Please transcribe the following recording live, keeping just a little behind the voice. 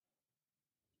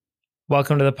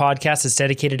Welcome to the podcast that's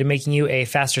dedicated to making you a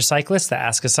faster cyclist, the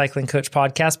Ask a Cycling Coach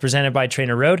podcast presented by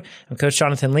Trainer Road. I'm Coach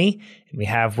Jonathan Lee, and we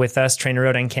have with us Trainer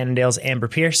Road and Cannondale's Amber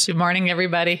Pierce. Good morning,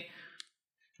 everybody.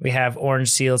 We have Orange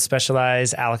Sealed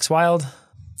Specialized Alex Wild.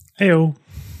 Heyo.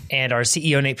 And our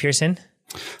CEO, Nate Pearson.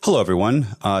 Hello, everyone.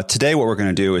 Today, what we're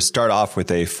going to do is start off with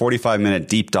a 45-minute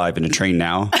deep dive into Train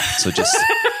Now. So just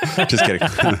kidding.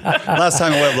 Last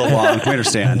time it went a little long. We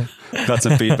understand. Got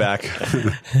some feedback.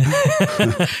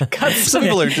 Some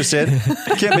people are interested.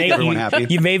 Can't make everyone happy.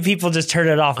 You made people just turn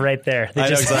it off right there. I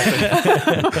know exactly.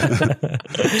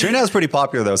 Train Now is pretty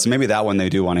popular, though, so maybe that one they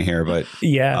do want to hear. But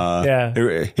yeah.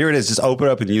 Here it is. Just open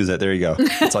up and use it. There you go.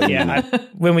 That's all you need.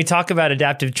 When we talk about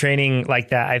adaptive training like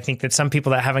that, I think that some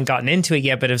people that haven't gotten into it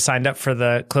yet but have signed up for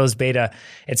the closed beta,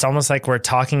 it's almost like we're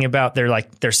talking about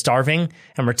they're starving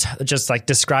and we're just like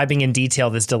describing in detail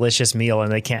this delicious meal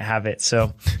and they can't have it.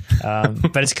 So.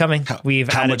 But it's coming.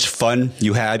 How much fun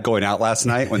you had going out last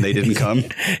night when they didn't come?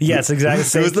 Yes,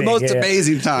 exactly. It was the most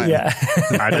amazing time. Yeah.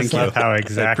 I just love how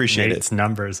exact Nate's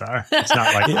numbers are. It's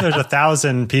not like there's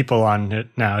 1,000 people on it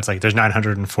now. It's like there's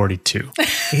 942.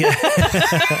 Yeah.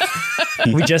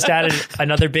 We just added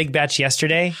another big batch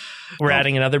yesterday. We're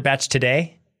adding another batch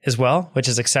today as well, which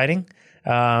is exciting.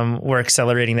 We're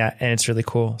accelerating that, and it's really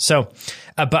cool. So,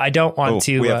 but I don't want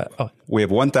to. We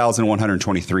have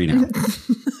 1,123 now.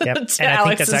 Yep, and I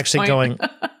think that's actually going.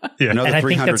 Yeah, another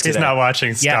 300. He's not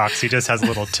watching stocks. He just has a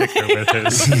little ticker with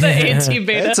his the AT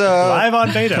beta. It's live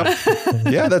on beta.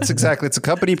 Yeah, that's exactly. It's a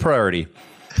company priority.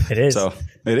 It is. So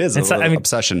it is an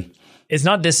obsession. It's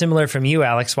not dissimilar from you,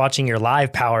 Alex, watching your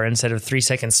live power instead of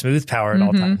 3-second smooth power at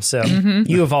all times. So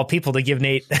you of all people to give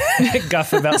Nate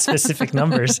guff about specific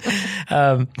numbers.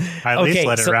 I at least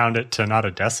let it round it to not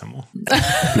a decimal.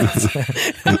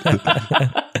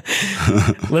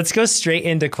 Let's go straight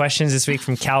into questions this week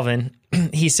from Calvin.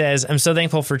 He says, I'm so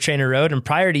thankful for Trainer Road, and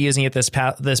prior to using it this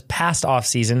past off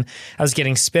season, I was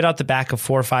getting spit out the back of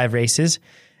 4 or 5 races.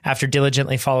 After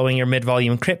diligently following your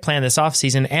mid-volume crit plan this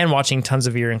offseason and watching tons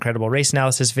of your incredible race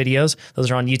analysis videos, those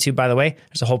are on YouTube, by the way.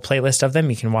 There's a whole playlist of them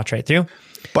you can watch right through.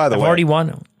 By the way, I've already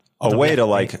won. A way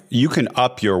to you can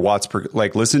up your watts per,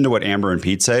 listen to what Amber and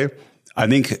Pete say. I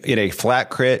think in a flat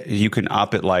crit, you can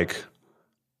up it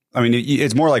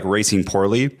it's more like racing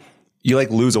poorly. You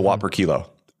lose a watt per kilo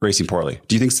racing poorly.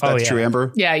 Do you think that's true,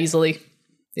 Amber? Yeah, easily.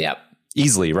 Yep.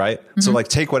 Easily, right? Mm-hmm. So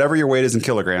take whatever your weight is in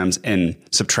kilograms and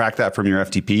subtract that from your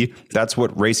FTP. That's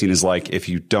what racing is like if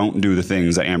you don't do the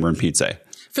things that Amber and Pete say.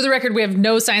 For the record, we have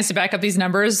no science to back up these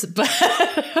numbers, but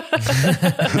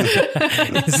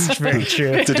it's very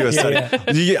true. To do a study.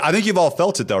 Yeah. I think you've all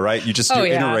felt it though, right? You just you're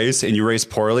in a race and you race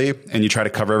poorly and you try to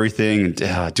cover everything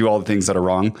and do all the things that are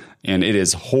wrong. And it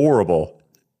is horrible.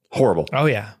 Horrible. Oh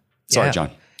yeah. Sorry,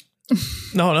 John.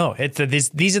 No.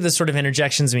 These are the sort of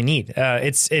interjections we need.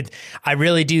 I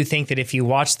really do think that if you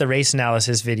watch the race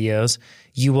analysis videos,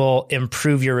 you will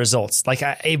improve your results.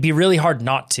 It'd be really hard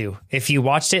not to. If you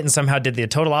watched it and somehow did the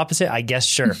total opposite, I guess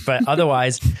sure. But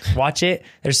otherwise, watch it.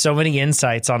 There's so many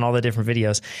insights on all the different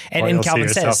videos. And you'll Calvin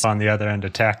see yourself says on the other end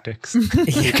of tactics.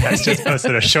 You guys just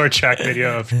posted a short track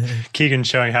video of Keegan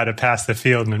showing how to pass the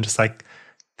field, and I'm just like,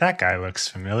 that guy looks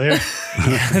familiar.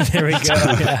 There we go.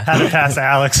 Yeah. How to pass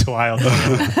Alex Wild.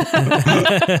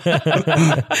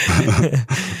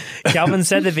 Calvin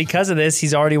said that because of this,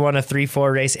 he's already won a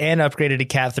 3-4 race and upgraded to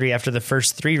Cat 3 after the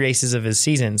first 3 races of his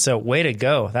season. So way to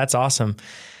go. That's awesome.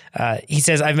 He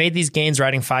says, I've made these gains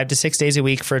riding 5 to 6 days a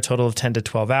week for a total of 10 to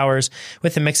 12 hours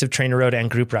with a mix of Trainer Road and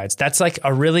group rides. That's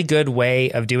a really good way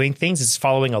of doing things. It's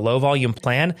following a low volume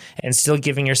plan and still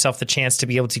giving yourself the chance to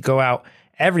be able to go out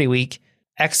every week,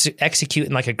 execute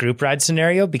in a group ride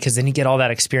scenario, because then you get all that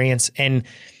experience and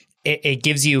it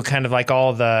gives you kind of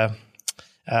all the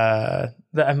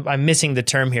I'm missing the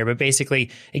term here, but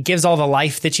basically it gives all the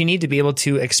life that you need to be able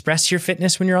to express your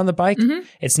fitness when you're on the bike. Mm-hmm.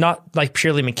 It's not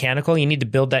purely mechanical. You need to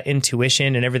build that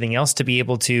intuition and everything else to be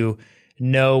able to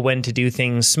know when to do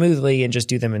things smoothly and just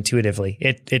do them intuitively.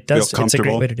 It does. It's a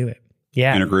great way to do it.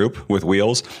 Yeah. In a group with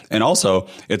wheels. And also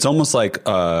it's almost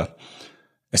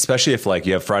especially if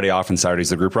you have Friday off and Saturday's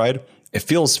the group ride, it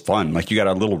feels fun. You got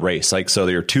a little race. So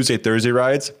your Tuesday, Thursday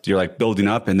rides, you're building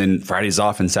up, and then Friday's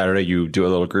off and Saturday you do a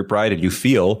little group ride and you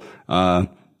feel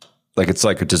it's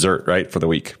like a dessert, right? For the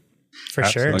week. For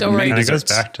sure. Don't worry. And it goes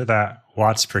back to that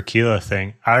watts per kilo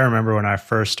thing. I remember when I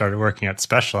first started working at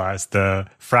Specialized, the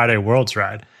Friday Worlds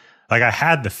ride, I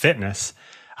had the fitness.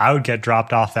 I would get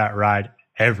dropped off that ride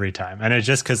every time. And it's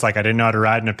just because like I didn't know how to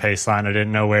ride in a pace line. I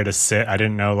didn't know where to sit. I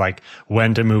didn't know like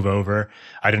when to move over.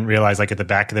 I didn't realize like at the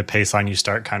back of the pace line, you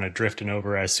start kind of drifting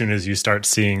over as soon as you start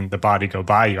seeing the body go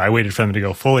by you. I waited for them to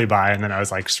go fully by, and then I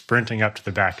was like sprinting up to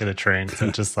the back of the train. So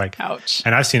just like, ouch.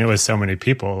 And I've seen it with so many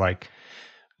people, like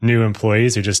new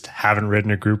employees who just haven't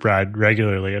ridden a group ride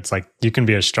regularly. It's like you can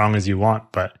be as strong as you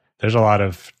want, but there's a lot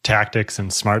of tactics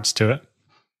and smarts to it.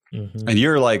 Mm-hmm. And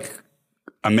you're like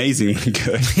amazingly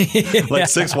good, like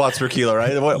 6 watts per kilo,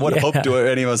 right? What hope do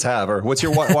any of us have? Or what's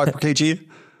your watt per kg?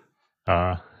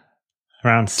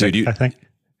 Around 6, I think.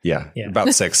 Yeah,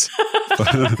 about 6. No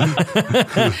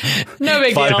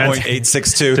big deal.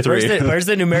 5.8623. Where's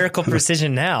the numerical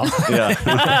precision now? Yeah,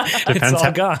 It's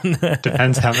all gone.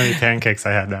 Depends how many pancakes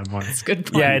I had that morning. That's a good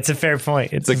point. Yeah, it's a fair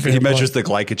point. It's like a fair he measures point.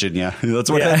 the glycogen. Yeah,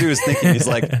 that's what Andrew was thinking. He's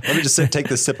like, let me just take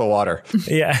this sip of water.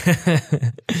 Yeah.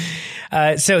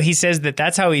 So he says that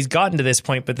that's how he's gotten to this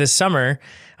point. But this summer,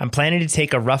 I'm planning to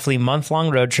take a roughly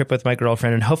month-long road trip with my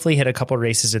girlfriend and hopefully hit a couple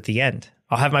races at the end.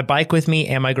 I'll have my bike with me,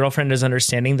 and my girlfriend is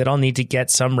understanding that I'll need to get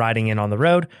some riding in on the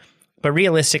road. But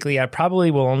realistically, I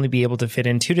probably will only be able to fit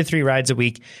in 2 to 3 rides a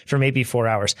week for maybe 4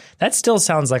 hours. That still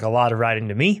sounds like a lot of riding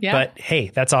to me, but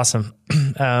hey, that's awesome.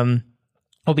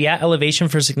 We'll be at elevation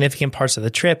for significant parts of the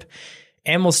trip,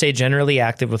 and we'll stay generally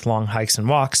active with long hikes and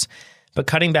walks. But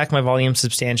cutting back my volume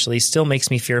substantially still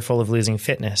makes me fearful of losing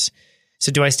fitness.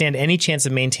 So do I stand any chance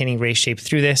of maintaining race shape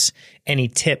through this? Any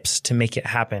tips to make it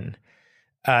happen?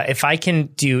 If I can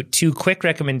do 2 quick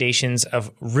recommendations of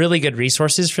really good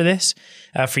resources for this,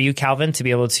 for you, Calvin, to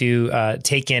be able to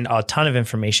take in a ton of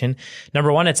information.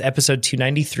 Number 1, it's episode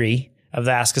 293 of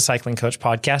the Ask a Cycling Coach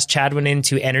podcast. Chad went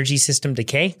into energy system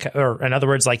decay, or in other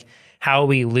words, like how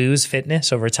we lose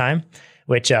fitness over time,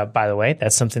 which, by the way,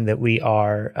 that's something that we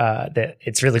are, that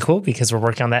it's really cool because we're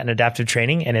working on that in adaptive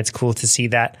training, and it's cool to see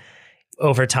that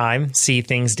over time, see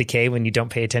things decay when you don't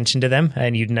pay attention to them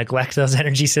and you neglect those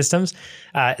energy systems.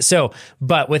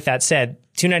 But with that said,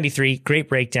 293, great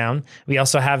breakdown. We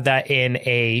also have that in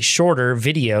a shorter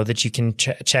video that you can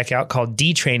check out called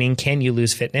Detraining, Can You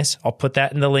Lose Fitness? I'll put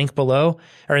that in the link below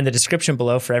or in the description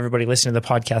below for everybody listening to the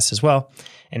podcast as well.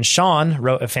 And Sean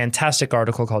wrote a fantastic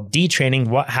article called Detraining,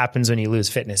 What Happens When You Lose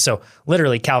Fitness? So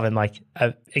literally, Calvin, like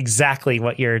exactly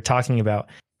what you're talking about.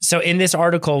 So in this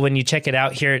article, when you check it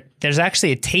out here, there's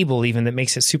actually a table even that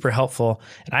makes it super helpful.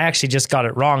 And I actually just got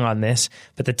it wrong on this,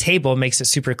 but the table makes it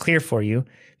super clear for you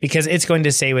because it's going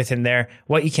to say within there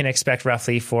what you can expect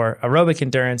roughly for aerobic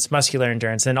endurance, muscular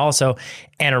endurance, and also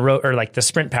or like the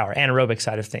sprint power, anaerobic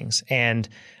side of things. And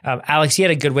Alex, you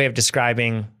had a good way of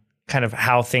describing kind of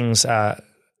how things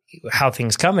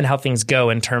come and how things go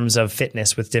in terms of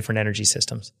fitness with different energy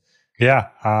systems. Yeah,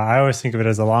 I always think of it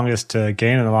as the longest to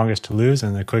gain and the longest to lose,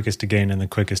 and the quickest to gain and the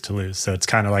quickest to lose. So it's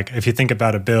kind of like if you think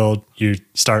about a build, you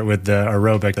start with the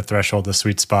aerobic, the threshold, the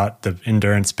sweet spot, the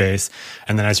endurance base.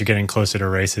 And then as you're getting closer to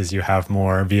races, you have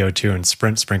more VO2 and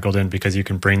sprint sprinkled in because you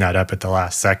can bring that up at the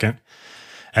last second.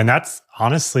 And that's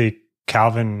honestly,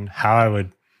 Calvin, how I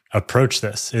would approach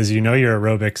this is, your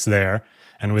aerobics there.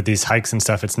 And with these hikes and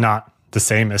stuff, it's not the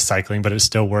same as cycling, but it's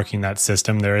still working that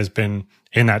system. There has been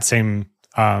in that same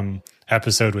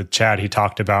episode with Chad, he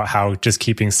talked about how just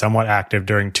keeping somewhat active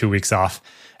during 2 weeks off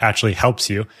actually helps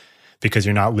you because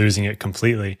you're not losing it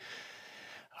completely.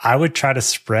 I would try to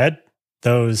spread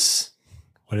those,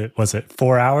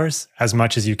 4 hours as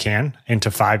much as you can into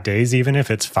 5 days, even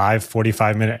if it's 5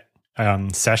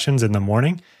 45-minute sessions in the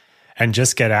morning, and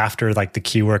just get after like the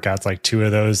key workouts, like 2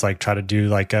 of those, like try to do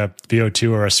like a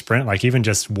VO2 or a sprint, like even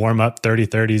just warm up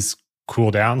 30-30s,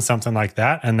 cool down, something like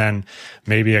that. And then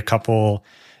maybe a couple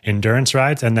endurance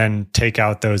rides, and then take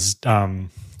out those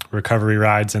recovery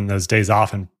rides and those days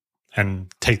off and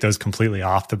take those completely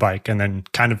off the bike, and then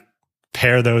kind of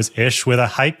pair those ish with a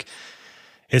hike.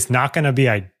 It's not going to be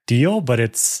ideal, but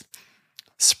it's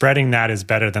spreading that is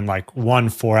better than like 1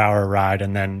 4-hour ride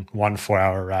and then 1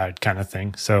 4-hour ride kind of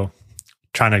thing. So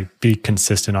trying to be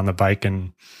consistent on the bike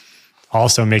and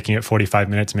also making it 45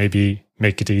 minutes, maybe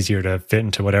make it easier to fit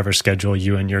into whatever schedule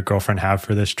you and your girlfriend have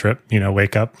for this trip.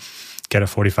 Wake up, get a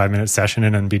 45-minute session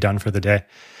in and be done for the day.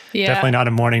 Yeah. Definitely not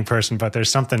a morning person, but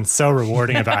there's something so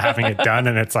rewarding about having it done.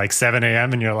 And it's like 7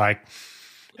 a.m. and you're like,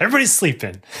 everybody's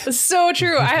sleeping. So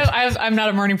true. I'm not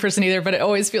a morning person either, but it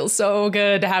always feels so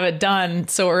good to have it done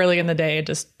so early in the day. It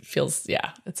just feels,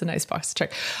 it's a nice box to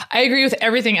check. I agree with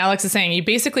everything Alex is saying. You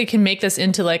basically can make this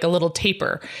into like a little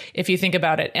taper if you think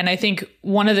about it. And I think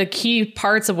one of the key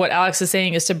parts of what Alex is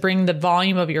saying is to bring the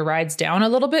volume of your rides down a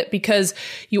little bit, because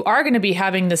you are going to be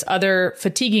having this other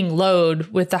fatiguing load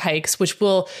with the hikes, which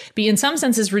will be in some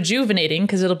senses rejuvenating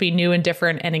because it'll be new and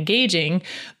different and engaging,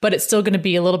 but it's still going to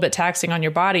be a little bit taxing on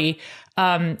your body.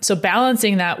 So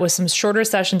balancing that with some shorter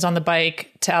sessions on the bike,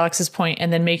 to Alex's point,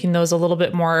 and then making those a little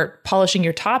bit more, polishing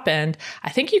your top end,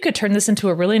 I think you could turn this into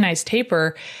a really nice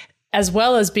taper, as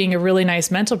well as being a really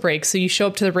nice mental break. So you show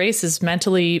up to the races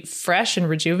mentally fresh and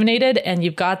rejuvenated, and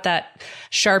you've got that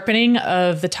sharpening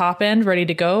of the top end ready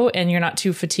to go, and you're not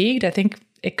too fatigued. I think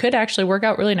it could actually work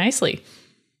out really nicely.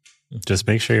 Just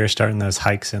make sure you're starting those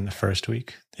hikes in the first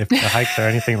week. If the hikes are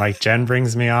anything like Jen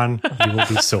brings me on, you will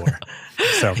be sore.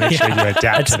 So make sure you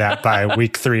adapt to that by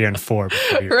week 3 and 4.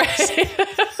 Right.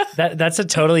 That's a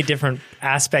totally different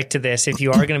aspect to this. If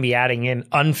you are going to be adding in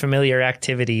unfamiliar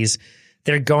activities,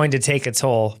 they're going to take a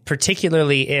toll,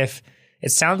 particularly if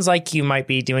it sounds like you might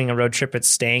be doing a road trip but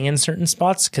staying in certain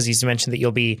spots, because he's mentioned that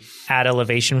you'll be at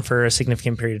elevation for a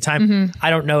significant period of time. Mm-hmm. I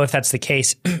don't know if that's the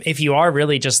case. If you are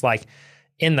really just like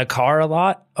in the car a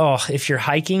lot, if you're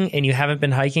hiking and you haven't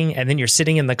been hiking and then you're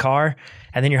sitting in the car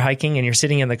and then you're hiking and you're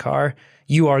sitting in the car,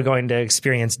 you are going to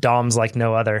experience DOMs like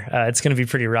no other. It's going to be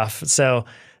pretty rough. So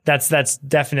that's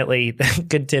definitely a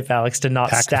good tip, Alex, to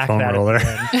not stack that. Roller.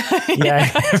 Yeah,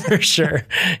 for sure.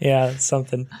 Yeah,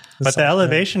 something. But the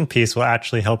elevation piece will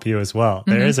actually help you as well.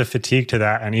 Mm-hmm. There is a fatigue to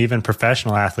that. And even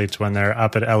professional athletes, when they're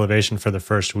up at elevation for the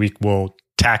first week, will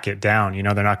tack it down. You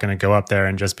know, they're not going to go up there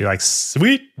and just be like,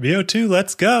 sweet, VO2,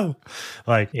 let's go.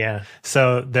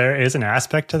 So there is an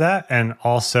aspect to that. And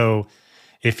also,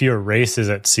 if your race is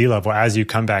at sea level, as you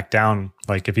come back down,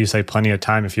 like if you say plenty of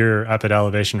time, if you're up at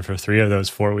elevation for 3 of those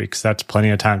 4 weeks, that's plenty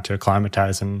of time to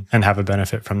acclimatize and have a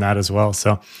benefit from that as well.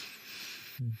 So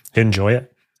enjoy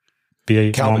it. Be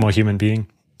a normal human being.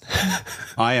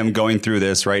 I am going through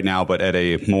this right now, but at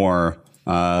a more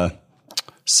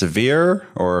severe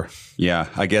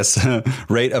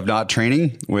rate of not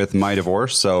training with my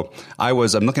divorce. So I'm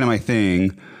looking at my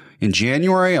thing. In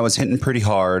January, I was hitting pretty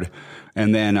hard.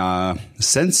 And then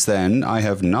since then, I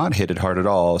have not hit it hard at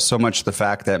all. So much the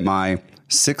fact that my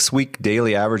 6-week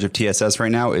daily average of TSS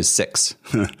right now is 6,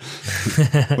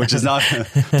 which is not,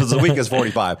 because the week is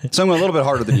 45. So I'm a little bit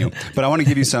harder than you. But I want to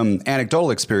give you some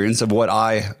anecdotal experience of what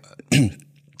I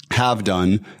have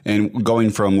done, and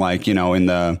going from like, you know, in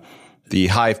the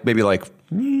high, maybe like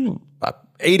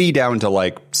 80 down to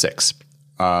like 6,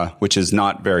 which is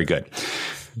not very good.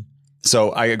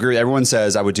 So I agree. Everyone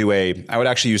says I would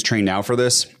actually use Train Now for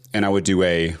this, and I would do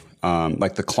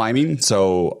like the climbing.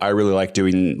 So I really like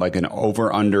doing like an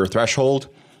over under threshold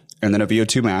and then a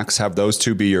VO2 max, have those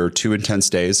two be your 2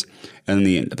 intense days. And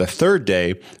then the third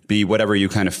day be whatever you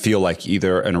kind of feel like,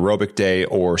 either an aerobic day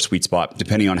or sweet spot,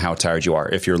 depending on how tired you are.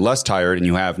 If you're less tired and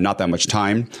you have not that much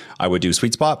time, I would do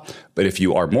sweet spot. But if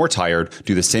you are more tired,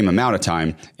 do the same amount of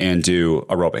time and do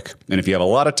aerobic. And if you have a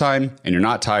lot of time and you're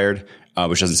not tired,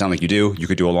 which doesn't sound like you do, you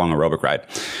could do a long aerobic ride.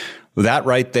 That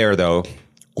right there, though,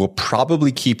 will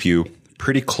probably keep you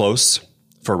pretty close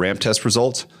for ramp test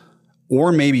results,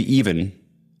 or maybe even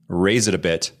raise it a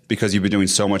bit because you've been doing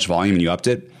so much volume and you upped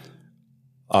it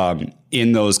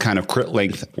in those kind of crit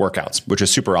length workouts, which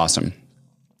is super awesome.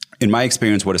 In my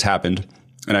experience, what has happened,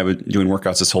 and I've been doing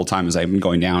workouts this whole time as I've been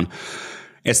going down,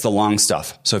 it's the long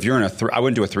stuff. So if you're in I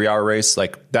wouldn't do a 3-hour race.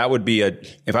 Like that would be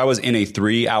if I was in a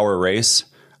 3-hour race,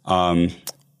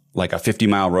 like a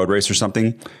 50-mile road race or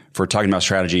something, for talking about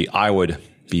strategy, I would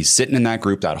be sitting in that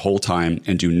group that whole time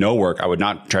and do no work. I would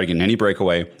not try to get any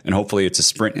breakaway, and hopefully it's a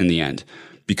sprint in the end.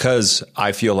 Because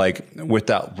I feel like with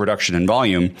that reduction in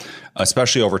volume,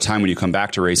 especially over time when you come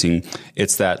back to racing,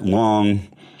 it's that long,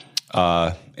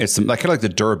 it's like kind of like the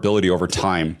durability over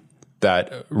time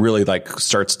that really like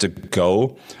starts to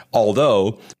go.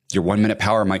 Although your 1 minute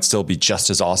power might still be just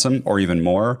as awesome or even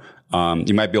more.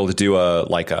 You might be able to do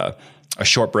a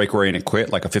short breakaway and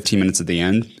quit, like a 15 minutes at the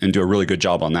end, and do a really good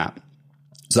job on that.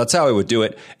 So that's how I would do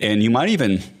it. And you might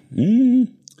even,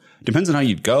 depends on how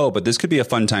you'd go, but this could be a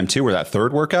fun time too, where that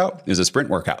third workout is a sprint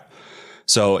workout.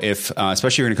 So if,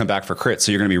 especially you're going to come back for crit,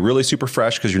 so you're going to be really super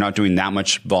fresh because you're not doing that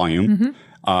much volume.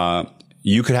 Mm-hmm.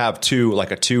 You could have a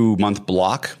 2-month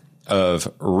block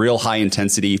of real high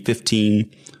intensity,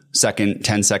 15 second,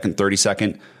 10 second, 30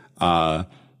 second,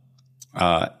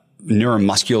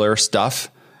 neuromuscular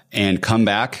stuff, and come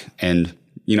back and,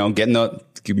 you know,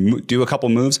 do a couple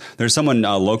moves. There's someone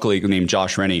locally named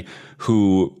Josh Rennie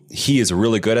who he is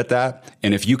really good at that.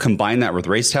 And if you combine that with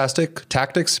race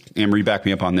tactics, Amory, back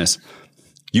me up on this.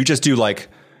 You just do like,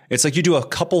 It's like you do a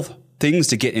couple things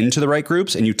to get into the right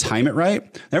groups and you time it right.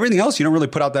 And everything else, you don't really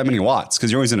put out that many watts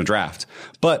because you're always in a draft.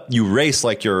 But you race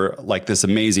like you're like this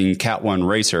amazing Cat 1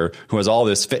 racer who has all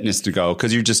this fitness to go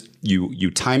because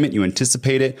you time it, you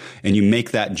anticipate it, and you make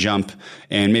that jump.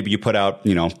 And maybe you put out,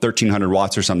 1,300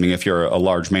 watts or something if you're a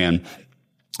large man.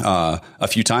 A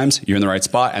few times, you're in the right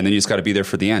spot, and then you just got to be there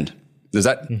for the end. Is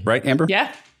that right, Amber?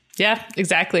 Yeah,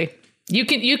 exactly. You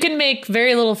can make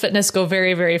very little fitness go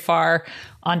very, very far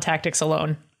on tactics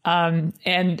alone.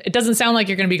 And it doesn't sound like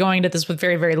you're going to be going into this with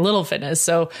very, very little fitness.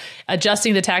 So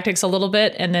adjusting the tactics a little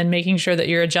bit and then making sure that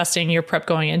you're adjusting your prep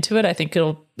going into it, I think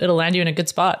it'll land you in a good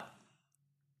spot.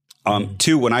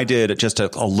 Two, when I did just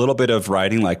a little bit of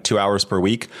riding, like 2 hours per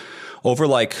week, over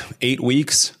like 8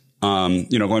 weeks,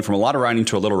 going from a lot of riding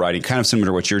to a little riding, kind of similar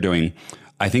to what you're doing.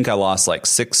 I think I lost like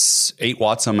 8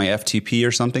 watts on my FTP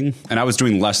or something. And I was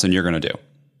doing less than you're going to do.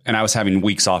 And I was having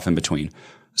weeks off in between.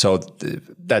 So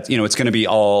that's, it's going to be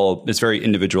it's very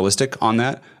individualistic on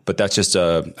that, but that's just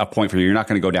a point for you. You're not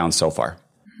going to go down so far.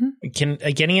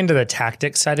 Getting into the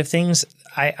tactics side of things,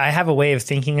 I have a way of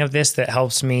thinking of this that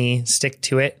helps me stick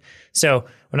to it. So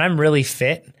when I'm really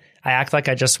fit, I act like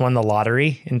I just won the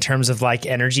lottery in terms of like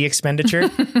energy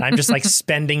expenditure. I'm just like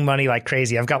spending money like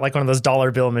crazy. I've got like one of those dollar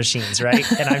bill machines, right?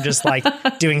 And I'm just like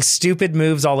doing stupid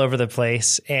moves all over the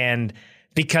place. And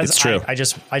because I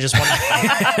just won,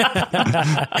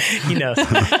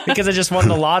 because I just won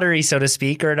the lottery, so to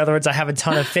speak, or in other words, I have a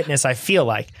ton of fitness, I feel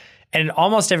like. And in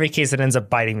almost every case, it ends up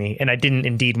biting me. And I didn't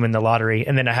indeed win the lottery.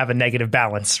 And then I have a negative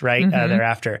balance, right?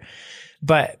 Thereafter.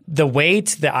 But the way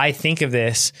that I think of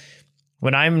this,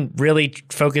 when I'm really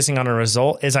focusing on a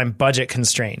result, is I'm budget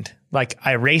constrained. Like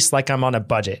I race like I'm on a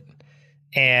budget.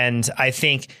 And I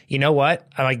think, you know what?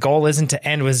 My goal isn't to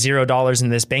end with $0 in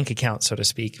this bank account, so to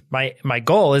speak. My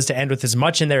goal is to end with as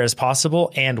much in there as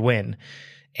possible and win.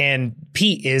 And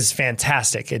Pete is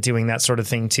fantastic at doing that sort of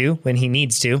thing too, when he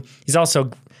needs to. He's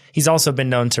also been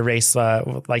known to race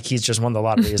like he's just won the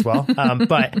lottery as well.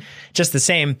 But just the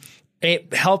same,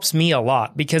 it helps me a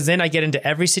lot because then I get into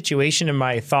every situation and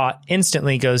my thought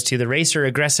instantly goes to the racer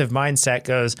aggressive mindset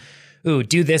goes, ooh,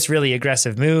 do this really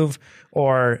aggressive move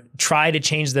or try to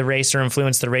change the race or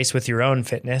influence the race with your own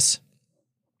fitness.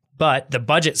 But the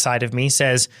budget side of me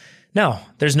says, no,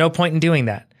 there's no point in doing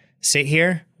that. Sit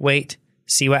here, wait,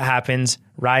 see what happens,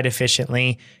 ride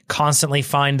efficiently, constantly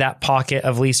find that pocket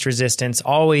of least resistance,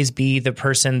 always be the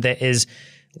person that is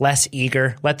less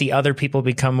eager, let the other people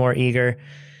become more eager.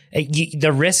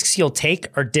 The risks you'll take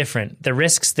are different. The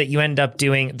risks that you end up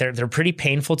doing, they're pretty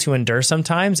painful to endure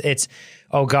sometimes. It's,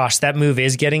 oh gosh, that move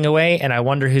is getting away and I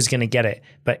wonder who's going to get it.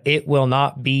 But it will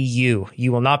not be you.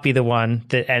 You will not be the one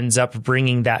that ends up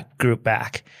bringing that group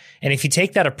back. And if you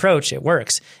take that approach, it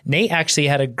works. Nate actually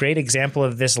had a great example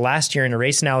of this last year in a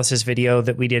race analysis video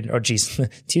that we did,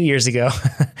 2 years ago.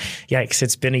 Yikes,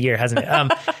 it's been a year, hasn't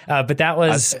it? But that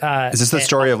was... is this the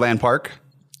story of Land Park?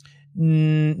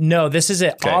 No, this is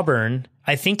at Auburn.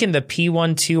 I think in the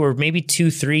P1-2 or maybe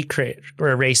 2-3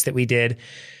 race that we did.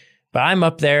 But I'm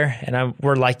up there and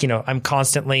I'm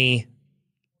constantly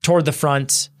toward the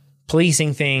front,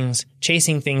 policing things,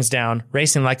 chasing things down,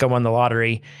 racing like I won the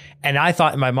lottery. And I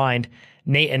thought in my mind,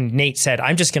 Nate said,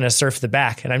 I'm just going to surf the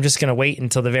back and I'm just going to wait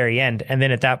until the very end. And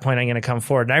then at that point, I'm going to come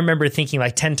forward. And I remember thinking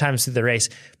like 10 times through the race,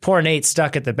 poor Nate's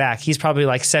stuck at the back. He's probably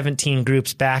like 17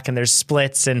 groups back and there's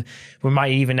splits and we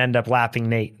might even end up lapping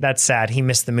Nate. That's sad. He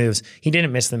missed the moves. He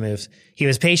didn't miss the moves. He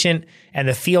was patient and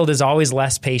the field is always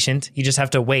less patient. You just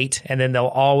have to wait and then they'll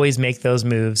always make those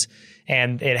moves.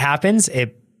 And it happens.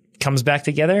 It comes back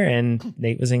together and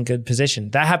Nate was in good position.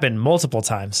 That happened multiple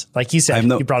times. Like you said,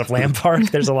 you brought up Land Park.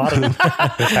 There's a lot of them.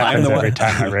 This happens every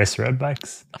time I race road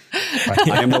bikes.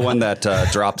 I am the one that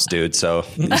drops dude. So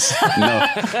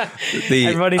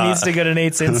everybody needs to go to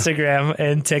Nate's Instagram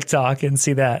and TikTok and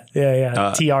see that.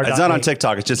 Yeah. TR. It's not on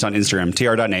TikTok. It's just on Instagram.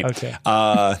 TR.Nate.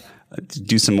 Okay.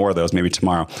 Do some more of those maybe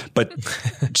tomorrow. But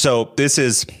so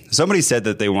somebody said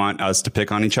that they want us to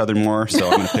pick on each other more. So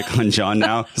I'm going to pick on John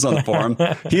now. It's on the forum.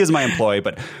 He is my employee,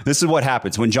 but this is what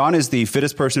happens when John is the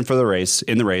fittest person for the race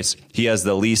in the race. He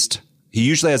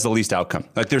usually has the least outcome.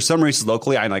 Like there's some races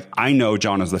locally. I know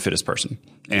John is the fittest person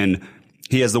and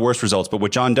he has the worst results. But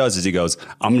what John does is he goes,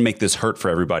 I'm going to make this hurt for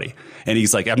everybody. And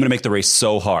he's like, I'm going to make the race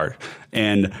so hard.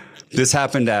 And this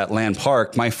happened at Land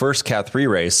Park, my first Cat 3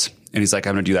 race. And he's like,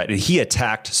 I'm going to do that. And he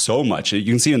attacked so much. You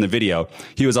can see in the video,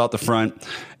 he was out the front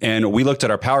and we looked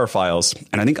at our power files.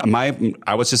 And I think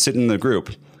I was just sitting in the group.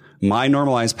 My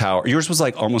normalized power, yours was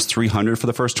like almost 300 for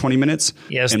the first 20 minutes.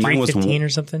 Yeah, it was 315 or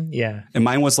something. Yeah. And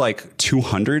mine was like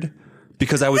 200.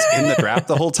 because I was in the draft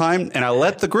the whole time, and I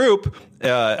let the group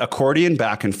accordion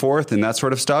back and forth and that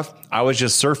sort of stuff. I was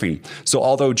just surfing. So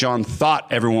although John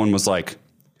thought everyone was like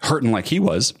hurting like he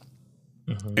was,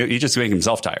 he just made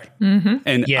himself tired.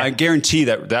 And I guarantee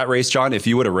that race, John, if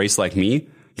you would have raced like me,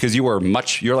 because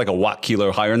you're like a watt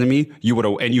kilo higher than me, you would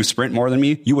have, and you sprint more than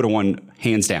me, you would have won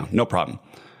hands down, no problem.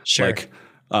 Sure. Like,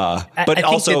 but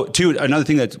also too, another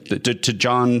thing that to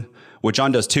John, what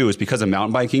John does too is because of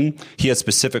mountain biking, he has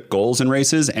specific goals in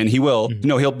races, and he will,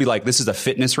 he'll be like, this is a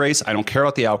fitness race. I don't care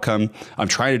about the outcome. I'm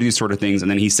trying to do these sort of things.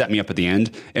 And then he set me up at the end.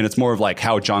 And it's more of like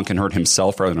how John can hurt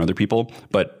himself rather than other people.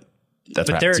 But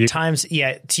there are times,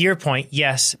 to your point,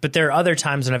 yes, but there are other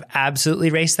times when I've absolutely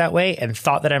raced that way and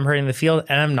thought that I'm hurting the field,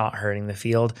 and I'm not hurting the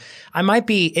field. I might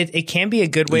be, it can be a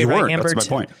good way, right, Amber? That's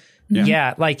my point.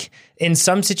 Yeah, like in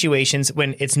some situations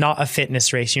when it's not a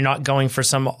fitness race, you're not going for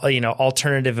some,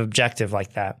 alternative objective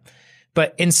like that.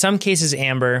 But in some cases,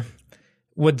 Amber,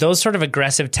 with those sort of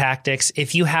aggressive tactics,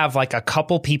 if you have like a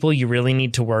couple people you really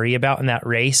need to worry about in that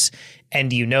race,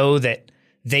 and you know that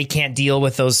they can't deal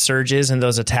with those surges and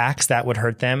those attacks that would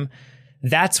hurt them,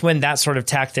 that's when that sort of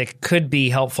tactic could be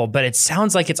helpful. But it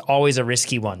sounds like it's always a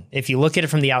risky one if you look at it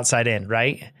from the outside in,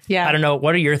 right? Yeah. I don't know.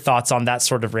 What are your thoughts on that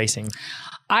sort of racing?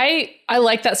 I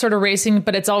like that sort of racing,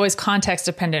 but it's always context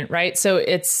dependent, right? So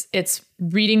it's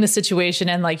reading the situation.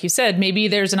 And like you said, maybe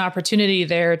there's an opportunity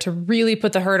there to really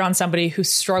put the hurt on somebody who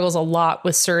struggles a lot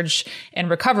with surge and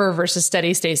recover versus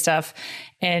steady state stuff.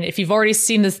 And if you've already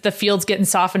seen the fields getting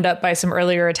softened up by some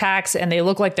earlier attacks and they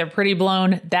look like they're pretty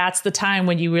blown, that's the time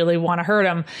when you really want to hurt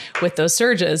them with those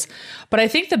surges. But I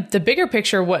think the bigger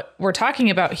picture, what we're talking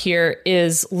about here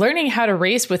is learning how to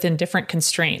race within different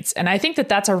constraints. And I think that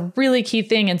that's a really key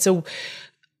thing. And so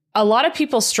a lot of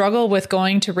people struggle with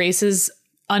going to races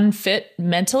unfit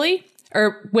mentally,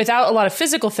 or without a lot of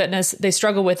physical fitness. They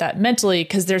struggle with that mentally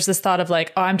because there's this thought of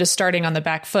like, oh, I'm just starting on the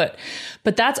back foot.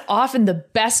 But that's often the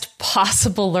best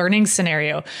possible learning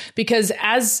scenario, because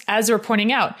as we're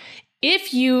pointing out,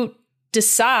 if you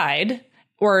decide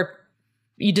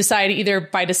either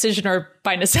by decision or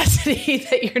by necessity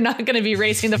that you're not going to be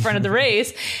racing the front of the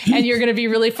race and you're going to be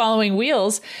really following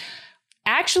wheels,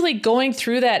 actually going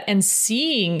through that and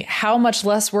seeing how much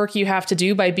less work you have to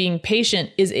do by being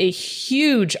patient is a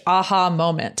huge aha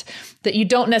moment that you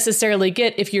don't necessarily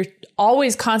get if you're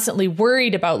always constantly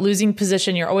worried about losing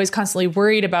position. You're always constantly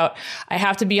worried about, I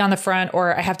have to be on the front,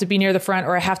 or I have to be near the front,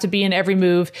 or I have to be in every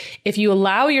move. If you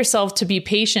allow yourself to be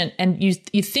patient and you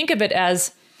think of it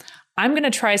as, I'm going to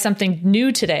try something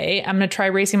new today. I'm going to try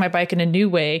racing my bike in a new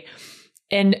way,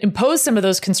 and impose some of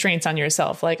those constraints on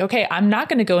yourself. Like, okay, I'm not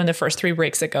going to go in the first 3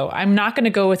 breaks that go. I'm not going to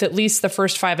go with at least the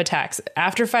first 5 attacks.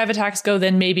 After 5 attacks go,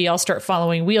 then maybe I'll start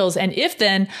following wheels. And if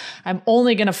then I'm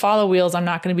only going to follow wheels, I'm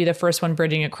not going to be the first one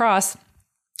bridging across.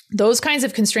 Those kinds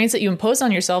of constraints that you impose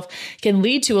on yourself can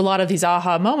lead to a lot of these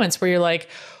aha moments where you're like,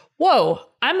 whoa,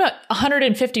 I'm at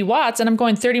 150 watts and I'm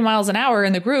going 30 miles an hour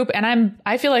in the group, and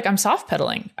I feel like I'm soft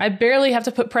pedaling. I barely have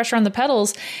to put pressure on the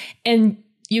pedals. And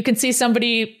you can see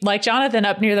somebody like Jonathan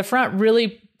up near the front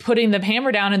really putting the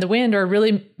hammer down in the wind or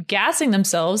really gassing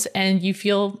themselves, and you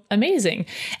feel amazing.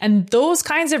 And those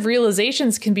kinds of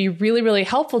realizations can be really, really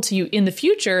helpful to you in the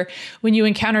future when you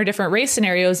encounter different race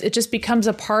scenarios. It just becomes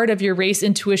a part of your race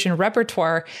intuition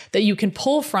repertoire that you can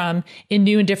pull from in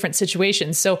new and different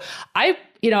situations. So I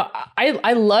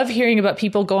love hearing about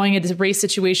people going into race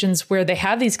situations where they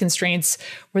have these constraints,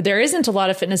 where there isn't a lot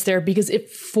of fitness there, because it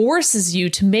forces you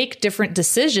to make different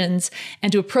decisions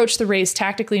and to approach the race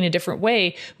tactically in a different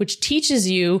way, which teaches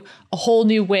you a whole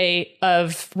new way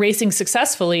of racing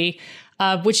successfully,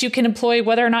 which you can employ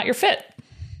whether or not you're fit.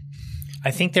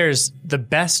 I think there's the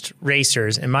best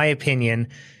racers, in my opinion,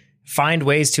 find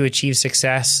ways to achieve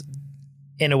success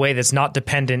in a way that's not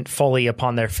dependent fully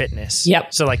upon their fitness.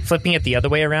 Yep. So like flipping it the other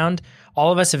way around,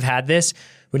 all of us have had this.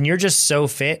 When you're just so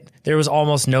fit, there was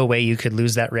almost no way you could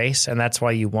lose that race, and that's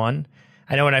why you won.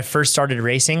 I know when I first started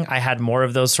racing, I had more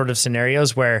of those sort of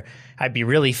scenarios where I'd be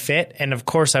really fit, and of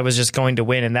course I was just going to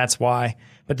win, and that's why.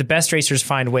 But the best racers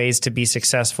find ways to be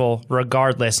successful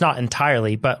regardless, not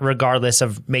entirely, but regardless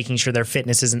of making sure their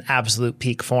fitness is in absolute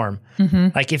peak form. Mm-hmm.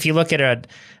 Like if you look at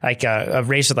a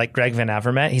racer like Greg Van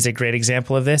Avermaet, he's a great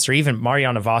example of this, or even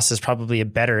Mariana Vos is probably a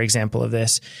better example of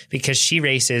this, because she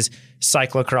races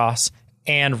cyclocross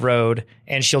and road,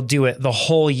 and she'll do it the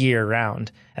whole year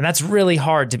round. And that's really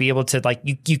hard to be able to, like,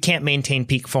 you can't maintain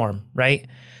peak form, right?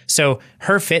 So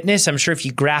her fitness, I'm sure if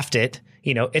you graphed it,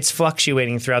 it's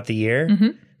fluctuating throughout the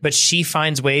year, but she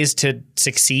finds ways to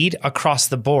succeed across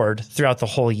the board throughout the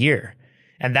whole year.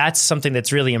 And that's something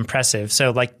that's really impressive.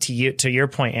 So like to your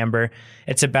point, Amber,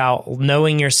 it's about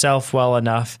knowing yourself well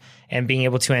enough and being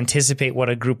able to anticipate what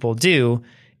a group will do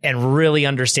and really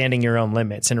understanding your own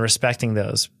limits and respecting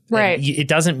those. Right. It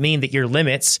doesn't mean that your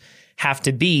limits have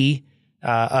to be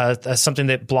something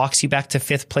that blocks you back to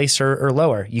 5th place or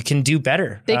lower. You can do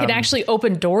better. They can actually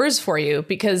open doors for you,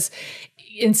 because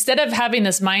instead of having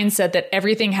this mindset that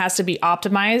everything has to be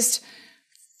optimized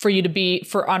for you to be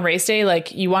on race day,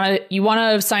 like you want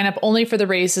to sign up only for the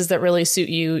races that really suit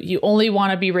you. You only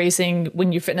want to be racing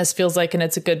when your fitness feels like and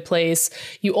it's a good place.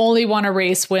 You only want to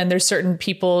race when there's certain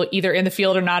people either in the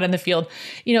field or not in the field.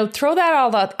 Throw that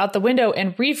all out the window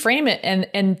and reframe it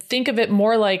and think of it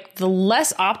more like the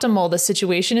less optimal the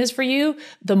situation is for you,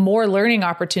 the more learning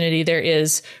opportunity there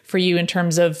is for you in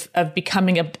terms of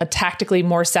becoming a tactically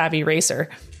more savvy racer.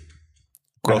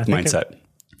 Growth mindset.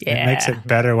 It makes it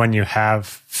better when you have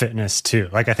fitness too.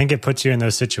 Like, I think it puts you in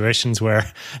those situations where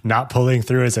not pulling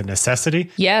through is a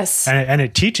necessity. Yes. And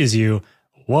it teaches you,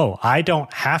 whoa, I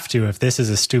don't have to if this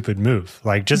is a stupid move.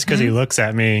 Like, just because he looks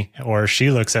at me or she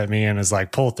looks at me and is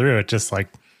like, pull through, it just like,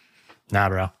 nah,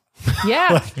 bro.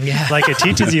 Yeah. Like it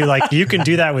teaches you, like, you can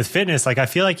do that with fitness. Like, I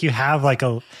feel like you have like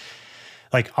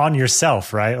on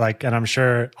yourself, right? Like, and I'm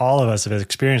sure all of us have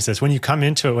experienced this. When you come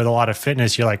into it with a lot of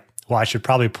fitness, you're like, well, I should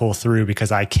probably pull through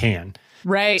because I can.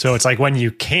 Right. So it's like when you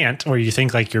can't, or you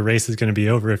think like your race is going to be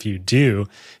over if you do,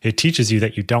 it teaches you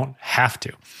that you don't have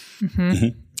to.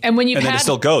 And when then it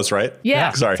still goes, right?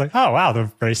 Yeah. Sorry. It's like, oh, wow,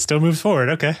 the race still moves forward.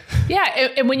 Okay. Yeah.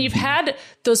 And when you've had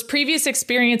those previous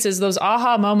experiences, those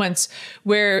aha moments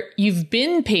where you've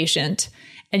been patient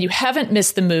and you haven't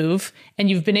missed the move and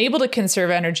you've been able to conserve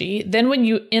energy, then when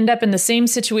you end up in the same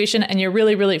situation and you're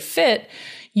really, really fit,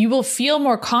 you will feel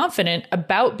more confident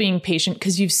about being patient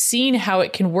because you've seen how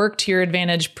it can work to your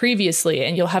advantage previously,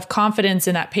 and you'll have confidence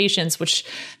in that patience, which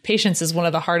patience is one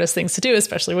of the hardest things to do,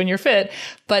 especially when you're fit.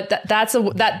 But that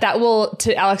will,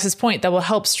 to Alex's point, that will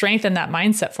help strengthen that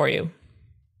mindset for you.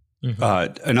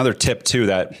 Another tip too,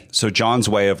 so John's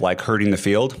way of like hurting the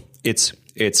field, it's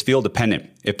field dependent.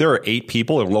 If there are 8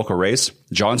 people in a local race,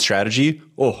 John's strategy,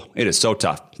 it is so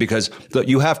tough because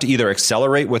you have to either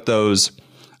accelerate with those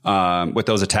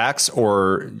attacks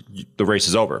or the race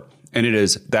is over. And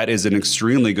that is an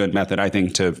extremely good method, I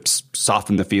think, to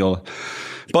soften the field.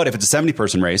 But if it's a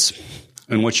 70-person race,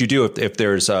 and what you do if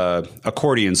there's a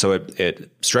accordion, so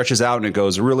it stretches out and it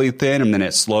goes really thin and then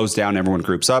it slows down, everyone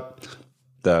groups up.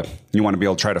 You want to be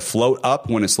able to try to float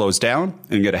up when it slows down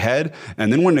and get ahead.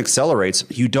 And then when it accelerates,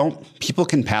 people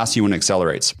can pass you when it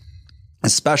accelerates.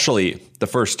 Especially the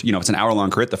first, it's an hour-long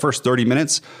crit, the first 30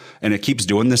 minutes, and it keeps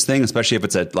doing this thing, especially if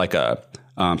it's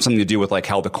something to do with like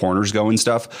how the corners go and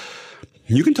stuff.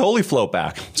 You can totally float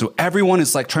back. So everyone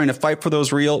is like trying to fight for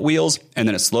those wheels, and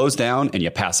then it slows down and you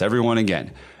pass everyone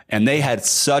again. And they had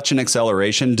such an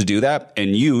acceleration to do that,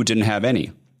 and you didn't have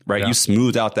any, right? Yeah. You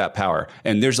smoothed out that power.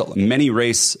 And there's many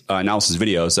race analysis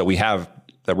videos that we have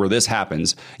where this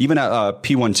happens. Even at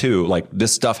P12, like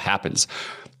this stuff happens.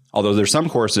 Although there's some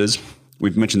courses,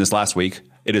 we've mentioned this last week,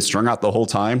 it is strung out the whole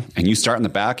time and you start in the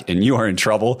back and you are in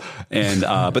trouble. And,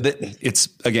 but it's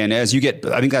again, as you get,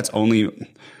 I think that's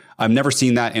I've never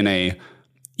seen that in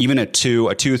even a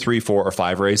 2, 3, 4 or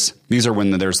 5 race. These are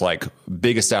when there's like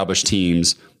big established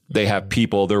teams. They have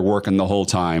people, they're working the whole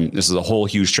time. This is a whole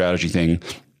huge strategy thing.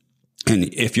 And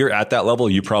if you're at that level,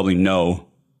 you probably know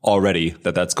already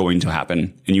that that's going to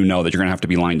happen, and you know that you're going to have to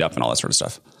be lined up and all that sort of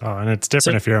stuff. Oh, and it's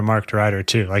different if you're a marked rider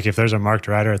too. Like if there's a marked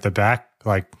rider at the back,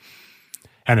 like,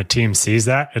 and a team sees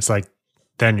that, it's like,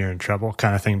 then you're in trouble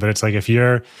kind of thing. But it's like, if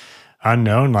you're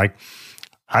unknown, like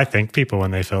I think people, when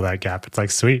they fill that gap, it's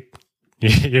like, sweet,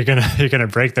 you're going to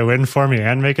break the wind for me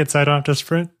and make it so I don't have to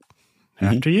sprint.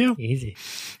 After you. Easy.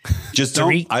 Just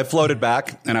don't. I floated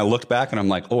back and I looked back and I'm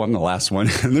like, I'm the last one.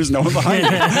 And there's no one behind me.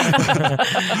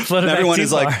 And everyone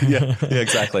is like, yeah,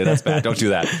 exactly. That's bad. Don't do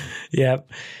that. Yep.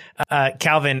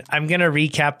 Calvin, I'm going to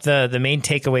recap the main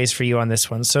takeaways for you on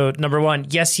this one. So number 1,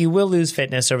 yes, you will lose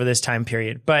fitness over this time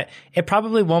period, but it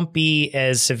probably won't be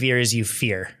as severe as you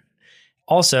fear.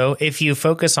 Also, if you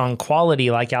focus on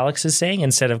quality, like Alex is saying,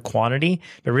 instead of quantity,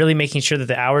 but really making sure that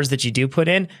the hours that you do put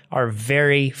in are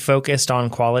very focused on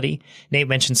quality. Nate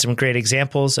mentioned some great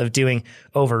examples of doing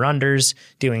over-unders,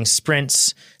 doing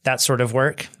sprints, that sort of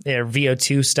work,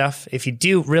 VO2 stuff. If you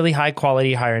do really high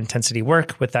quality, higher intensity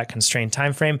work with that constrained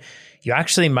time frame, you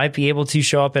actually might be able to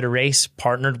show up at a race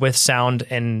partnered with sound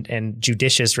and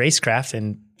judicious racecraft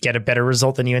and get a better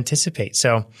result than you anticipate.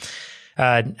 So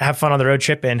have fun on the road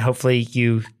trip, and hopefully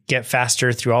you get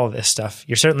faster through all of this stuff.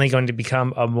 You're certainly going to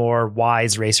become a more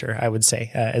wise racer, I would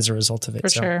say, as a result of it. For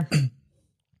sure.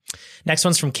 Next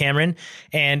one's from Cameron,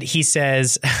 and he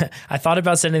says, I thought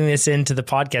about sending this into the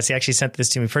podcast. He actually sent this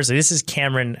to me personally. This is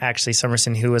Cameron, actually,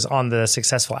 Summerson, who was on the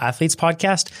Successful Athletes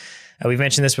podcast. We've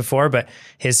mentioned this before, but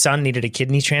his son needed a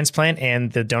kidney transplant,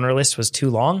 and the donor list was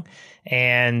too long,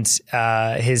 and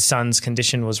his son's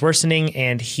condition was worsening,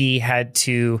 and he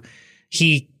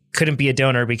couldn't be a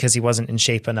donor because he wasn't in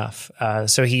shape enough.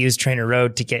 So he used Trainer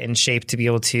Road to get in shape to be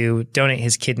able to donate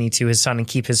his kidney to his son and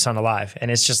keep his son alive.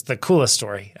 And it's just the coolest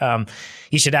story.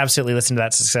 You should absolutely listen to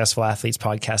that Successful Athletes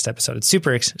podcast episode. It's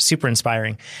super, super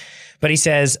inspiring. But he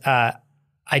says,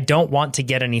 I don't want to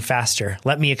get any faster.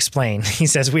 Let me explain. He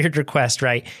says, weird request,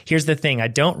 right? Here's the thing. I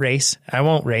won't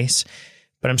race,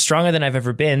 but I'm stronger than I've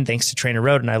ever been thanks to Trainer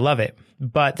Road, and I love it.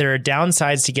 But there are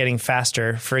downsides to getting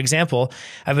faster. For example,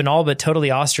 I've been all but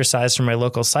totally ostracized from my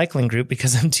local cycling group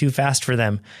because I'm too fast for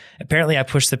them. Apparently, I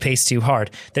push the pace too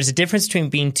hard. There's a difference between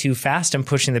being too fast and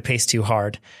pushing the pace too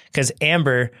hard. Because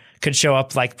Amber could show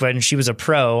up like when she was a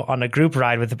pro on a group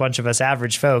ride with a bunch of us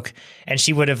average folk, and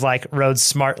she would have like rode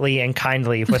smartly and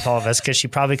kindly with all of us because she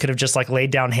probably could have just like laid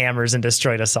down hammers and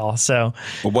destroyed us all. So,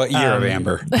 well, what year of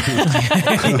Amber?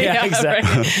 Yeah,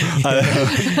 exactly.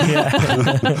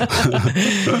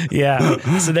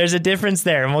 Yeah. So there's a difference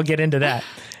there, and we'll get into that.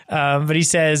 But he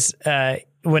says,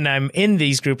 when I'm in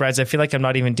these group rides, I feel like I'm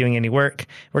not even doing any work.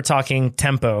 We're talking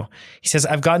tempo. He says,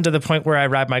 I've gotten to the point where I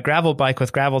ride my gravel bike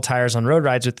with gravel tires on road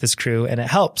rides with this crew, and it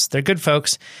helps. They're good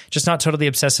folks, just not totally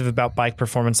obsessive about bike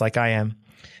performance like I am.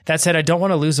 That said, I don't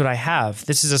want to lose what I have.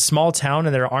 This is a small town,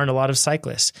 and there aren't a lot of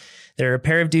cyclists. There are a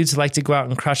pair of dudes who like to go out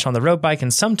and crush on the road bike,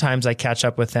 and sometimes I catch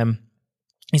up with them.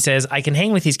 He says, I can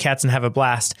hang with these cats and have a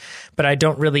blast, but I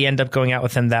don't really end up going out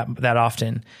with them that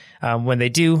often. When they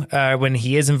do, when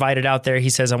he is invited out there, he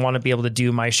says, I want to be able to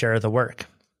do my share of the work.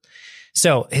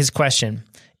 So his question,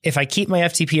 if I keep my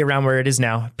FTP around where it is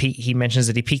now, he mentions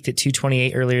that he peaked at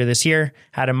 228 earlier this year,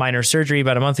 had a minor surgery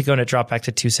about a month ago, and it dropped back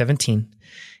to 217.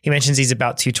 He mentions he's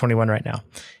about 221 right now.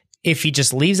 If he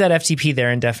just leaves that FTP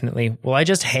there indefinitely, will I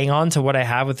just hang on to what I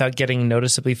have without getting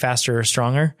noticeably faster or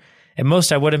stronger? At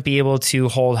most, I wouldn't be able to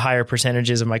hold higher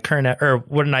percentages of my current, or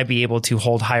wouldn't I be able to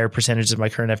hold higher percentages of my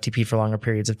current FTP for longer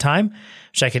periods of time,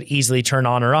 which I could easily turn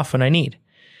on or off when I need.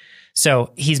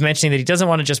 So he's mentioning that he doesn't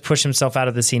want to just push himself out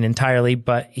of the scene entirely,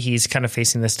 but he's kind of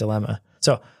facing this dilemma.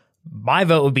 So my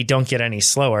vote would be don't get any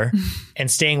slower,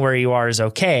 and staying where you are is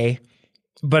okay.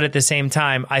 But at the same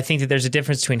time, I think that there's a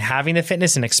difference between having the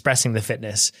fitness and expressing the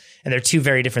fitness. And they're two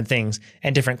very different things,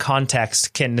 and different contexts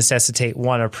can necessitate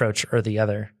one approach or the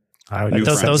other.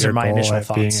 Those are my initial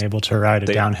thoughts. Being able to ride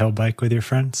a downhill bike with your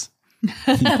friends.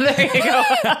 There you go.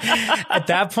 At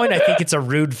that point, I think it's a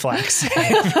rude flex.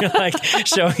 If you're like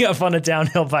showing up on a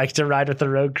downhill bike to ride with the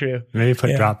road crew. Maybe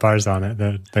put drop bars on it.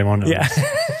 They won't know. Yeah.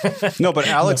 No, but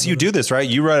Alex, you do this, right?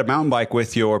 You ride a mountain bike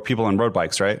with your people on road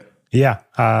bikes, right? Yeah.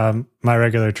 My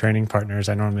regular training partners,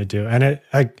 I normally do. And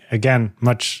again,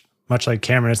 much like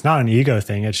Cameron, it's not an ego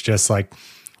thing. It's just like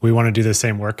we want to do the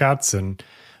same workouts and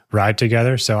ride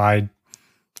together. So I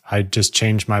just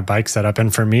changed my bike setup.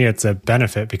 And for me, it's a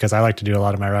benefit because I like to do a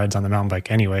lot of my rides on the mountain bike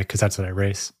anyway, because that's what I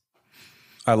race.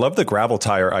 I love the gravel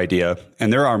tire idea.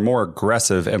 And there are more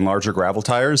aggressive and larger gravel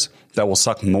tires that will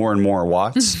suck more and more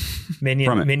watts.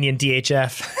 Minion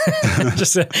DHF.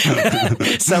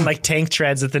 Just sound like tank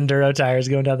treads with enduro tires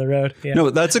going down the road. Yeah. No,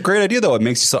 that's a great idea though. It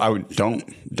makes you so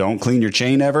don't clean your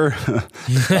chain ever.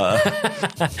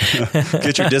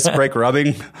 Get your disc brake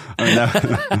rubbing.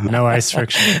 No ice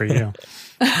friction for you.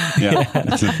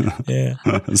 Yeah.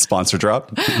 Sponsor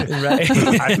drop. Right.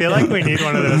 I feel like we need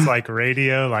one of those like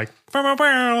radio, like for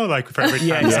every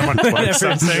time someone plugs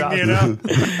something, you know?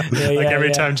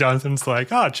 Every time Jonathan's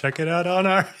like, oh, check it out on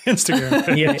our Instagram.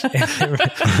 There we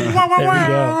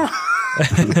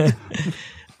go.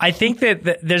 I think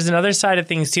that there's another side of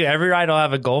things too. Every ride will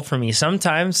have a goal for me.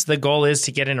 Sometimes the goal is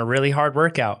to get in a really hard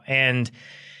workout. And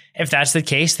if that's the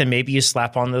case, then maybe you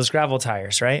slap on those gravel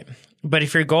tires, right? But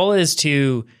if your goal is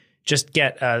to just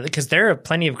get, because there are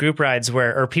plenty of group rides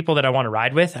or people that I want to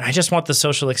ride with, and I just want the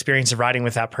social experience of riding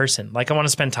with that person. Like I want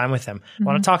to spend time with them. I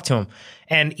want to talk to them.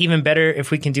 And even better if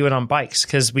we can do it on bikes,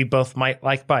 because we both might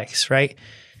like bikes, right?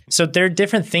 So there are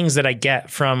different things that I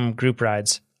get from group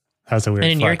rides. That was a weird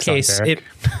and in your case,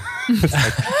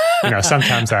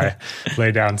 sometimes I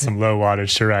lay down some low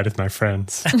wattage to ride with my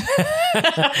friends.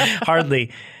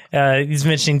 Hardly. He's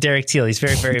mentioning Derek Teal. He's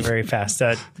very, very, very fast.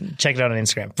 Check it out on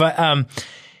Instagram. But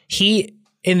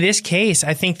in this case,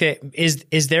 I think that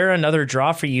is there another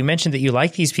draw for you? You mentioned that you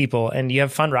like these people and you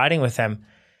have fun riding with them.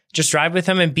 Just ride with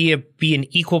them and be an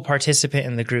equal participant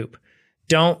in the group.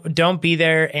 don't be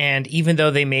there. And even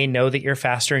though they may know that you're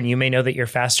faster and you may know that you're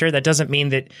faster, that doesn't mean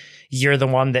that you're the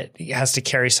one that has to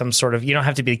carry some sort of, you don't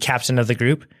have to be the captain of the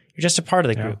group. You're just a part of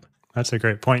the group. That's a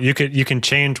great point. You can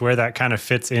change where that kind of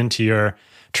fits into your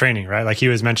training, right? Like he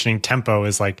was mentioning tempo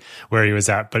is like where he was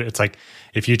at, but it's like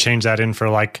if you change that in for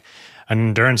like an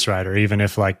endurance ride, or even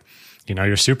if like, you know,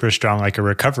 you're super strong, like a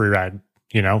recovery ride,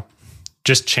 you know,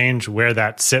 just change where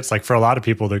that sits. Like for a lot of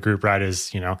people, the group ride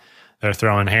is, you know, they're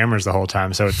throwing hammers the whole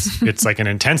time. So it's like an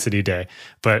intensity day,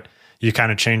 but you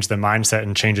kind of change the mindset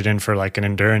and change it in for like an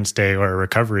endurance day or a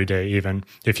recovery day. Even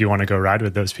if you want to go ride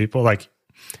with those people, like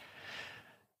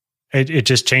it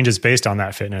just changes based on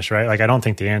that fitness, right? Like, I don't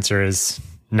think the answer is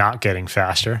not getting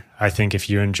faster. I think if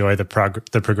you enjoy the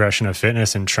progression of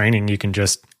fitness and training, you can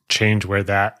just change where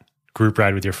that group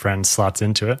ride with your friends slots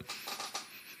into it.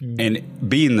 And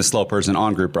being the slow person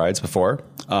on group rides before,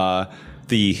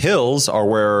 the hills are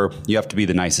where you have to be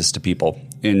the nicest to people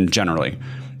in generally.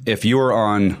 If you are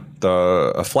on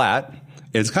a flat,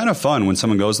 it's kind of fun when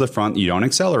someone goes to the front, you don't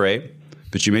accelerate,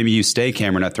 but you stay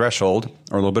Cameron at threshold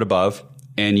or a little bit above,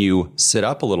 and you sit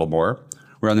up a little more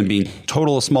rather than being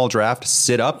total small draft.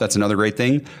 Sit up. That's another great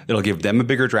thing. It'll give them a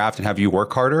bigger draft and have you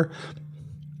work harder.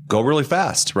 Go really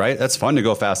fast, right? That's fun to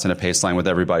go fast in a pace line with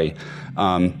everybody.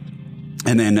 And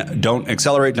then don't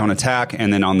accelerate, don't attack.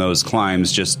 And then on those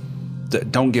climbs, just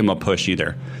don't give them a push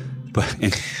either. But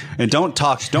and don't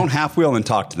half wheel and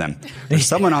talk to them. There's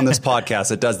someone on this podcast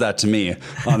that does that to me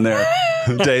on their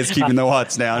days keeping the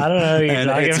watts down. I don't know. And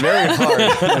it's very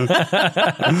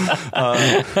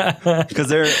hard because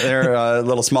they're a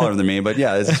little smaller than me. But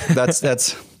yeah, that's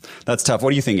tough. What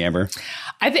do you think, Amber?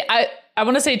 I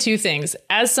want to say two things.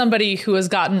 As somebody who has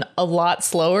gotten a lot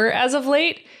slower as of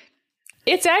late,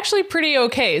 it's actually pretty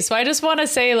okay. So I just want to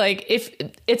say, like, if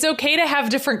it's okay to have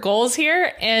different goals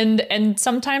here, and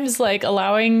sometimes like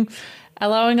allowing a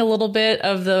little bit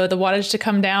of the wattage to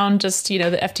come down, just, you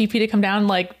know, the FTP to come down,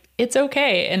 like, it's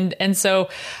okay. And so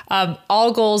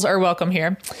all goals are welcome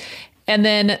here. And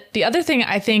then the other thing,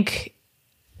 I think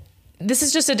this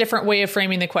is just a different way of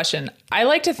framing the question. I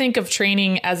like to think of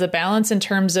training as a balance in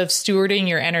terms of stewarding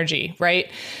your energy,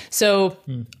 right? So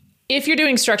if you're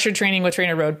doing structured training with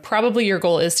Trainer Road, probably your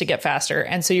goal is to get faster.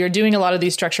 And so you're doing a lot of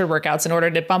these structured workouts in order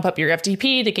to bump up your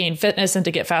FTP, to gain fitness, and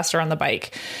to get faster on the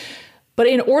bike. But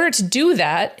in order to do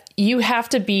that, you have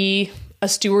to be a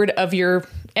steward of your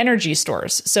energy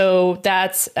stores. So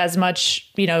that's as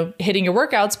much, you know, hitting your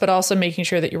workouts, but also making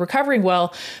sure that you're recovering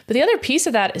well. But the other piece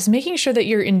of that is making sure that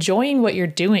you're enjoying what you're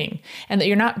doing and that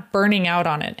you're not burning out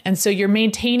on it. And so you're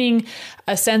maintaining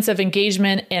a sense of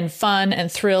engagement and fun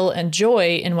and thrill and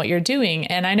joy in what you're doing.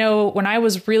 And I know when I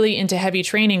was really into heavy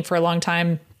training for a long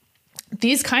time,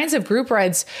 these kinds of group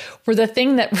rides were the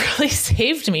thing that really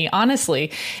saved me,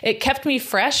 honestly. It kept me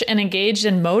fresh and engaged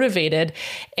and motivated.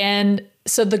 And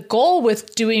so the goal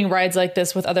with doing rides like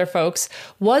this with other folks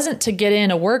wasn't to get in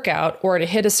a workout or to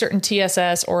hit a certain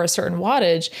TSS or a certain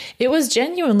wattage. It was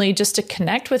genuinely just to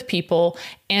connect with people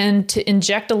and to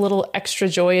inject a little extra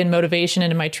joy and motivation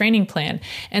into my training plan.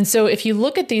 And so if you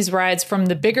look at these rides from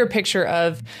the bigger picture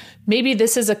of maybe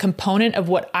this is a component of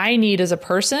what I need as a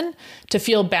person to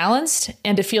feel balanced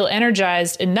and to feel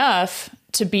energized enough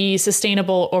to be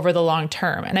sustainable over the long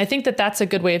term. And I think that that's a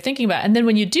good way of thinking about it. And then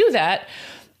when you do that,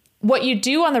 what you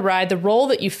do on the ride, the role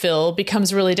that you fill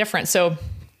becomes really different. So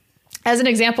as an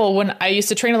example, when I used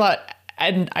to train a lot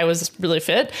and I was really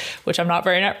fit, which I'm not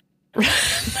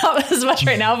not as much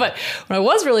right now, but when I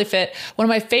was really fit, one of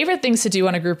my favorite things to do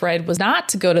on a group ride was not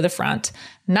to go to the front,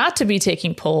 not to be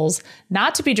taking pulls,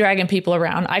 not to be dragging people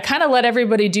around. I kind of let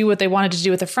everybody do what they wanted to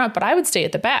do at the front, but I would stay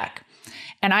at the back.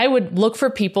 And I would look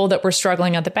for people that were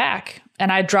struggling at the back,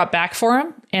 and I'd drop back for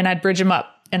them and I'd bridge them up.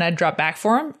 And I'd drop back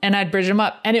for them and I'd bridge them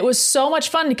up. And it was so much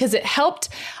fun because it helped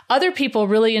other people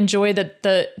really enjoy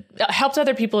helped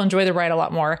other people enjoy the ride a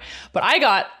lot more. But I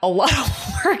got a lot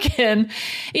of work in,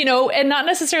 you know, and not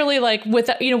necessarily like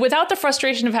without the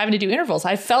frustration of having to do intervals.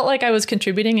 I felt like I was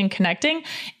contributing and connecting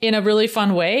in a really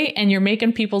fun way, and you're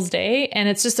making people's day. And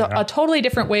it's just a totally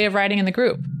different way of riding in the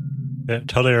group. It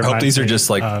totally reminds me. I hope these are just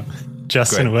like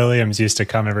Justin Williams used to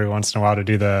come every once in a while to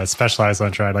do the Specialized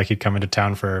lunch ride. Like he'd come into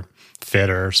town for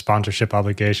fit or sponsorship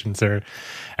obligations, and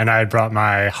I had brought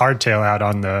my hardtail out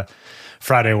on the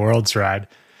Friday Worlds ride,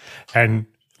 and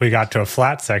we got to a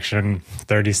flat section.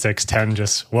 3610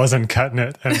 just wasn't cutting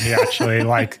it, and he actually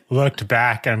like looked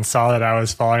back and saw that I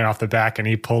was falling off the back, and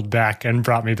he pulled back and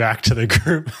brought me back to the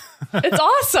group. It's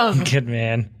awesome. Good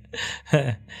man.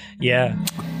 Yeah.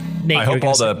 Nate, I hope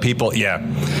all the people,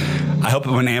 I hope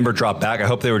when Amber dropped back, I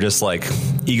hope they were just like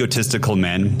egotistical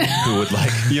men who would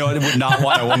would not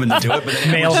want a woman to do it, but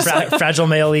then fragile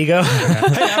male ego.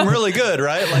 Hey, I'm really good,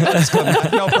 right? Like, let's go.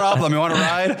 No problem. You want to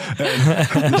ride?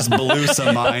 And just blew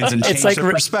some minds and changed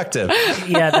their perspective.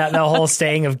 Yeah, that whole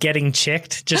saying of getting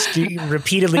chicked, just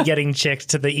repeatedly getting chicked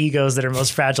to the egos that are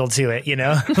most fragile to it,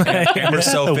 We're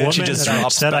so fit, she just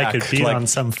drops said back. I could beat on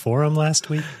some forum last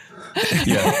week.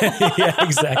 Yeah. Yeah,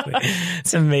 exactly.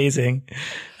 It's amazing.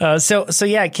 So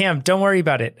yeah, Cam, don't worry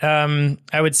about it.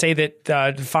 I would say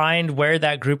that find where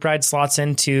that group ride slots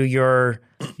into your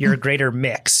greater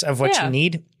mix of what you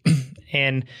need,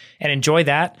 and enjoy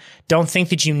that. Don't think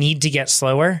that you need to get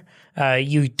slower.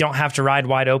 You don't have to ride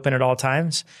wide open at all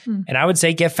times. And I would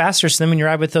say get faster. So then when you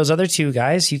ride with those other two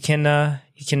guys, you can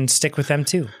stick with them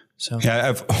too. So yeah, I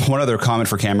have one other comment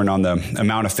for Cameron on the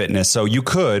amount of fitness. So you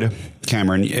could,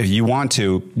 Cameron, if you want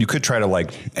to, you could try to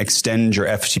extend your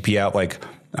FTP out,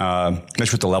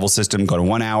 especially with the level system, go to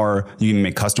 1 hour. You can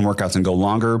make custom workouts and go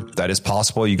longer. That is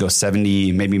possible. You go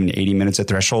 70, maybe even 80 minutes at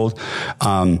threshold.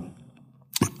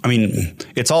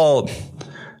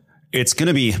 It's going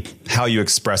to be how you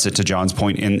express it, to John's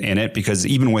point in it, because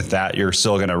even with that, you're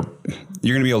going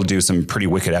to be able to do some pretty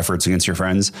wicked efforts against your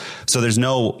friends. So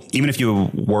even if you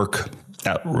work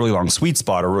at really long sweet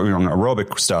spot or really long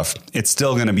aerobic stuff, it's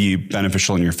still going to be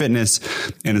beneficial in your fitness,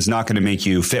 and it's not going to make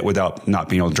you fit without not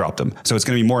being able to drop them. So it's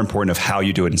going to be more important of how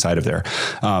you do it inside of there.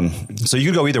 So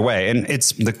you could go either way. And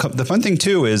it's the fun thing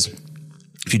too, is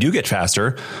if you do get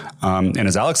faster, and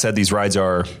as Alex said, these rides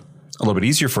are a little bit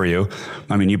easier for you.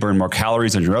 I mean, you burn more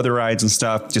calories on your other rides and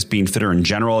stuff. Just being fitter in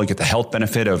general, you get the health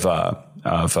benefit of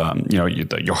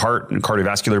your heart and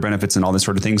cardiovascular benefits and all this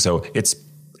sort of thing. So it's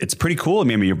pretty cool. I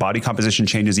mean, your body composition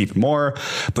changes even more,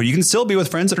 but you can still be with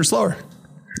friends that are slower.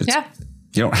 Yeah,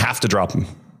 you don't have to drop them.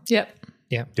 Yep.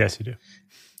 Yeah. Yes, you do.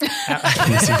 I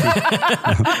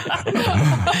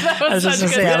was just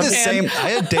gonna say, I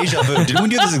had deja vu. Didn't we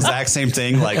do this exact same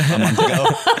thing like a month ago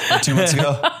or 2 months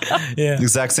ago? Yeah. The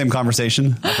exact same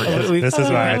conversation. This is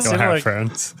why I don't have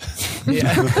friends.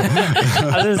 Yeah. I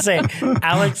was going to say,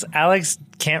 Alex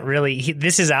can't really,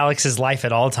 this is Alex's life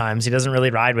at all times. He doesn't really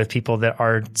ride with people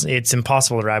it's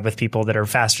impossible to ride with people that are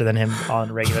faster than him on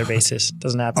a regular basis.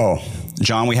 Doesn't happen. Oh,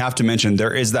 John, we have to mention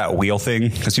there is that wheel thing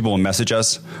because people will message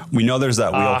us. We know there's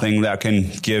that wheel thing that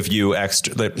can give you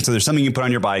extra. So there's something you put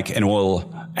on your bike and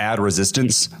will add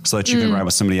resistance so that you can ride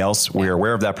with somebody else. We're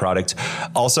aware of that product.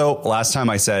 Also, last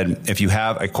time I said, if you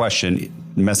have a question,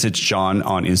 message John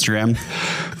on Instagram.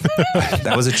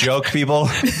 That was a joke, people.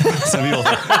 Some people.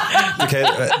 Okay.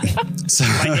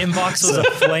 My inbox was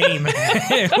aflame.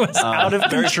 It was out of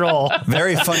control.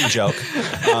 Very funny joke.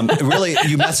 Really,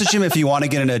 you message him if you want to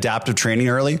get an adaptive training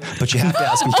early, but you have to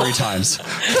ask him 3 times.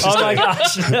 My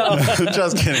gosh. No.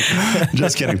 Just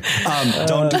kidding.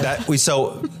 Don't do that.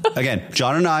 Again,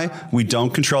 John and I, we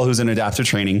don't control who's in adaptive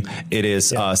training. It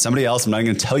is somebody else. I'm not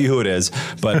going to tell you who it is,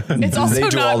 but it's also they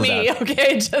do not all of me. that. Okay.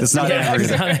 It's not Amber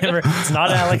either. It's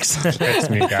not Alex. It's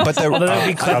me, guys. But although that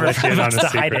would be clever I'll let you in on a to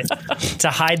hide secret. it. To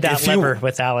hide that lever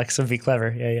with Alex would be clever.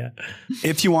 Yeah.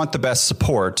 If you want the best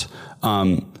support,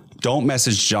 don't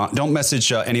message John. Don't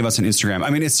message any of us on Instagram. I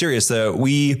mean, it's serious.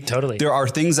 Totally. There are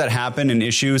things that happen and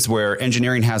issues where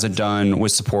engineering hasn't done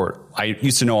with support. I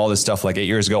used to know all this stuff like 8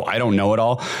 years ago. I don't know it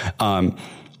all.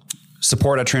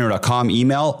 Support@trainer.com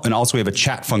email. And also we have a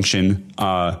chat function,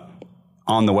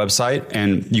 on the website,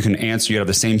 and you can answer. You have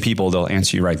the same people; they'll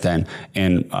answer you right then.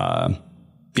 And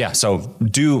so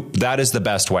that is the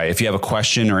best way. If you have a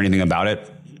question or anything about it,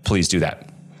 please do that.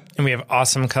 And we have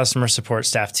awesome customer support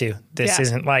staff too. This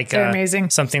isn't like amazing.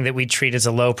 Something that we treat as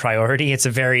a low priority. It's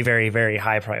a very, very, very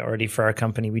high priority for our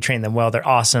company. We train them well. They're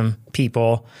awesome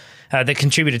people that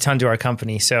contribute a ton to our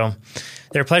company. So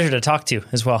they're a pleasure to talk to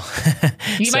as well.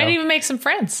 You might even make some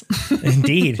friends.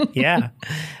 Indeed. Yeah.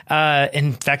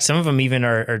 In fact, some of them even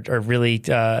are really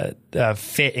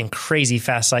fit and crazy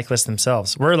fast cyclists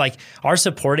themselves. We're like our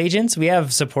support agents. We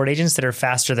have support agents that are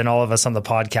faster than all of us on the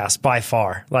podcast by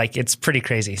far. Like it's pretty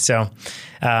crazy. So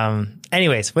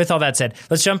anyways, with all that said,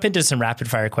 let's jump into some rapid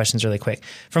fire questions really quick.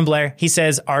 From Blair, he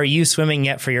says, are you swimming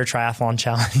yet for your triathlon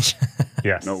challenge?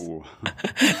 Yes. No.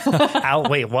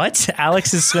 Wait, what?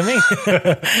 Alex is swimming?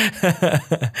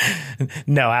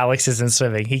 No, Alex isn't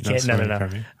swimming. He can't. No.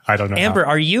 I don't know. Amber,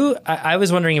 are you? I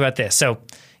was wondering about this. So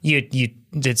you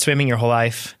did swimming your whole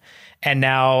life, and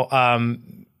now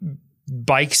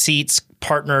bike seats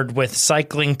partnered with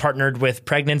cycling, partnered with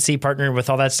pregnancy, partnered with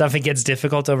all that stuff, it gets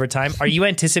difficult over time. Are you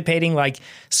anticipating like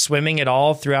swimming at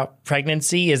all throughout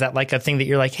pregnancy? Is that like a thing that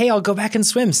you're like, hey, I'll go back and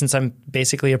swim since I'm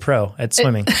basically a pro at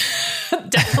swimming?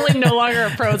 Definitely no longer a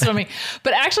pro at swimming.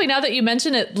 But actually, now that you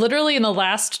mention it, literally in the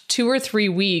last 2 or 3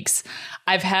 weeks,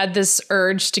 I've had this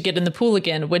urge to get in the pool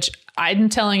again, which I'm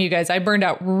telling you guys, I burned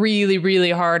out really,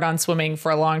 really hard on swimming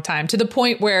for a long time, to the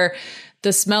point where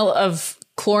the smell of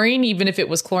chlorine, even if it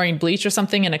was chlorine bleach or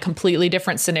something in a completely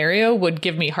different scenario, would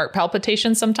give me heart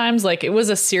palpitations sometimes. Like, it was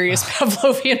a serious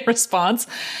Pavlovian response.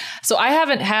 So I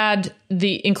haven't had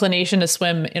the inclination to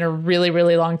swim in a really,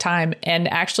 really long time.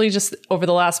 And actually, just over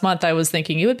the last month, I was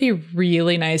thinking it would be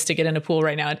really nice to get in a pool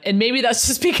right now. And maybe that's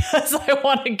just because I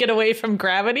want to get away from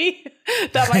gravity.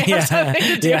 That might have something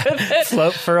to do with it.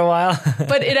 Float for a while.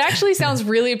 But it actually sounds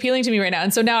really appealing to me right now.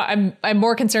 And so now I'm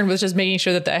more concerned with just making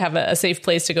sure that I have a safe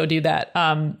place to go do that.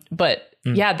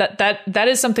 Yeah, that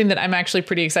is something that I'm actually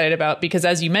pretty excited about, because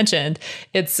as you mentioned,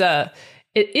 it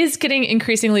is getting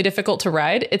increasingly difficult to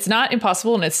ride. It's not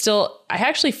impossible, and I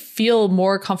actually feel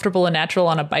more comfortable and natural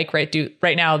on a bike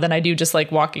right now than I do just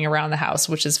like walking around the house,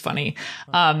 which is funny.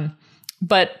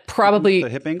 But probably the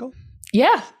hip angle.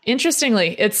 Yeah,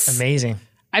 interestingly, it's amazing.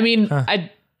 I mean,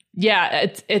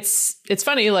 it's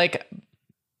funny, like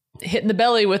hitting the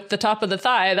belly with the top of the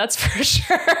thigh, that's for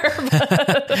sure.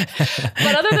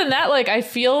 But other than that, like, I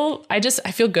feel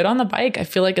good on the bike. I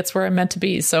feel like it's where I'm meant to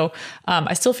be. So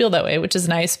I still feel that way, which is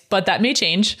nice, but that may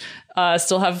change.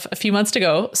 Still have a few months to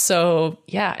go. So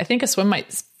yeah, I think a swim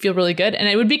might feel really good. And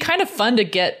it would be kind of fun to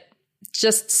get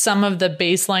just some of the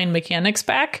baseline mechanics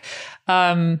back.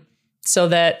 So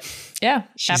that, yeah,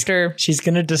 she's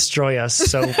going to destroy us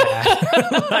so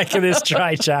bad. Like this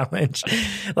dry challenge.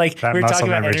 Like, we were talking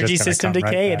about energy system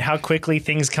decay and how quickly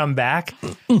things come back.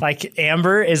 Like,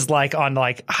 Amber is like on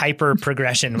like hyper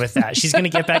progression with that. She's going to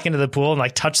get back into the pool and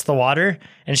like touch the water,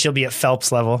 and she'll be at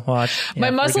Phelps level. Watch. Yeah,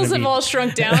 my muscles have all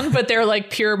shrunk down, but they're like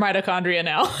pure mitochondria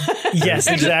now. Yes,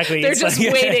 exactly. They're just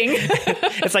waiting.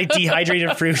 It's like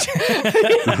dehydrated fruit.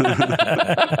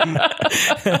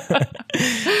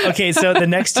 Okay, so the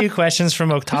next two questions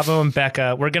from Octavo and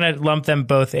Becca, we're going to lump them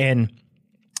both in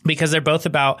because they're both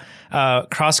about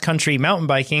cross-country mountain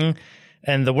biking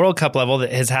and the World Cup level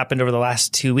that has happened over the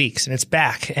last 2 weeks. And it's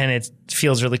back, and it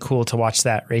feels really cool to watch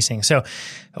that racing. So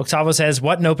Octavo says,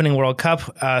 what an opening World Cup.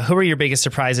 Who are your biggest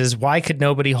surprises? Why could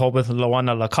nobody hold with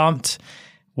Loana Lecomte?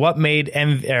 What made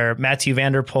Mathieu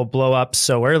van der Poel blow up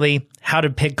so early? How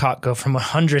did Pidcock go from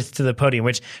 100th to the podium?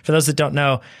 Which, for those that don't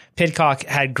know, Pidcock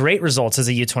had great results as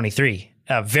a U23,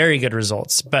 very good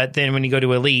results. But then when you go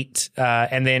to elite,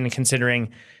 and then considering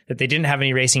that they didn't have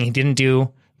any racing, he didn't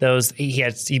do those.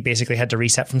 He basically had to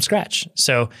reset from scratch.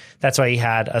 So that's why he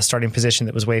had a starting position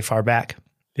that was way far back.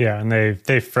 Yeah, and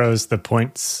they froze the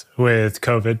points with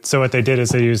COVID. So what they did is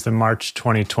they used the March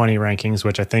 2020 rankings,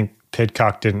 which I think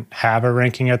Pidcock didn't have a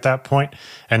ranking at that point.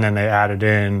 And then they added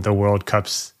in the World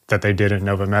Cups that they did in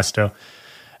Nova Mesto.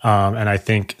 And I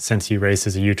think since he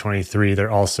races a U23, they're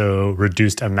also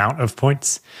reduced amount of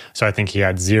points. So I think he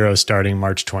had 0 starting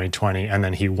March 2020, and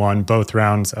then he won both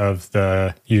rounds of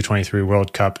the U23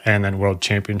 World Cup and then World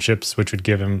Championships, which would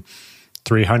give him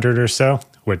 300 or so,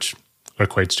 which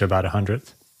equates to about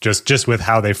 100th. Just with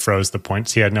how they froze the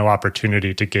points, he had no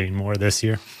opportunity to gain more this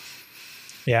year.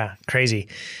 Yeah, crazy.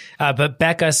 But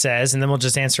Becca says, and then we'll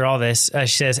just answer all this.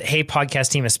 She says, hey, podcast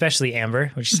team, especially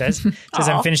Amber, which she says,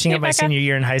 I'm finishing up my senior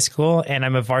year in high school, and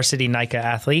I'm a varsity NICA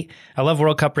athlete. I love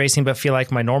World Cup racing, but feel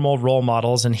like my normal role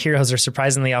models and heroes are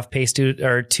surprisingly off pace to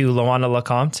Loana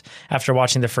Lecomte after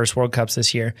watching the first World Cups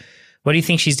this year. What do you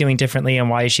think she's doing differently, and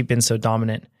why has she been so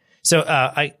dominant? So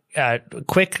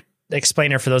quick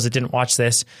explainer for those that didn't watch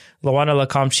this. Loana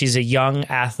Lecomte, she's a young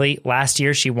athlete. Last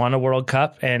year, she won a World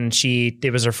Cup, and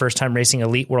it was her first time racing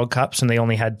elite World Cups, and they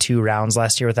only had 2 rounds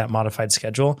last year with that modified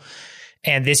schedule.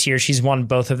 And this year, she's won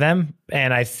both of them.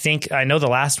 And I know the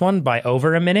last one by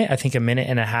over a minute, I think 1.5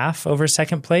 minutes over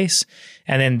second place.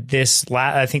 And then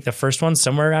I think the first one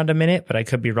somewhere around a minute, but I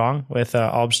could be wrong with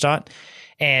Albstadt.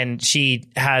 And she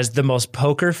has the most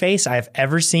poker face I've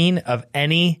ever seen of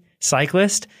any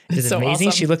cyclist. It's so amazing.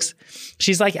 Awesome.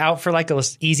 She's like out for like a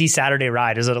easy Saturday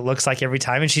ride is what it looks like every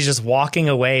time. And she's just walking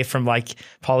away from like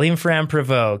Pauline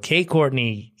Ferrand-Prévot, Kate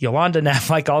Courtney, Yolanda Neff,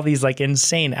 like all these like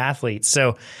insane athletes.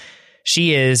 So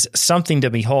she is something to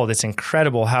behold. It's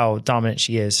incredible how dominant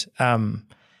she is.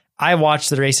 I watched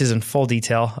the races in full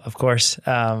detail, of course,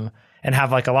 and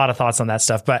have like a lot of thoughts on that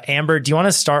stuff. But Amber, do you want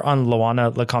to start on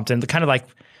Loana Lecomte and kind of like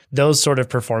those sort of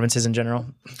performances in general.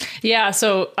 Yeah.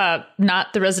 So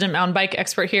not the resident mountain bike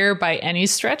expert here by any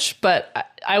stretch, but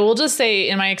I will just say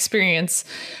in my experience,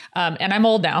 and I'm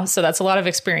old now, so that's a lot of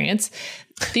experience.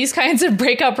 These kinds of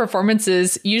breakout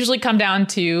performances usually come down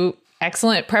to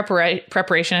excellent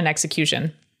preparation and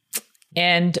execution,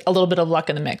 and a little bit of luck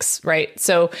in the mix, right?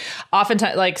 So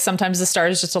oftentimes, like sometimes the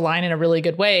stars just align in a really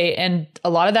good way, and a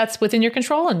lot of that's within your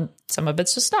control and some of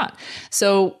it's just not.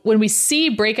 So when we see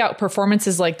breakout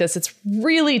performances like this, it's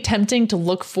really tempting to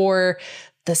look for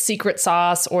the secret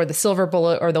sauce or the silver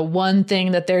bullet or the one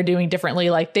thing that they're doing differently.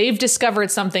 Like they've discovered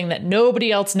something that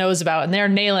nobody else knows about and they're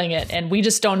nailing it, and we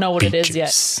just don't know what it is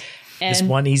yet. And this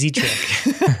one easy trick.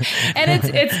 And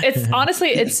it's honestly,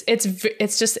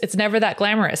 it's never that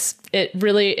glamorous.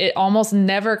 It almost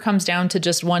never comes down to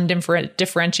just one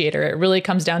differentiator. It really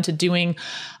comes down to doing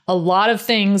a lot of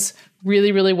things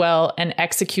really, really well and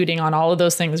executing on all of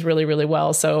those things really, really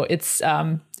well. So it's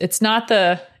not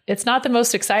the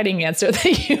most exciting answer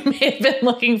that you may have been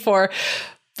looking for,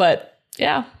 but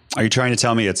yeah. Are you trying to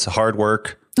tell me it's hard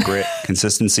work, grit,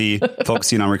 consistency,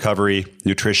 focusing on recovery,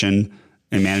 nutrition,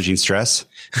 and managing stress?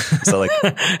 So like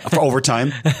for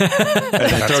overtime, and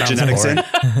then throw genetics in.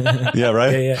 Yeah,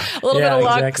 right. Yeah. A little bit of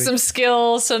luck, some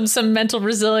skill, some mental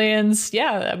resilience.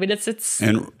 Yeah, I mean it's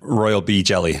and royal bee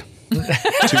jelly. 2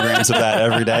 grams of that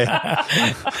every day.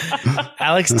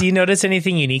 Alex, do you notice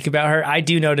anything unique about her? I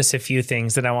do notice a few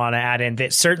things that I want to add in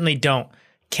that certainly don't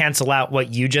cancel out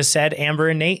what you just said, Amber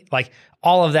and Nate. Like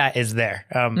all of that is there.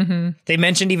 They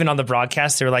mentioned even on the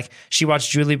broadcast, they were like, she watched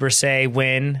Julie Bresset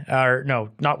win, or no,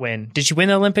 not win. Did she win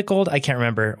the Olympic gold? I can't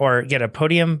remember. Or get a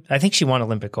podium. I think she won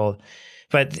Olympic gold.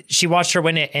 But she watched her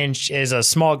win it, and she is a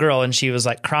small girl, and she was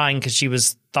like crying because she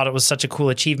thought it was such a cool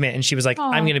achievement, and she was like,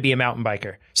 "Aww. I'm going to be a mountain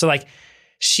biker." So like,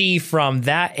 she from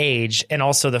that age, and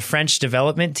also the French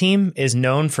development team is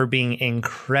known for being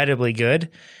incredibly good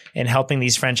in helping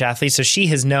these French athletes. So she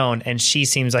has known, and she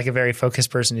seems like a very focused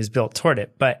person who's built toward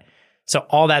it. But so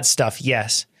all that stuff,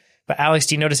 yes. But Alex,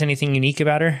 do you notice anything unique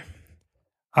about her?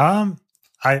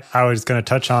 I was going to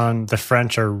touch on the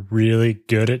French are really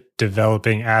good at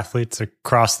developing athletes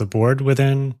across the board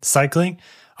within cycling.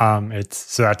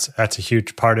 That's a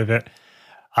huge part of it.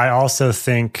 I also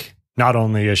think not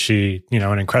only is she,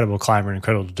 an incredible climber, an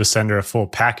incredible descender, a full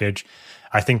package,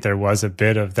 I think there was a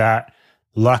bit of that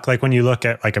luck. Like when you look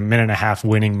at like a 1.5 minute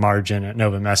winning margin at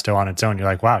Nova Mesto on its own, you're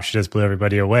like, wow, she just blew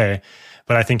everybody away.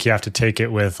 But I think you have to take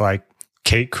it with like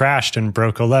Kate crashed and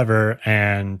broke a lever,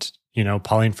 and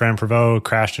Pauline Ferrand-Prévot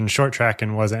crashed in short track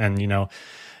and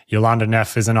Yolanda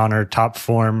Neff isn't on her top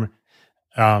form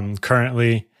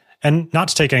currently. And not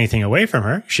to take anything away from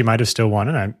her, she might have still won,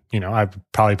 and I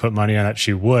probably put money on that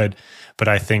she would. But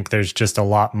I think there's just a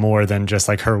lot more than just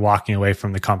like her walking away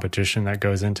from the competition that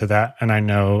goes into that. And I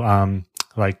know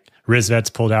like Rizvet's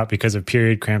pulled out because of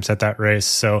period cramps at that race.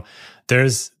 So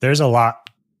there's a lot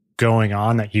going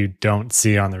on that you don't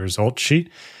see on the results sheet.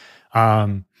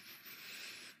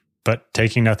 But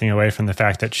taking nothing away from the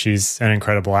fact that she's an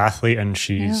incredible athlete and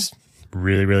she's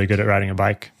really, really good at riding a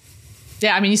bike.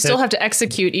 Yeah, I mean, you still have to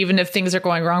execute even if things are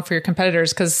going wrong for your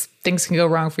competitors, because things can go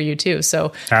wrong for you too.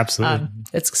 So absolutely,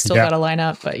 it's still got to line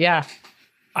up. But yeah,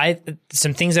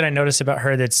 some things that I notice about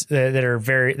her that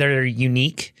are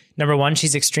unique. Number one,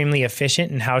 she's extremely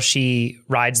efficient in how she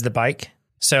rides the bike.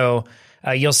 So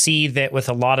you'll see that with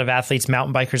a lot of athletes,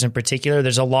 mountain bikers in particular,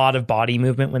 there's a lot of body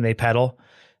movement when they pedal.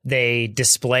 They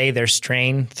display their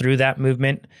strain through that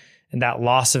movement and that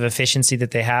loss of efficiency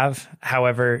that they have.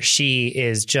 However, she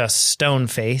is just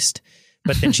stone-faced,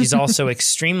 but then she's also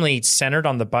extremely centered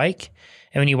on the bike.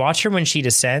 And when you watch her when she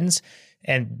descends,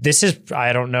 and this is,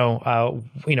 I don't know,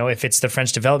 if it's the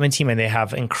French development team and they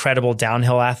have incredible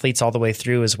downhill athletes all the way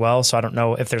through as well. So I don't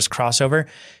know if there's crossover.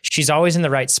 She's always in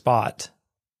the right spot.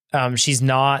 She's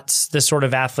not the sort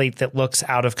of athlete that looks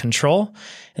out of control.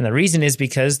 And the reason is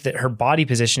because that her body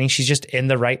positioning, she's just in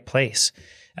the right place.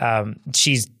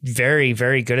 She's very,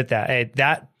 very good at that.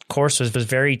 That course was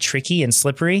very tricky and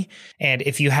slippery. And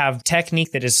if you have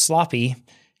technique that is sloppy,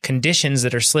 conditions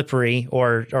that are slippery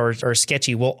or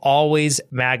sketchy will always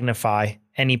magnify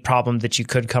any problem that you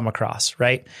could come across,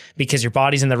 right? Because your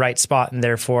body's in the right spot and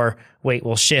therefore weight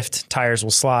will shift, tires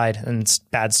will slide, and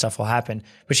bad stuff will happen.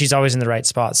 But she's always in the right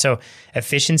spot. So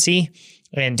efficiency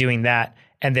and doing that.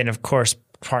 And then, of course,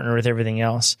 partner with everything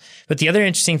else. But the other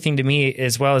interesting thing to me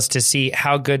as well is to see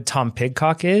how good Tom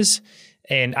Pidcock is.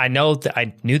 And I knew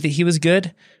that he was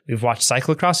good. We've watched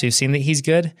cyclocross. We've seen that he's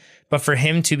good. But for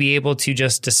him to be able to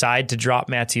just decide to drop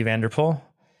Mathieu van der Poel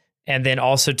and then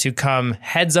also to come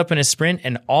heads up in a sprint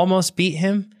and almost beat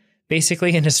him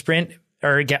basically in a sprint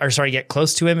get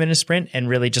close to him in a sprint and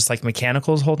really just like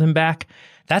mechanicals hold him back.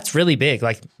 That's really big.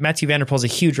 Like Mathieu van der Poel is a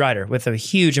huge rider with a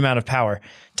huge amount of power.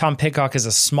 Tom Pidcock is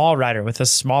a small rider with a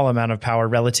small amount of power,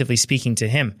 relatively speaking to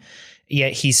him.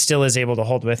 Yet he still is able to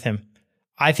hold with him.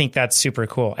 I think that's super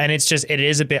cool. And it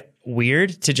is a bit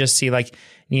weird to just see like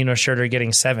Nino Schurter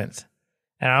getting 7th.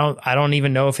 And I don't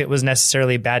even know if it was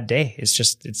necessarily a bad day.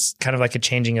 It's kind of like a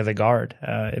changing of the guard.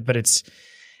 But it's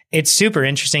super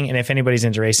interesting. And if anybody's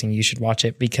into racing, you should watch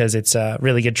it because it's a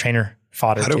really good trainer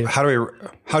fodder too.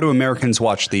 How do Americans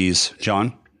watch these,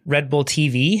 John? Red Bull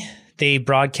TV. They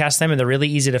broadcast them and they're really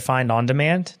easy to find on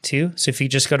demand too. So if you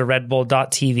just go to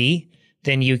redbull.tv,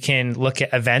 then you can look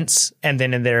at events, and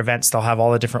then in their events, they'll have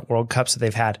all the different World Cups that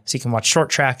they've had. So you can watch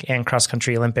short track and cross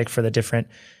country Olympic for the different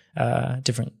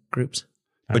groups.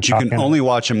 But you can only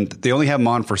watch them. They only have them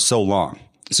on for so long.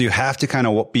 So you have to kind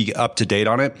of be up to date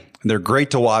on it. They're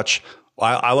great to watch.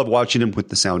 I love watching them with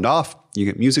the sound off. You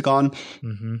get music on.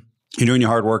 Mm-hmm. You're doing your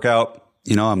hard workout.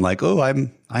 You know, I'm like, oh,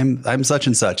 I'm such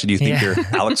and such. And you think you're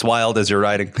Alex Wild as you're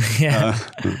riding. Yeah,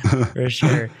 for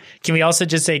sure. Can we also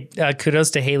just say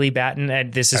kudos to Haley Batten?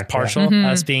 And this is partial,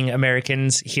 us being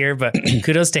Americans here, but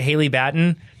kudos to Haley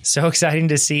Batten. So exciting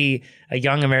to see a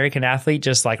young American athlete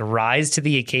just like rise to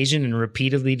the occasion and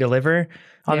repeatedly deliver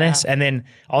on this. And then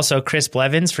also Chris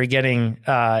Blevins for getting,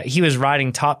 he was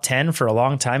riding top 10 for a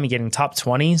long time and getting top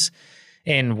 20s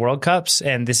in World Cups.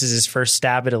 And this is his first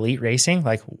stab at elite racing.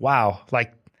 Like, wow.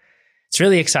 Like, it's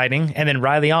really exciting. And then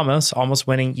Riley almost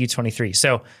winning U23.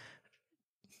 So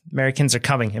Americans are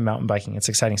coming in mountain biking. It's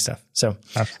exciting stuff. So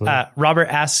Robert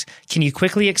asks, can you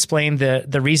quickly explain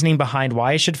the reasoning behind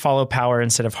why I should follow power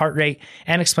instead of heart rate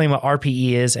and explain what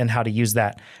RPE is and how to use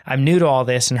that? I'm new to all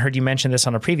this and heard you mention this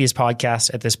on a previous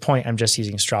podcast. At this point, I'm just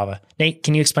using Strava. Nate,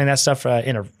 can you explain that stuff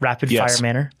in a rapid fire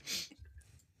manner?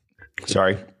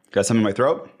 Sorry. Got something in my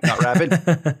throat? Not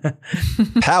rapid.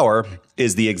 Power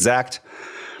is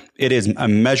it is a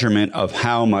measurement of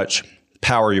how much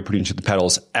power you're putting into the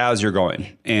pedals as you're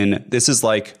going. And this is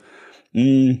like,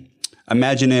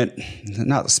 imagine it,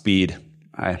 not the speed.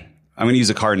 I'm going to use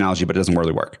a car analogy, but it doesn't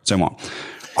really work. So I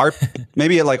won't.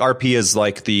 Maybe like RP is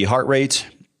like the heart rate.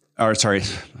 Or sorry,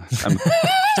 I'm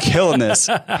killing this.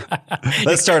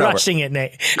 Let's start over. Crushing it,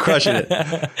 Nate. Crushing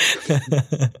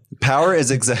it. Power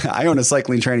is I own a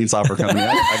cycling training software company.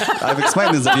 I've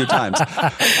explained this a few times.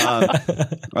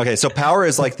 Okay, so power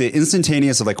is like the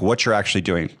instantaneous of like what you're actually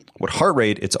doing. With heart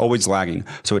rate, it's always lagging.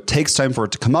 So it takes time for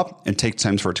it to come up and takes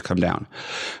time for it to come down.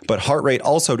 But heart rate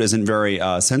also isn't very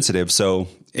sensitive. So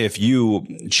if you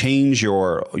change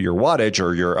your wattage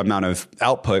or your amount of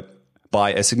output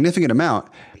by a significant amount,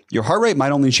 your heart rate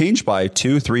might only change by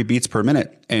 2-3 beats per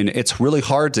minute. And it's really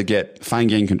hard to get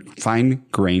fine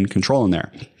grain control in there.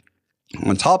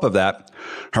 On top of that,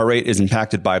 heart rate is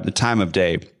impacted by the time of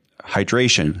day,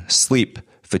 hydration, sleep,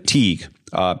 fatigue,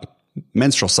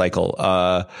 menstrual cycle,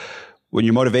 when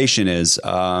your motivation is,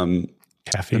 the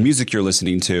music you're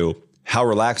listening to, how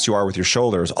relaxed you are with your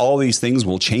shoulders. All these things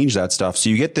will change that stuff. So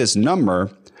you get this number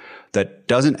that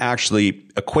doesn't actually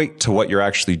equate to what you're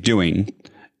actually doing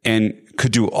and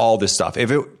could do all this stuff.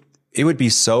 If it would be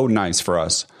so nice for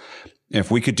us if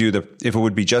we could if it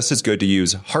would be just as good to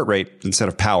use heart rate instead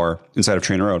of power inside of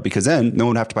Trainer Road, because then no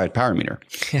one would have to buy a power meter.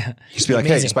 Yeah. Just be like,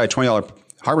 hey, just buy a $20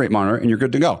 heart rate monitor and you're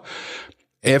good to go.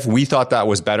 If we thought that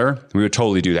was better, we would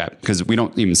totally do that because we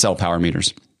don't even sell power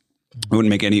meters. We wouldn't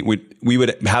make any, we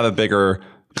would have a bigger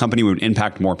company, we would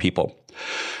impact more people.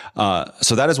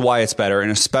 So that is why it's better.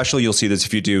 And especially you'll see this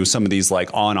if you do some of these like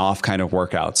on off kind of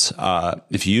workouts.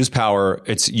 If you use power,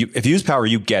 if you use power,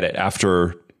 you get it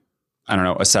after, I don't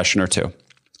know, a session or two.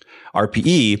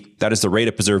 RPE, that is the rate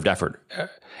of preserved effort.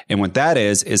 And what that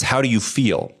is how do you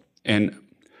feel? And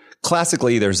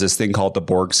classically, there's this thing called the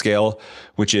Borg scale,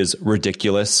 which is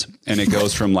ridiculous. And it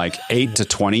goes from like 8 to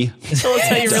 20. So that's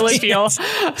how you really feel.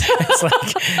 It's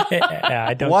like,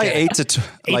 I don't Why get 8 to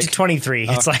 8 to 23?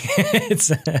 It's like,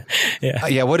 it's,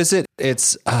 yeah. What is it?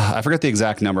 It's, I forget the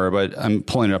exact number, but I'm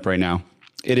pulling it up right now.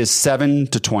 It is 7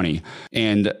 to 20.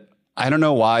 And I don't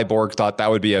know why Borg thought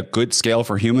that would be a good scale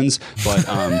for humans, but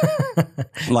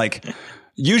like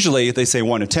usually they say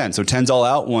 1 to 10. So 10's all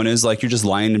out. 1 is like you're just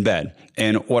lying in bed.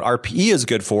 And what RPE is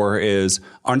good for is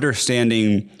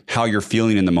understanding how you're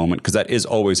feeling in the moment, because that is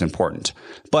always important.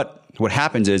 But what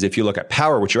happens is if you look at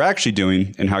power, what you're actually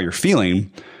doing and how you're feeling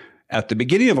at the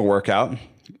beginning of a workout,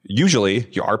 usually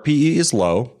your RPE is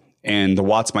low and the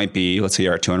watts might be, let's say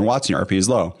you're at 200 watts and your RPE is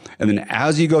low. And then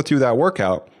as you go through that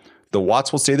workout, the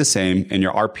watts will stay the same and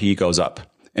your RPE goes up.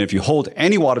 And if you hold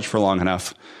any wattage for long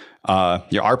enough,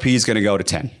 your RPE is going to go to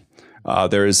 10.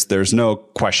 there's no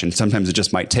question. Sometimes it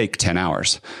just might take 10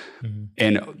 hours.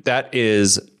 And that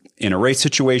is, in a race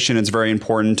situation, it's very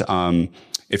important.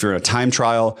 If you're in a time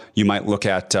trial, you might look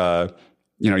at,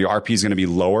 your RP is going to be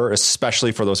lower,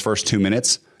 especially for those first 2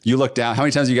 minutes. You look down. How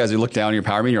many times you guys look down at your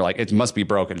power meter? You're like, it must be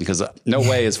broken because no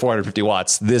way is 450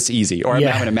 watts this easy, or I'm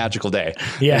having a magical day.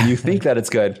 Yeah. And you think that it's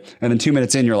good. And then 2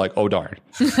 minutes in, you're like, oh, darn.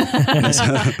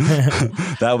 That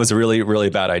was a really,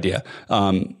 really bad idea.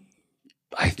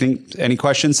 I think, any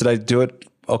questions? Did I do it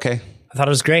okay? I thought it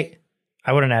was great.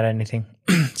 I wouldn't add anything.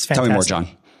 It's fantastic. Tell me more, John.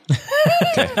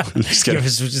 Okay. I'm just kidding. It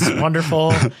was just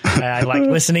wonderful. I like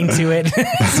listening to it.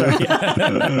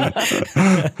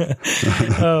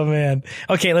 Oh, man.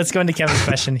 Okay, let's go into Kevin's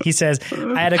question. He says,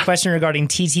 I had a question regarding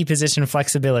TT position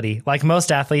flexibility. Like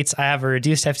most athletes, I have a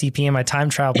reduced FTP in my time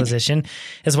trial position,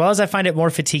 as well as I find it more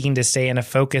fatiguing to stay in a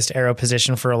focused aero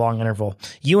position for a long interval.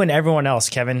 You and everyone else,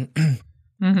 Kevin,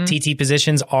 TT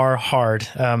positions are hard.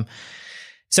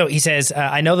 So he says,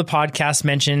 I know the podcast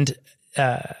mentioned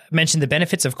the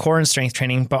benefits of core and strength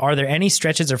training, but are there any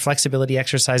stretches or flexibility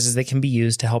exercises that can be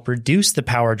used to help reduce the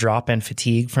power drop and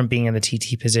fatigue from being in the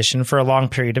TT position for a long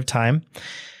period of time?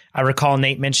 I recall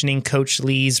Nate mentioning Coach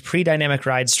Lee's pre-dynamic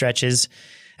ride stretches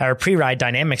or pre-ride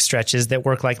dynamic stretches that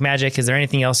work like magic. Is there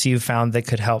anything else you've found that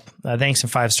could help? Thanks,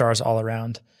 and 5 stars all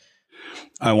around.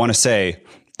 I want to say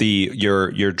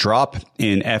your drop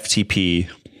in FTP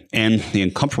and the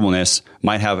uncomfortableness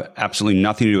might have absolutely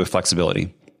nothing to do with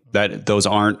flexibility. That those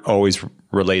aren't always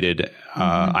related.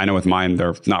 I know with mine,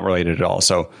 they're not related at all.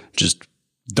 So just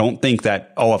don't think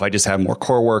that, if I just have more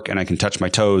core work and I can touch my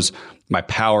toes, my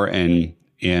power in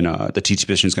the TT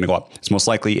position is going to go up. It's most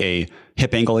likely a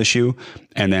hip angle issue.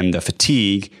 And then the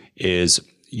fatigue is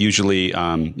usually,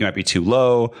 you might be too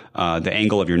low. The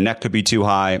angle of your neck could be too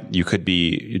high. You could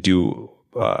do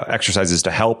exercises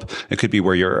to help. It could be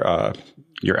where your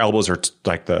elbows are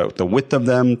like the width of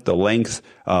them, the length,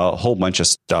 a whole bunch of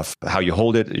stuff, how you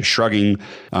hold it, you're shrugging,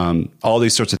 all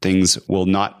these sorts of things are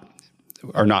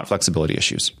not flexibility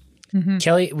issues. Mm-hmm.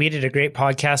 Kelly, we did a great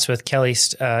podcast with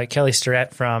Kelly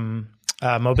Starrett from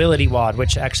Mobility WOD,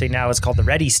 which actually now is called the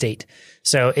Ready State.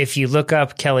 So if you look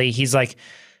up Kelly, he's like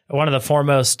one of the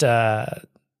foremost,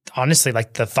 honestly,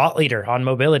 like the thought leader on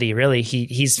mobility, really.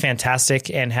 He's fantastic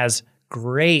and has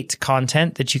great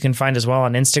content that you can find as well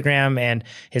on Instagram, and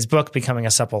his book, Becoming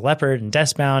a Supple Leopard and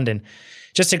Deskbound, and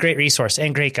just a great resource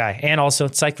and great guy, and also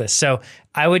cyclist. So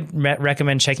I would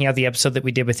recommend checking out the episode that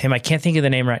we did with him. I can't think of the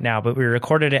name right now, but we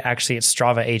recorded it actually at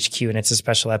Strava HQ, and it's a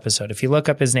special episode. If you look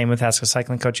up his name with Ask a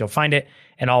Cycling Coach, you'll find it,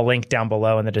 and I'll link down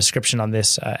below in the description on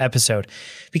this episode,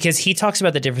 because he talks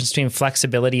about the difference between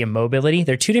flexibility and mobility.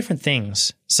 They're two different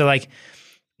things. So like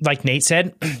Nate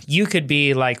said, you could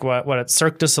be like what a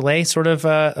Cirque du Soleil sort of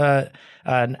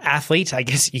an athlete, I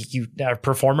guess a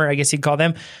performer, I guess you'd call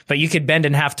them, but you could bend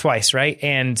in half twice, right?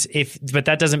 But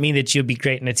that doesn't mean that you'll be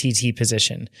great in a TT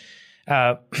position.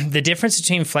 The difference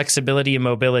between flexibility and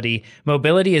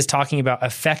mobility is talking about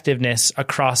effectiveness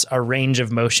across a range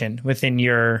of motion within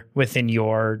your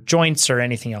joints or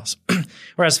anything else.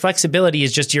 Whereas flexibility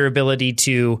is just your ability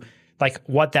to like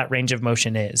what that range of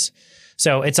motion is.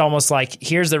 So it's almost like,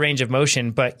 here's the range of motion,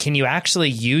 but can you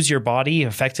actually use your body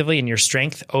effectively and your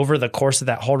strength over the course of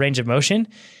that whole range of motion?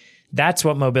 That's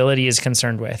what mobility is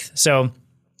concerned with. So,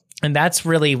 and that's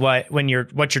really what you're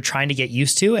trying to get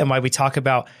used to, and why we talk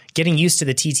about getting used to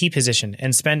the TT position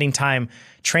and spending time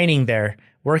training there,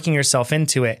 working yourself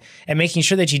into it, and making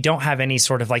sure that you don't have any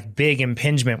sort of like big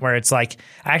impingement where it's like,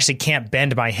 I actually can't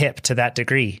bend my hip to that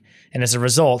degree. And as a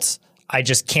result, I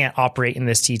just can't operate in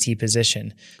this TT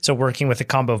position. So working with a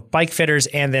combo of bike fitters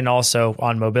and then also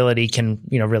on mobility can,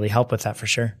 really help with that for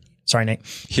sure. Sorry, Nate.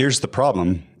 Here's the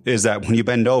problem is that when you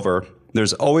bend over,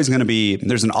 there's always going to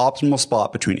there's an optimal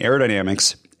spot between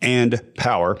aerodynamics and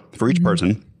power for each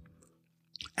person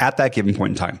at that given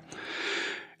point in time.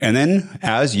 And then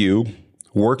as you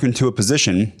work into a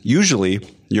position, usually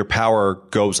your power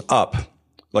goes up.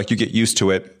 Like you get used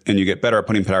to it and you get better at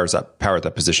putting power at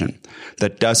that position.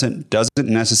 That doesn't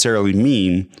necessarily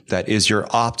mean that is your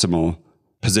optimal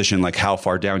position, like how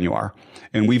far down you are.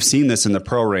 And we've seen this in the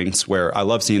pro ranks where I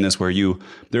love seeing this, where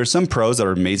there are some pros that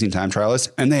are amazing time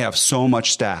trialists and they have so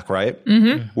much stack, right?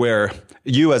 Mm-hmm. Where I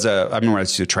remember when I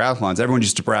used to do triathlons, everyone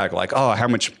used to brag like, oh,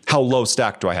 how low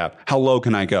stack do I have? How low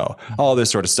can I go? All this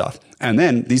sort of stuff. And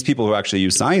then these people who actually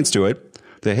use science to it,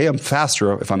 that, hey, I'm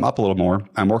faster if I'm up a little more,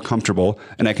 I'm more comfortable,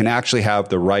 and I can actually have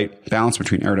the right balance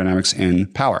between aerodynamics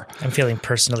and power. I'm feeling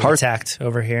personally attacked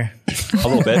over here. A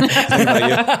little bit.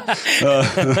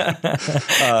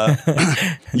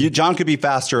 John could be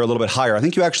faster a little bit higher. I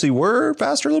think you actually were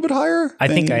faster a little bit higher. I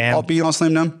think I am. I'll be all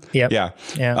slammed down. Yep.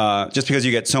 Yeah. Just because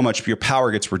you get so much, your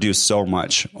power gets reduced so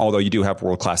much, although you do have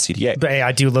world-class CDA. But hey,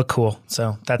 I do look cool.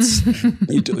 So that's,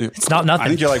 it's not nothing. I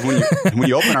think you're like, when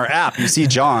you open our app, you see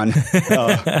John.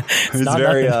 It's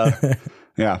very,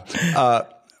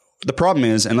 the problem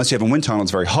is, unless you have a wind tunnel,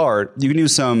 it's very hard. You can do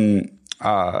some,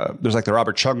 there's like the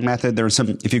Robert Chung method. There's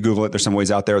some, if you Google it, there's some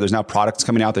ways out there. There's now products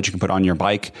coming out that you can put on your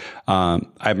bike. I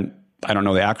don't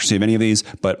know the accuracy of any of these,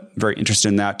 but very interested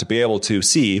in that to be able to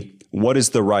see what is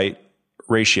the right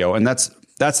ratio. And that's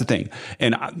the thing.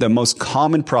 And the most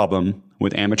common problem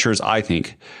with amateurs, I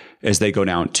think, is they go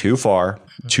down too far,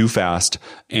 too fast,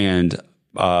 and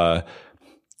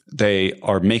they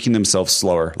are making themselves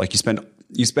slower. Like you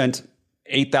spent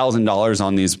 $8,000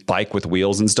 on these bike with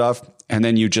wheels and stuff, and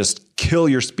then you just kill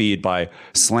your speed by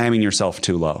slamming yourself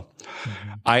too low.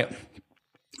 Mm-hmm.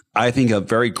 I think a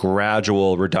very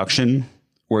gradual reduction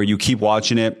where you keep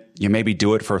watching it, you maybe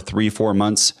do it for 3-4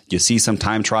 months, you see some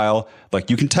time trial, like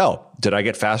you can tell, did I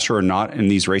get faster or not in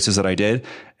these races that I did?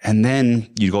 And then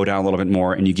you go down a little bit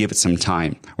more and you give it some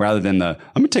time rather than I'm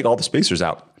going to take all the spacers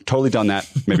out. Totally done that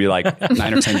maybe like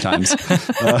 9 or 10 times.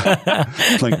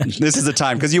 Like this is the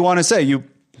time, because you want to say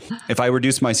if I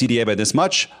reduce my CDA by this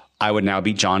much, I would now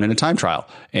beat John in a time trial.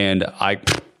 And I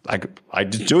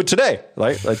do it today.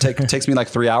 Right? It takes me like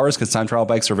 3 hours because time trial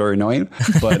bikes are very annoying,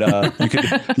 but you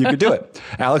could do it.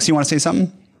 Alex, you want to say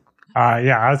something?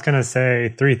 Yeah, I was going to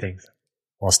say 3 things.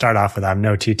 We'll start off with I'm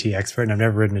no TT expert and I've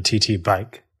never ridden a TT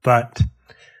bike, but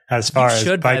as far as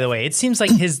by the way, it seems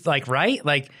like his like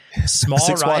small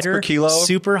 6 watts rider, per kilo,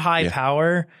 super high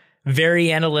power,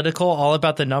 very analytical, all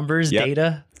about the numbers,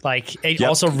 data. Like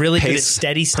also really good at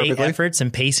steady state efforts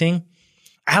and pacing.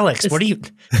 Alex, what are you?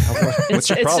 What's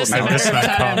your problem?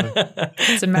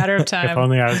 It's a matter of time. If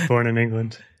only I was born in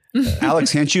England.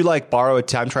 Alex, can't you like borrow a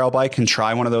time trial bike and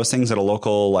try one of those things at a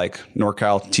local like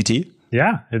NorCal TT?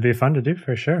 Yeah, it'd be fun to do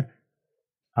for sure.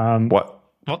 What?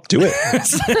 Well, do it.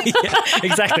 Yeah,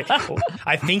 exactly.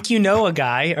 I think you know a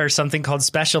guy or something called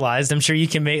Specialized. I'm sure you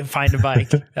can find a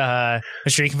bike. I'm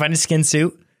sure you can find a skin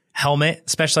suit, helmet.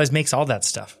 Specialized makes all that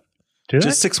stuff.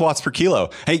 Just 6 watts per kilo.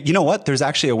 Hey, you know what? There's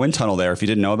actually a wind tunnel there if you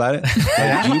didn't know about it.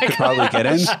 You could probably get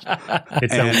in.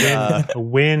 It's a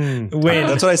wind.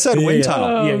 That's what I said, wind tunnel.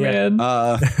 Oh, man.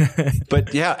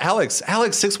 But yeah, Alex,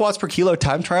 6 watts per kilo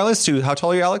time trialist. How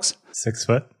tall are you, Alex? 6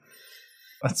 foot.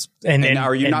 And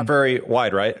are you not very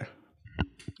wide, right?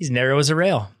 He's narrow as a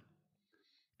rail.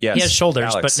 Yes. He has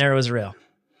shoulders, Alex, but narrow as a rail.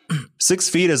 6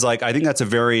 feet is like, I think that's a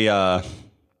very,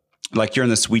 like you're in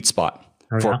the sweet spot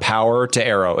for power to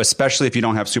aero, especially if you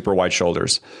don't have super wide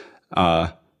shoulders.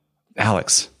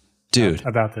 Alex, dude.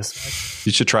 About this.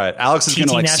 You should try it. Alex is going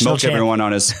to like smoke champ. Everyone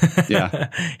on his, Here it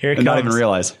and comes. not even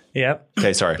realize. Yep.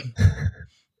 Okay, sorry.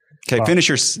 Okay, finish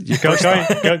your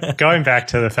going back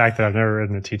to the fact that I've never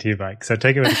ridden a TT bike, so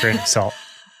take it with a grain of salt.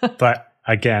 But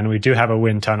again, we do have a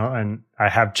wind tunnel, and I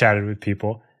have chatted with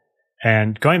people.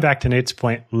 And going back to Nate's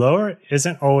point, lower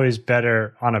isn't always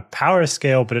better on a power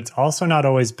scale, but it's also not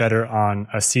always better on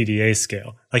a CDA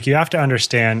scale. Like you have to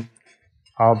understand.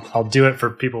 I'll do it for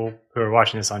people who are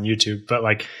watching this on YouTube. But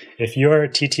like if your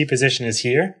TT position is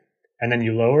here, and then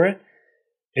you lower it,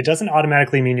 it doesn't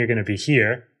automatically mean you're going to be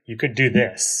here. You could do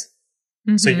this.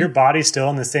 Mm-hmm. So your body's still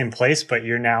in the same place, but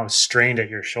you're now strained at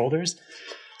your shoulders.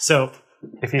 So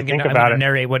if you think about it,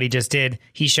 narrate what he just did.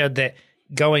 He showed that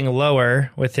going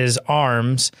lower with his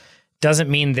arms doesn't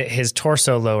mean that his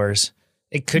torso lowers.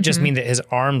 It could just mean that his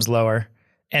arms lower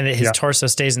and that his torso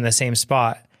stays in the same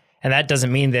spot. And that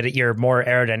doesn't mean that you're more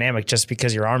aerodynamic just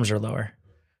because your arms are lower.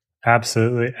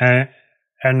 Absolutely.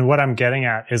 And what I'm getting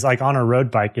at is like on a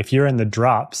road bike, if you're in the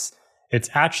drops, it's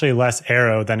actually less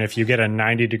aero than if you get a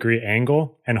 90-degree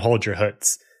angle and hold your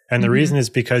hoods. And the reason is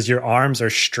because your arms are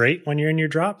straight when you're in your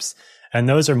drops. And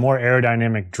those are more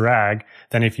aerodynamic drag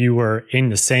than if you were in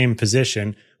the same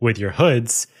position with your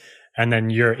hoods and then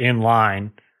you're in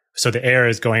line. So the air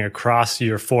is going across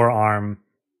your forearm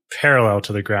parallel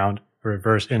to the ground,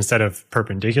 reverse instead of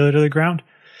perpendicular to the ground.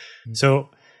 So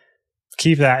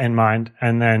keep that in mind.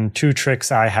 And then 2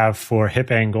 tricks I have for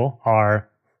hip angle are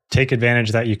take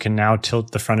advantage that you can now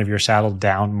tilt the front of your saddle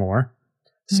down more.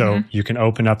 So you can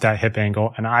open up that hip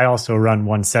angle. And I also run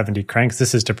 170 cranks.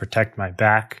 This is to protect my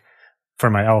back for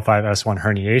my L5-S1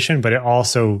 herniation, but it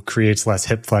also creates less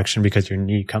hip flexion because your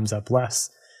knee comes up less.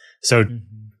 So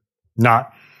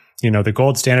not the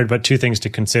gold standard, but two things to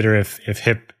consider if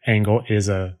hip angle is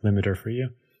a limiter for you.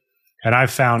 And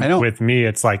I've found with me,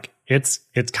 it's like, it's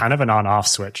kind of an on off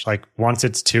switch. Like once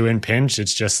it's too impinged,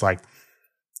 it's just like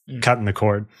cutting the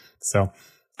cord. So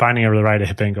finding the right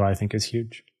hip angle, I think, is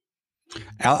huge.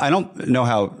 I don't know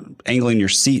how angling your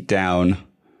seat down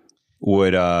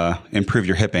would improve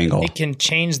your hip angle. It can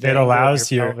change the it angle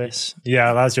allows of your pelvis. Yeah,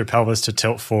 it allows your pelvis to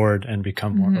tilt forward and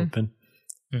become more open.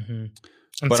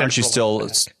 But aren't you still?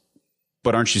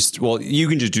 But aren't you? Well, you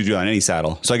can just do that on any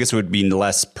saddle. So I guess it would be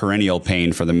less perennial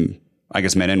pain for them. I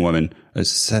guess men and women.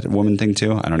 Is that a woman thing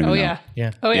too? I don't even know.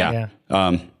 Yeah. Oh yeah.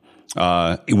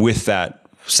 With that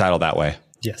saddle that way.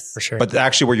 Yes, For sure. But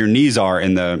actually, where your knees are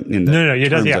in the no, it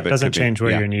doesn't. Yeah, it doesn't could change be,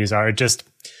 where your knees are. It just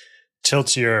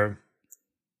tilts your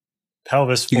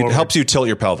pelvis forward. It helps you tilt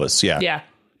your pelvis. Yeah. Yeah.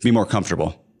 Be more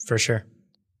comfortable. For sure.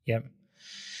 Yep.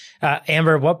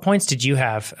 Amber, what points did you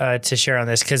have to share on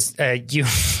this? Because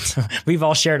we've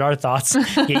all shared our thoughts.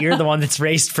 Yet you're the one that's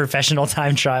raced professional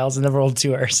time trials in the World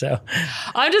Tour. So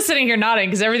I'm just sitting here nodding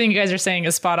because everything you guys are saying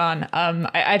is spot on.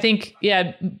 I think,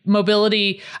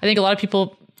 mobility. I think a lot of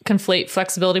people conflate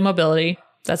flexibility, mobility.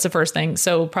 That's the first thing.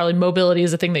 So probably mobility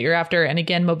is the thing that you're after. And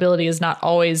again, mobility is not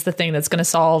always the thing that's going to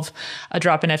solve a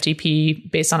drop in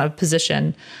FTP based on a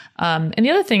position. And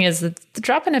the other thing is that the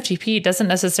drop in FTP doesn't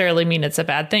necessarily mean it's a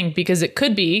bad thing, because it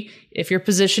could be, if your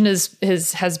position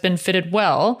has been fitted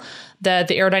well, that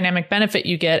the aerodynamic benefit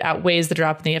you get outweighs the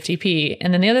drop in the FTP.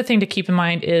 And then the other thing to keep in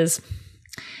mind is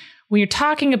when you're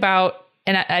talking about,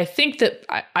 and I think that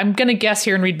I'm going to guess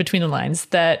here and read between the lines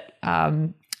that,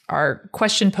 our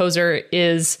question poser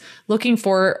is looking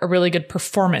for a really good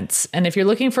performance. And if you're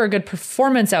looking for a good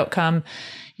performance outcome,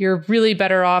 you're really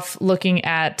better off looking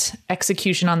at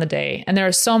execution on the day. And there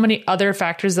are so many other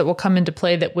factors that will come into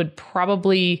play that would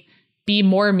probably be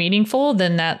more meaningful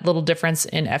than that little difference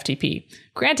in FTP.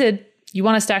 Granted, you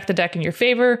want to stack the deck in your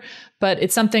favor, but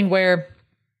it's something where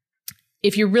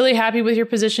if you're really happy with your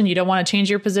position, you don't want to change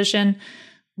your position,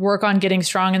 work on getting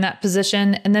strong in that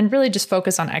position, and then really just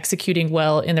focus on executing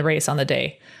well in the race on the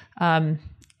day. And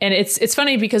it's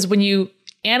funny because when you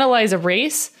analyze a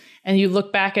race and you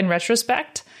look back in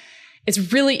retrospect,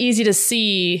 it's really easy to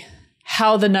see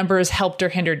how the numbers helped or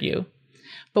hindered you.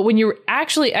 But when you're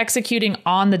actually executing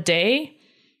on the day,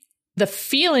 the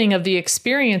feeling of the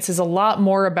experience is a lot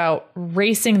more about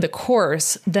racing the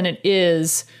course than it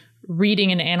is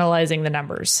reading and analyzing the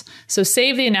numbers. So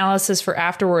save the analysis for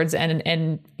afterwards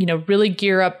and really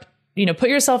gear up, put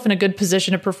yourself in a good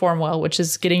position to perform well, which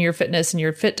is getting your fitness and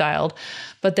your fit dialed.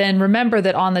 But then remember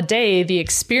that on the day, the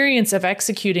experience of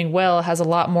executing well has a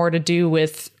lot more to do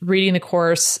with reading the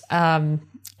course, and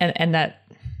that,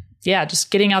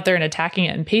 just getting out there and attacking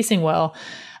it and pacing well.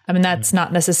 I mean, that's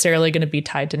not necessarily going to be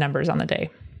tied to numbers on the day.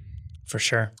 For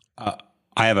sure. I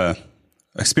have a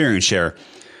experience share.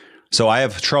 So I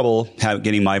have trouble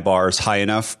getting my bars high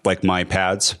enough, like my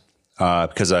pads,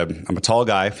 because I'm a tall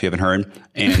guy, if you haven't heard,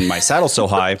 and my saddle's so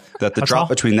high that the drop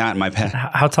between that and my pad.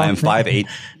 How tall? I am 5'8",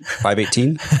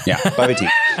 5'18". Yeah,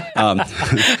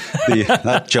 5'18".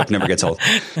 That joke never gets old.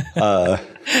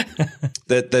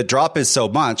 The drop is so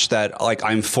much that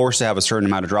I'm forced to have a certain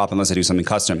amount of drop unless I do something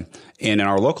custom. And in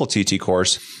our local TT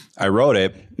course, I rode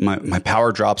it. My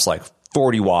power drops like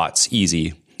 40 watts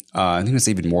easy. I think it's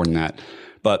even more than that.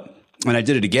 But when I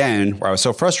did it again, where I was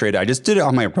so frustrated, I just did it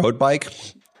on my road bike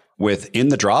within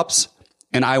the drops,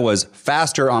 and I was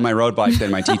faster on my road bike than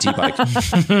my TT bike,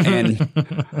 and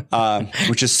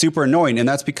which is super annoying. And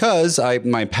that's because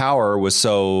my power was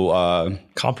so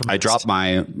compromised. I dropped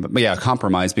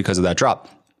compromised because of that drop.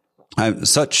 I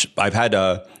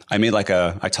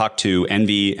talked to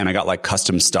Envy and I got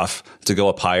custom stuff to go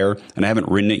up higher, and I haven't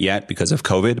ridden it yet because of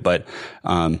COVID, but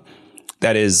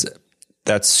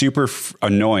that's super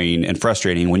annoying and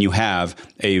frustrating when you have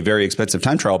a very expensive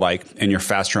time trial bike and you're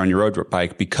faster on your road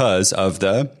bike because of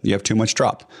you have too much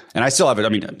drop. And I still have it. I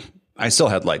mean, I still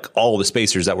had all the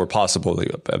spacers that were possibly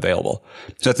available.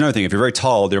 So that's another thing. If you're very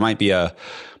tall,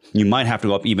 you might have to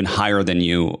go up even higher than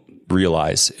you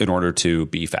realize in order to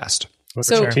be fast. What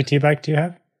TT bike do you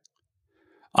have?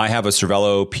 I have a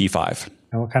Cervelo P5.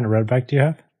 And what kind of road bike do you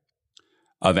have?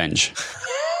 Avenge.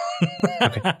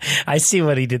 Okay. I see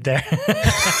what he did there.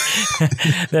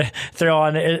 Throw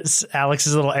on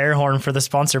Alex's little air horn for the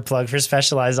sponsor plug for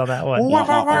Specialized on that one.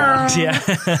 Yeah.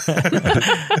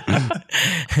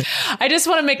 I just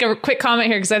want to make a quick comment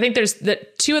here because I think there's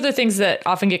two other things that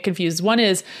often get confused. One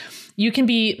is you can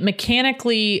be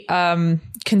mechanically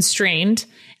constrained,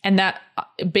 and that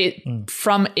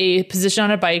from a position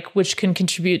on a bike, which can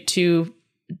contribute to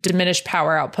diminished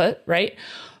power output, right?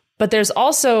 But there's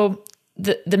also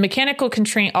the mechanical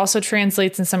constraint also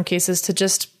translates in some cases to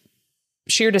just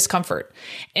sheer discomfort,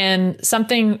 and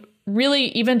something really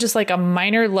even just like a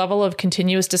minor level of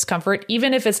continuous discomfort,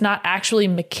 even if it's not actually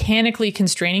mechanically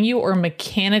constraining you or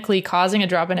mechanically causing a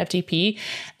drop in FTP,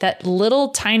 that little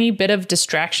tiny bit of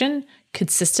distraction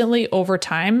consistently over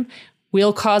time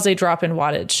will cause a drop in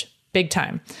wattage. Big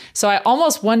time. So I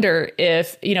almost wonder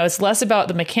if, it's less about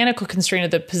the mechanical constraint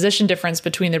of the position difference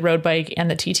between the road bike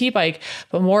and the TT bike,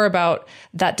 but more about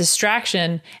that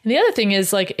distraction. And the other thing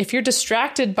is, like, if you're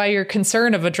distracted by your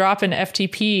concern of a drop in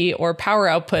FTP or power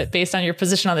output based on your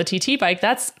position on the TT bike,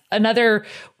 that's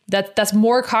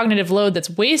more cognitive load that's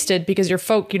wasted because you're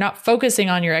not focusing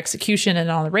on your execution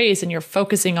and on the race, and you're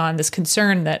focusing on this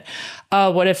concern that,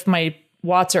 what if my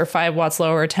watts are 5 watts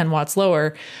lower or 10 watts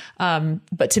lower.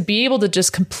 But to be able to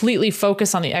just completely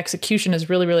focus on the execution is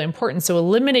really, really important. So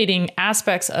eliminating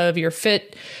aspects of your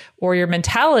fit or your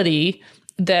mentality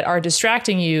that are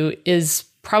distracting you is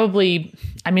probably,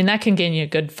 that can gain you a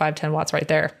good 5-10 watts right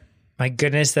there. My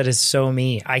goodness, that is so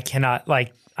me. I cannot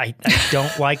I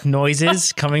don't like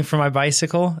noises coming from my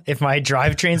bicycle. If my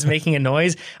drivetrain's making a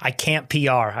noise, I can't PR.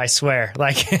 I swear.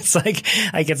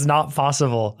 It's not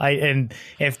possible.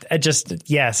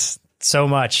 So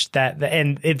much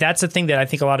that's the thing that I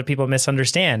think a lot of people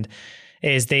misunderstand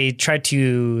is they try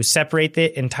to separate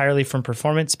it entirely from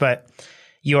performance, but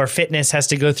your fitness has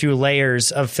to go through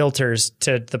layers of filters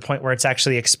to the point where it's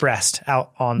actually expressed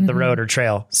out on the road or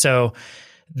trail. So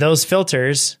those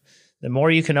filters, the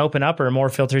more you can open up or more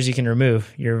filters you can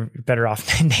remove, you're better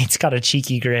off. Nate's got a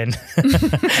cheeky grin.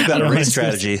 I've got a race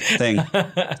strategy thing.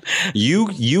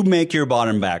 You make your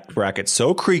bottom back bracket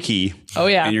so creaky. Oh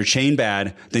yeah. And your chain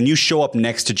bad, then you show up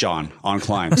next to John on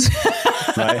climbs.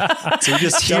 Right? So he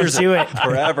just hears it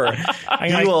forever.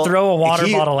 I will throw a water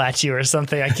bottle at you or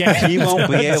something. I can't. He won't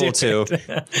be able to.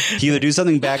 He either do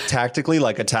something back tactically,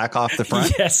 like attack off the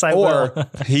front. Yes, I will. Or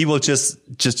he will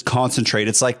just concentrate.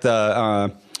 It's like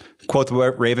the quote the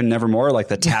Raven Nevermore, like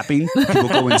the tapping. People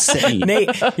go insane. Nate,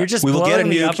 you're just we will get a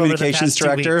me new up communications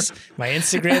director. My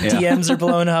Instagram DMs are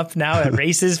blown up now. At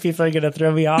races, people are going to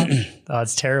throw me off. Oh,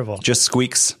 it's terrible. Just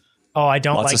squeaks. Oh, I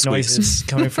don't like noises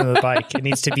coming from the bike. It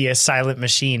needs to be a silent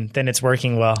machine. Then it's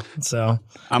working well. So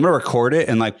I'm going to record it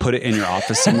and put it in your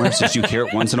office somewhere so you hear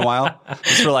it once in a while.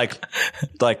 Just for like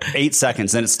 8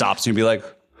 seconds. Then it stops and you'll be like,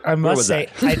 I must say,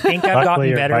 I think I've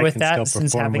gotten better with that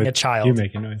since having a child. You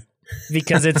making noise.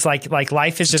 Because it's like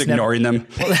life is just ignoring them.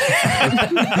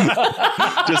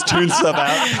 Just tune stuff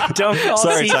out. Don't call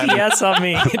CPS on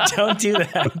me. Don't do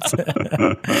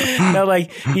that. No,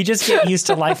 you just get used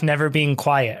to life never being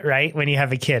quiet, right? When you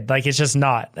have a kid, it's just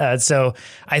not. So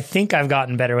I think I've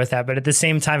gotten better with that. But at the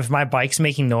same time, if my bike's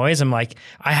making noise, I'm like,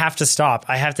 I have to stop.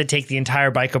 I have to take the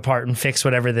entire bike apart and fix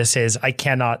whatever this is. I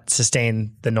cannot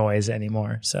sustain the noise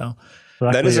anymore. So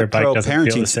luckily, that is your a bike pro doesn't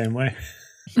parenting feel the same way.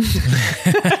 This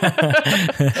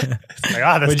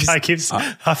guy keeps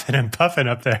huffing and puffing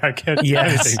up there. I can't do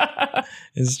anything.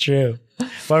 It's true.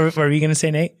 What were you going to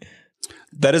say, Nate?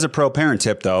 That is a pro parent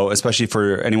tip, though, especially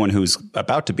for anyone who's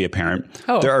about to be a parent.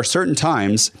 Oh. There are certain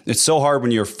times, it's so hard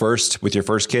when you're with your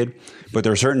first kid, but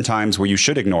there are certain times where you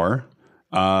should ignore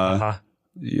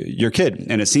your kid.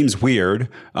 And it seems weird,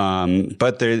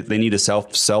 but they need to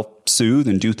self-soothe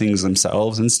and do things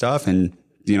themselves and stuff. And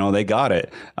they got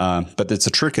it. But the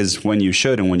trick is when you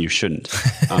should and when you shouldn't,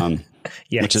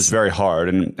 yes. Which is very hard.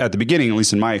 And at the beginning, at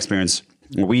least in my experience,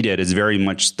 what we did is very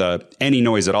much any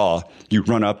noise at all. You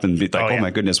run up and be like, oh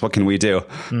my goodness, what can we do?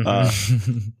 And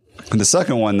the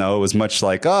second one, though, was much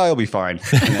like, oh, it'll be fine.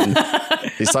 And then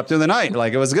he slept through the night.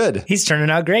 It was good. He's turning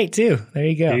out great, too. There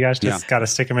you go. You guys just got to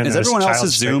stick him in. Is everyone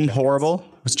else's Zoom horrible?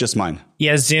 It's just mine.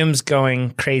 Yeah, Zoom's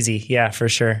going crazy. Yeah, for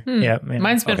sure. Yeah,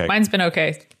 Mine's been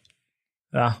okay.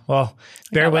 Well,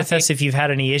 bear with us if you've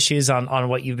had any issues on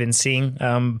what you've been seeing.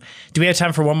 Do we have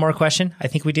time for one more question? I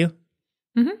think we do.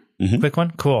 Mm-hmm. Quick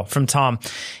one. Cool. From Tom.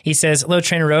 He says, hello,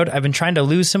 Trainer Road. I've been trying to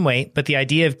lose some weight, but the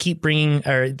idea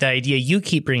you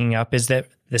keep bringing up is that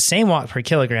the same watt per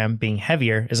kilogram being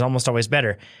heavier is almost always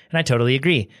better. And I totally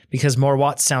agree, because more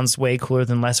watts sounds way cooler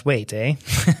than less weight, eh?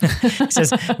 He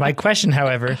says, my question,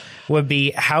 however, would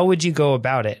be, how would you go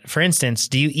about it? For instance,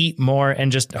 do you eat more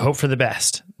and just hope for the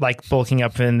best, like bulking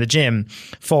up in the gym,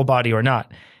 full body or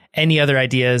not? Any other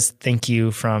ideas? Thank you,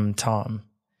 from Tom.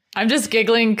 I'm just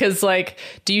giggling because,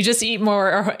 do you just eat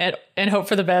more and hope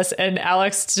for the best? And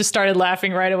Alex just started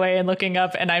laughing right away and looking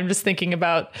up. And I'm just thinking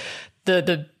about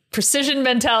the precision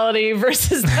mentality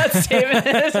versus that statement.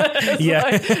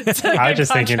 I was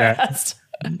just thinking that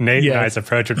Nate and I's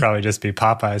approach would probably just be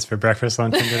Popeyes for breakfast,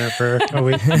 lunch, and dinner for a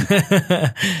week.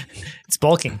 It's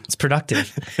bulking. It's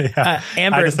productive.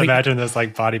 Amber, I just imagine those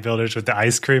like bodybuilders with the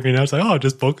ice cream, it's like, oh,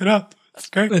 just bulk it up. That's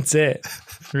great. That's it.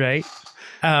 Right.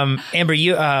 Amber,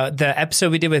 you, the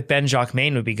episode we did with Ben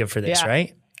Jacquemain would be good for this,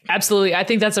 right? Absolutely. I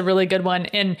think that's a really good one.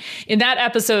 And in that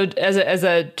episode, as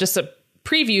a just a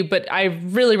preview, but I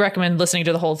really recommend listening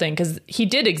to the whole thing because he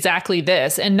did exactly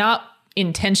this, and not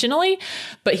intentionally,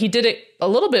 but he did it a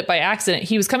little bit by accident.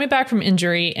 He was coming back from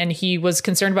injury and he was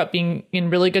concerned about being in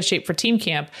really good shape for team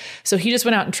camp. So he just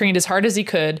went out and trained as hard as he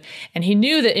could. And he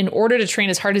knew that in order to train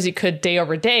as hard as he could day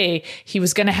over day, he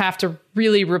was going to have to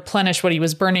really replenish what he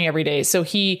was burning every day. So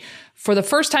he, for the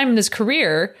first time in his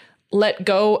career, let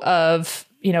go of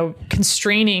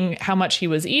constraining how much he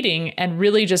was eating and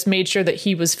really just made sure that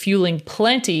he was fueling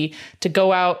plenty to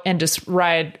go out and just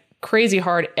ride crazy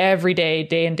hard every day,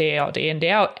 day in, day out, day in, day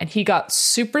out. And he got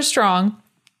super strong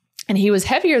and he was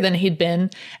heavier than he'd been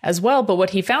as well. But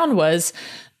what he found was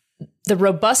the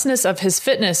robustness of his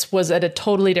fitness was at a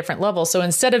totally different level. So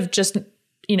instead of just,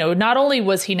 not only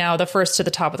was he now the first to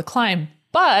the top of the climb,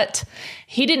 but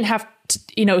he didn't have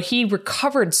he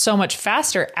recovered so much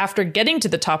faster after getting to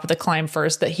the top of the climb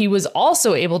first that he was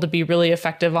also able to be really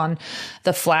effective on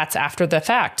the flats after the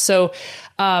fact. So,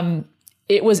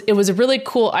 it was a really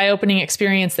cool eye-opening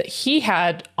experience that he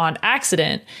had on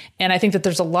accident. And I think that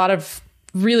there's a lot of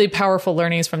really powerful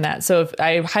learnings from that. So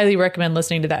I highly recommend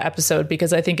listening to that episode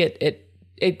because I think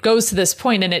it goes to this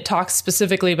point and it talks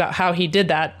specifically about how he did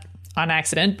that on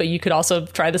accident, but you could also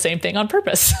try the same thing on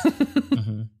purpose.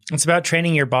 Mm-hmm. It's about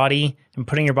training your body and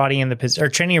putting your body in the position, or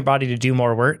training your body to do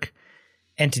more work.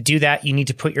 And to do that, you need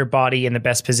to put your body in the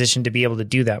best position to be able to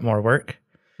do that more work.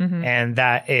 Mm-hmm. And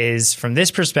that is, from this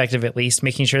perspective at least,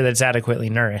 making sure that it's adequately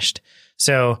nourished.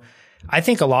 So I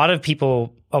think a lot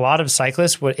of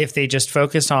cyclists would, if they just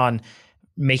focused on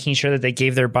making sure that they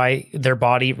gave their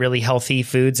body really healthy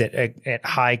foods at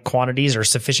high quantities or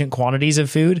sufficient quantities of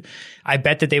food, I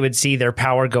bet that they would see their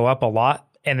power go up a lot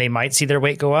and they might see their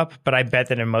weight go up. But I bet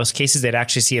that in most cases, they'd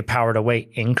actually see a power to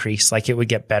weight increase. Like it would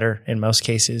get better in most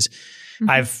cases.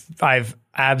 Mm-hmm. I've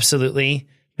absolutely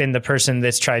been the person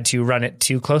that's tried to run it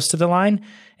too close to the line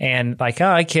and like, oh,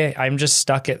 I can't, I'm just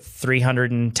stuck at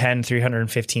 310,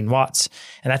 315 watts.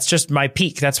 And that's just my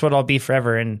peak. That's what I'll be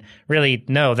forever. And really,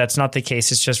 no, that's not the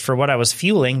case. It's just for what I was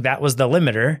fueling, that was the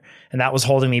limiter and that was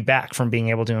holding me back from being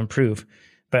able to improve.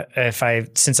 But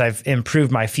since I've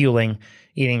improved my fueling,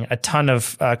 eating a ton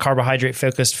of carbohydrate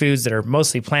focused foods that are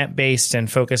mostly plant-based and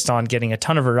focused on getting a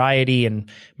ton of variety and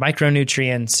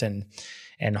micronutrients and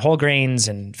whole grains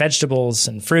and vegetables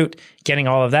and fruit, getting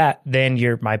all of that, then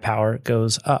my power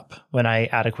goes up when I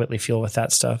adequately fuel with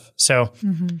that stuff. So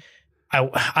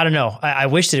I don't know. I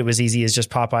wish that it was easy as just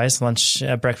Popeyes, lunch,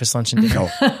 breakfast, lunch, and dinner.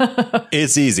 No,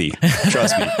 it's easy.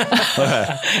 Trust me.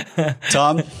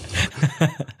 Tom,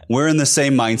 we're in the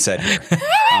same mindset here.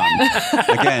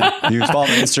 Again, you can follow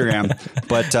me on Instagram,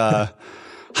 but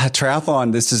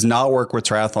triathlon, this does not work with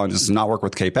triathlon. This does not work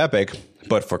with Cape Epic,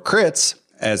 but for crits,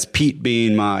 as Pete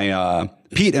being my,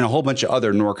 Pete and a whole bunch of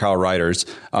other NorCal riders,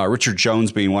 Richard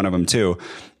Jones being one of them too.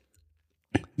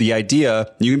 The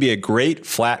idea, you can be a great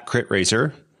flat crit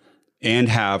racer and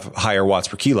have higher watts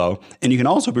per kilo. And you can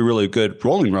also be really good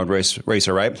rolling road racer,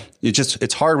 right?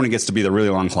 It's hard when it gets to be the really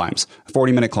long climbs.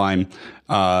 40-minute climb,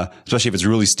 especially if it's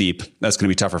really steep, that's going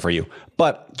to be tougher for you.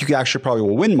 But you actually probably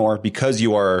will win more because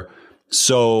your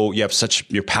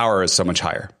power is so much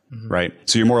higher. Mm-hmm. Right.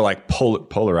 So you're more like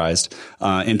polarized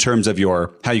in terms of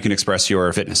how you can express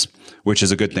your fitness, which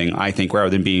is a good thing, I think, rather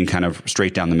than being kind of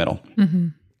straight down the middle. Mm-hmm.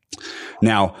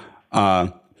 Now,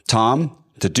 Tom,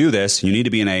 to do this, you need to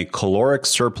be in a caloric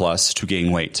surplus to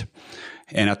gain weight.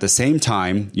 And at the same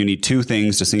time, you need two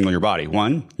things to signal your body.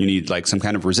 One, you need like some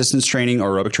kind of resistance training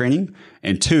or aerobic training.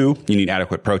 And two, you need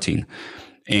adequate protein.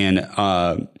 And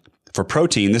for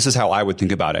protein, this is how I would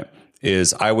think about it,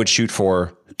 is I would shoot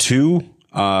for 2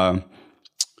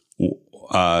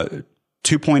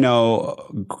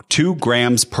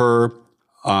 grams per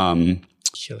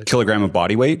kilogram of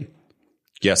body weight.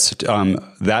 Yes,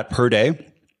 that per day.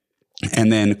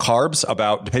 And then carbs,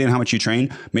 depending on how much you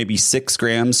train, maybe 6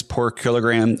 grams per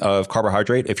kilogram of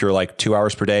carbohydrate if you're like 2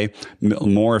 hours per day,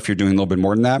 more if you're doing a little bit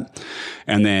more than that.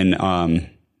 And then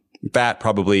fat,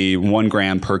 probably 1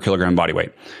 gram per kilogram body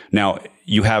weight. Now,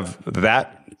 you have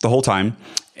that the whole time,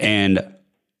 and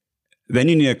then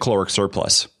you need a caloric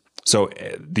surplus. So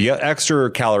the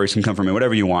extra calories can come from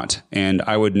whatever you want. And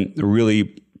I wouldn't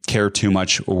really care too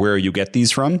much where you get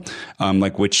these from,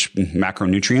 like which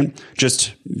macronutrient.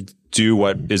 Just do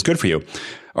what is good for you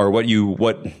or what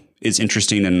is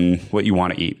interesting and what you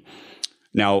want to eat.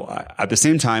 Now, at the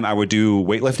same time, I would do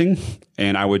weightlifting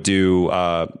and I would do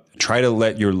try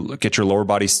to get your lower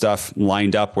body stuff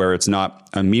lined up where it's not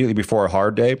immediately before a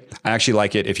hard day. I actually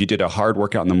like it if you did a hard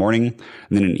workout in the morning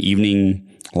and then an evening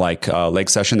leg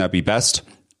session, that'd be best.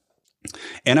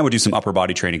 And I would do some upper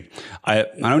body training. I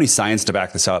don't need science to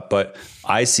back this up, but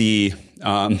I see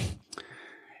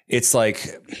it's like,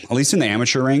 at least in the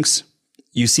amateur ranks,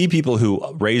 you see people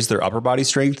who raise their upper body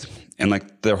strength and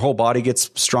like their whole body gets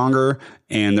stronger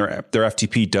and their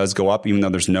FTP does go up, even though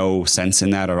there's no sense in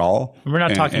that at all. We're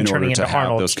not talking turning into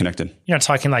Arnold. Those connected. You're not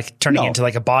talking like turning into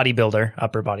like a bodybuilder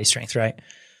upper body strength, right?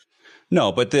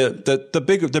 No, but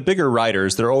the bigger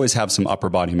riders, they always have some upper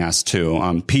body mass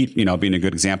too. Pete, being a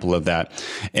good example of that.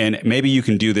 And maybe you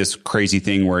can do this crazy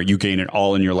thing where you gain it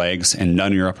all in your legs and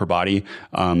none in your upper body.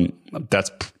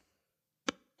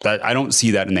 That I don't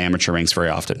see that in the amateur ranks very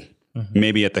often. Mm-hmm.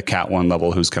 Maybe at the Cat 1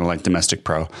 level, who's kind of like domestic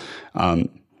pro.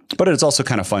 But it's also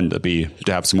kind of fun to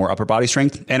have some more upper body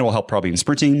strength, and it will help probably in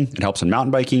sprinting. It helps in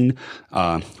mountain biking,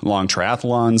 long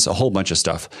triathlons, a whole bunch of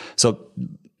stuff. So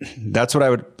that's what I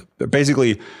would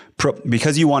basically,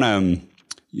 because you want to,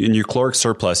 in your caloric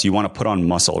surplus, you want to put on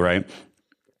muscle, right?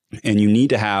 And you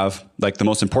need to have, like, the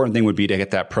most important thing would be to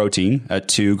get that protein at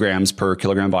 2 grams per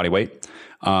kilogram body weight.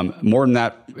 More than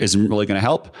that isn't really going to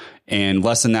help. And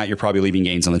less than that, you're probably leaving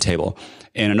gains on the table.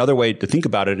 And another way to think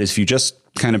about it is if you just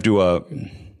kind of do a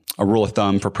rule of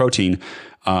thumb for protein.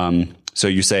 So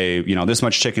you say, this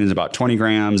much chicken is about 20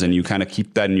 grams and you kind of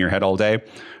keep that in your head all day.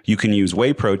 You can use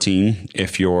whey protein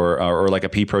if you're, or like a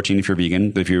pea protein if you're vegan.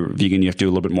 But if you're vegan, you have to do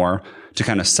a little bit more to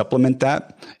kind of supplement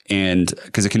that. And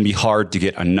because it can be hard to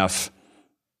get enough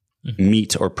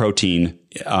meat or protein.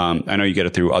 I know you get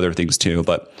it through other things too,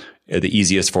 but the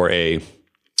easiest for a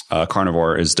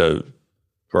carnivore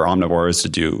or omnivore is to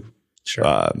do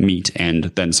meat and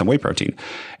then some whey protein.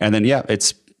 And then, you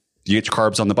get your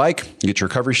carbs on the bike, you get your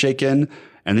recovery shake in,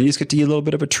 and then you just get to eat a little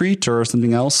bit of a treat or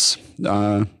something else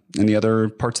in the other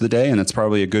parts of the day. And that's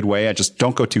probably a good way. I just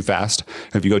don't go too fast.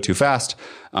 If you go too fast,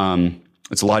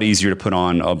 it's a lot easier to put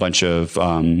on a bunch of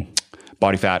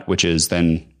body fat, which is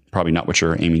then probably not what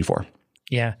you're aiming for.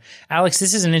 Yeah. Alex,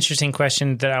 this is an interesting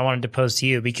question that I wanted to pose to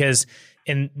you because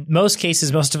in most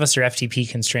cases, most of us are FTP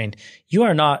constrained. You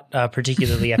are not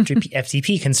particularly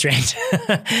FTP constrained.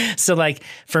 So like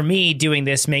for me, doing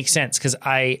this makes sense because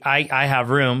I have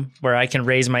room where I can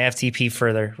raise my FTP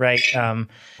further, right?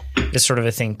 This sort of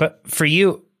a thing. But for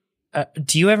you,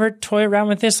 do you ever toy around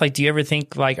with this? Like, do you ever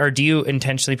think or do you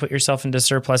intentionally put yourself into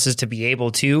surpluses to be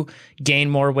able to gain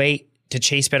more weight to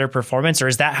chase better performance? Or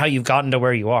is that how you've gotten to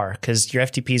where you are? Because your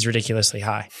FTP is ridiculously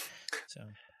high.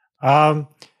 So,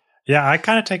 yeah, I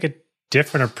kind of take a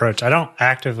different approach. I don't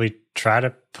actively try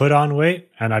to put on weight.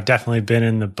 And I've definitely been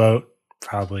in the boat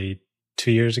probably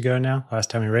 2 years ago now, last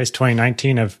time we raced,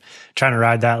 2019, of trying to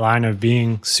ride that line of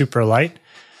being super light.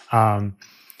 And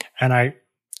I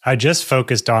just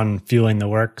focused on fueling the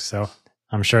work. So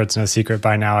I'm sure it's no secret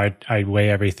by now. I weigh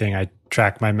everything. I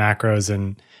track my macros.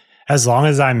 And as long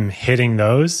as I'm hitting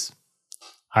those,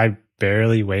 I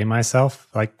barely weigh myself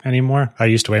anymore. I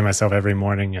used to weigh myself every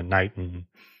morning and night and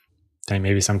then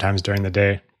maybe sometimes during the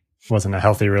day. It wasn't a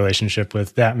healthy relationship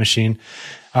with that machine.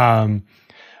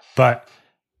 But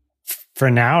for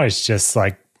now, it's just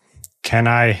like, can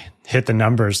I hit the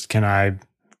numbers? Can I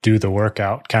do the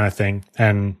workout kind of thing?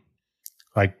 And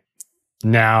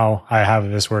now I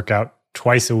have this workout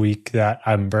twice a week that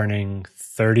I'm burning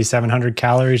 3,700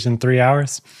 calories in 3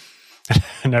 hours.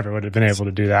 I never would have been able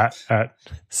to do that at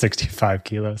 65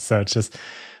 kilos. So it's just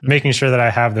making sure that I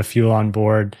have the fuel on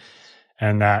board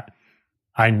and that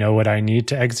I know what I need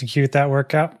to execute that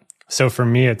workout. So for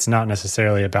me, it's not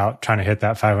necessarily about trying to hit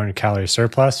that 500 calorie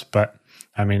surplus, but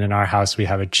I mean, in our house, we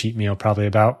have a cheat meal probably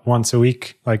about once a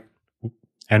week.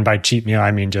 And by cheat meal,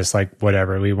 I mean just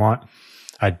whatever we want.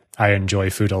 I enjoy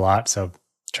food a lot. So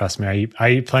trust me, I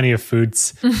eat plenty of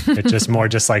foods. It's just more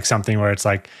just something where it's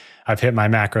I've hit my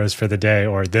macros for the day,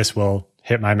 or this will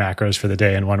hit my macros for the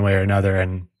day in one way or another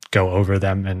and go over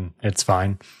them, and it's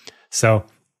fine. So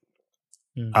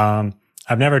I've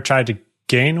never tried to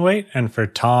gain weight. And for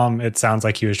Tom, it sounds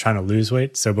like he was trying to lose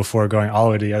weight. So before going all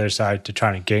the way to the other side to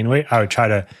trying to gain weight, I would try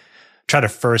to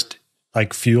first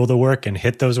fuel the work and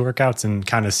hit those workouts and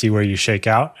kind of see where you shake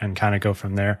out and kind of go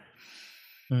from there.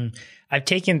 I've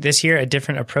taken this year a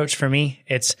different approach for me.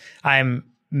 I'm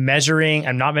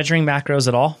not measuring macros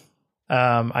at all.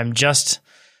 I'm just,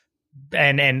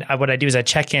 and what I do is I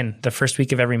check in the first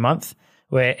week of every month,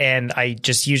 and I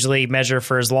just usually measure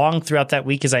for as long throughout that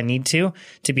week as I need to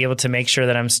be able to make sure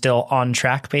that I'm still on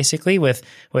track basically with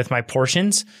my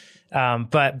portions.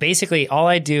 But basically all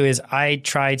I do is I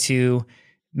try to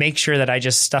make sure that I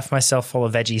just stuff myself full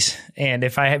of veggies. And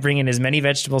if I bring in as many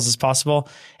vegetables as possible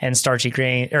and starchy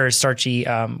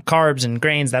carbs and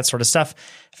grains, that sort of stuff,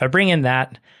 if I bring in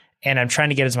that and I'm trying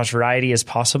to get as much variety as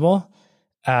possible,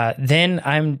 then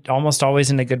I'm almost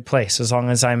always in a good place, as long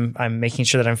as I'm making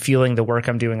sure that I'm fueling the work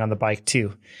I'm doing on the bike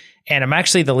too. And I'm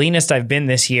actually the leanest I've been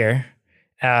this year,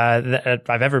 that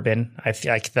I've ever been,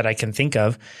 that I can think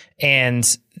of.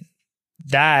 And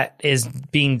that is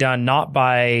being done not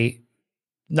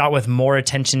with more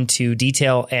attention to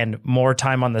detail and more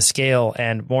time on the scale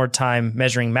and more time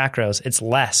measuring macros. It's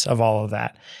less of all of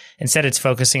that. Instead, it's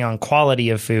focusing on quality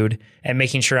of food and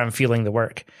making sure I'm fueling the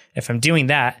work. If I'm doing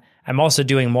that, I'm also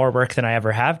doing more work than I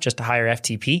ever have, just a higher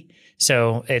FTP.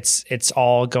 So it's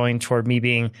all going toward me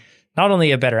being not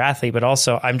only a better athlete, but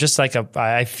also I'm just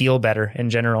I feel better in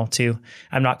general too.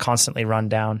 I'm not constantly run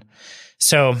down.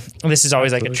 So this is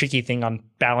always like a tricky thing on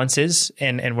balances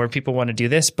and where people want to do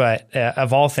this. But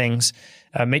of all things,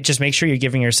 just make sure you're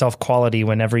giving yourself quality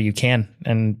whenever you can.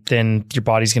 And then your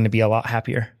body's going to be a lot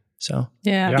happier. So,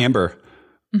 yeah. Amber,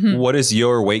 what is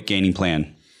your weight gaining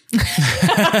plan?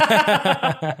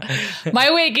 My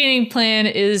weight gaining plan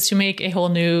is to make a whole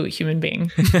new human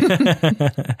being.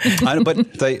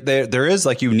 But there is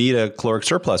you need a caloric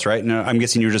surplus, right? And I'm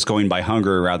guessing you're just going by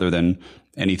hunger rather than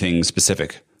anything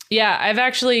specific. Yeah, I've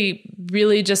actually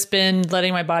really just been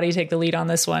letting my body take the lead on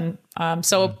this one.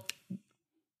 So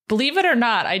believe it or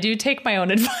not, I do take my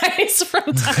own advice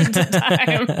from time to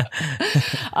time.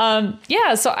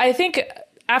 So I think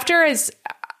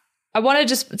I want to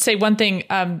just say one thing.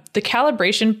 The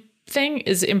calibration thing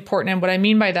is important. And what I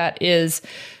mean by that is,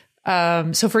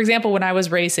 so for example, when I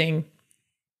was racing,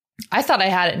 I thought I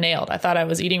had it nailed. I thought I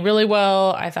was eating really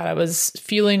well. I thought I was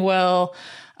feeling well.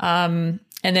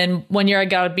 And then one year I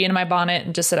got to be in my bonnet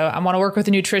and just said, I want to work with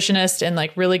a nutritionist and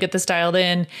really get this dialed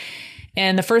in.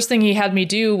 And the first thing he had me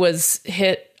do was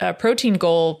hit a protein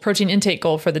intake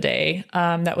goal for the day.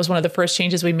 That was one of the first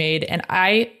changes we made. And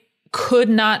I could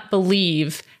not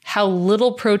believe how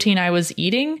little protein I was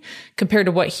eating compared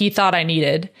to what he thought I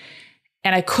needed.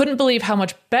 And I couldn't believe how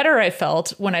much better I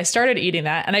felt when I started eating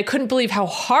that. And I couldn't believe how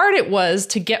hard it was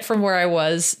to get from where I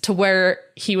was to where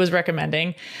he was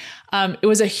recommending. It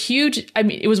was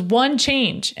it was one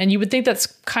change, and you would think that's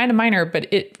kind of minor,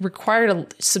 but it required a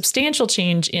substantial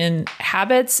change in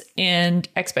habits and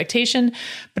expectation,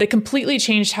 but it completely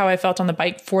changed how I felt on the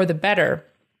bike for the better.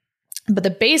 But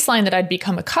the baseline that I'd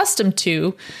become accustomed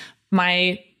to,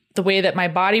 the way that my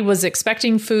body was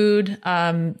expecting food,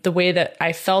 the way that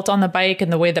I felt on the bike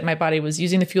and the way that my body was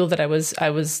using the fuel that I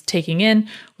was taking in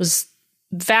was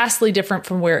vastly different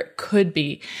from where it could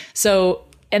be. So,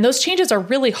 and those changes are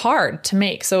really hard to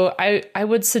make. So I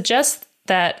would suggest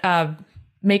that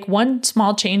make one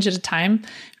small change at a time,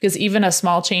 because even a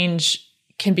small change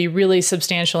can be really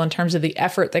substantial in terms of the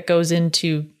effort that goes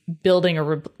into building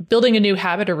a new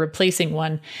habit or replacing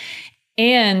one.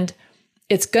 And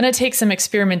it's going to take some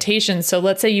experimentation. So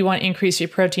let's say you want to increase your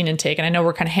protein intake. And I know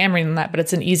we're kind of hammering on that, but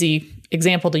it's an easy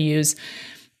example to use.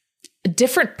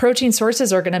 Different protein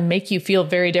sources are going to make you feel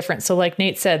very different. So like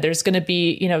Nate said, there's going to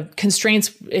be,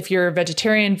 constraints if you're a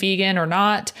vegetarian, vegan or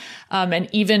not. And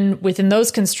even within those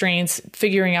constraints,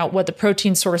 figuring out what the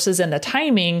protein sources and the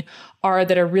timing are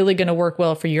that are really going to work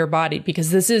well for your body,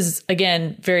 because this is,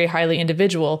 again, very highly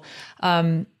individual.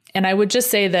 And I would just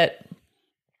say that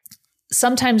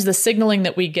sometimes the signaling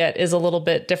that we get is a little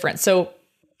bit different. So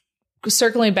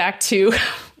circling back to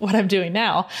what I'm doing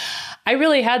now, I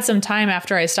really had some time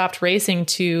after I stopped racing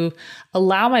to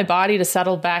allow my body to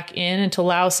settle back in and to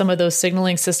allow some of those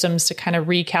signaling systems to kind of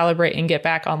recalibrate and get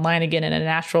back online again in a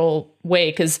natural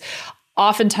way. Because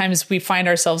oftentimes we find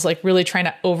ourselves really trying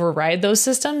to override those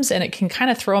systems, and it can kind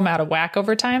of throw them out of whack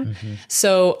over time. Mm-hmm.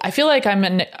 So I feel like I'm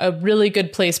in a really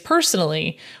good place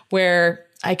personally where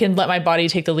I can let my body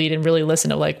take the lead and really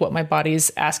listen to what my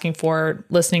body's asking for,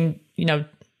 listening,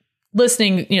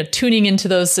 tuning into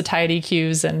those satiety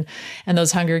cues and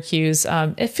those hunger cues.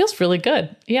 It feels really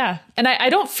good. Yeah. And I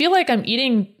don't feel like I'm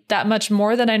eating that much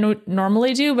more than I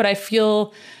normally do, but I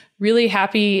feel really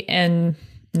happy and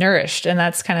nourished. And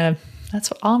that's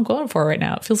all I'm going for right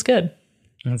now. It feels good.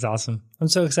 That's awesome. I'm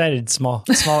so excited. Small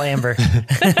Amber.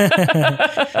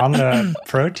 On the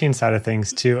protein side of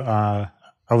things too,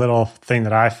 a little thing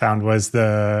that I found was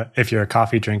if you're a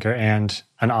coffee drinker and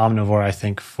an omnivore, I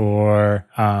think for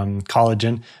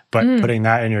collagen, but putting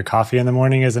that in your coffee in the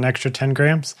morning is an extra 10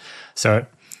 grams. So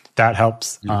that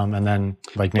helps. And then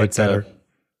like Nate said,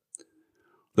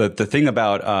 the thing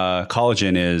about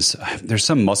collagen is there's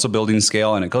some muscle building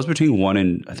scale and it goes between 1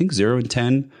 and I think 0 and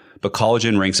 10, but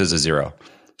collagen ranks as a 0.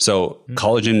 So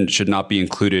collagen should not be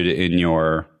included in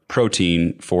your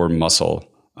protein for muscle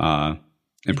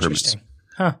improvements. Interesting.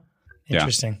 Huh.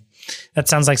 Interesting. That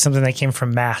sounds like something that came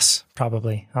from mass,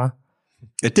 probably, huh?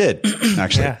 It did,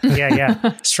 actually.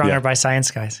 Yeah. Stronger by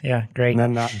science, guys. Yeah, great.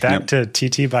 And then back to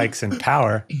TT bikes and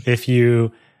power.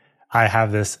 I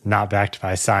have this not backed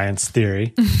by science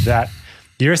theory that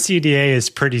your CDA is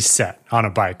pretty set on a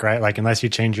bike, right? Like unless you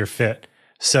change your fit.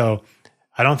 So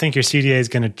I don't think your CDA is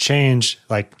going to change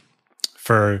like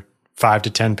for 5 to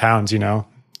 10 pounds,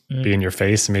 be in your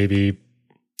face, maybe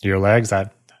your legs,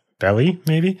 that belly,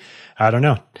 maybe. I don't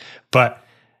know. But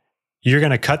you're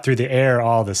going to cut through the air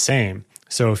all the same.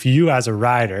 So if you as a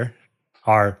rider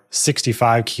are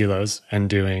 65 kilos and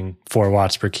doing 4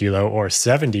 watts per kilo or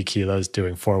 70 kilos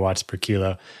doing 4 watts per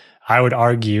kilo, I would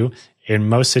argue in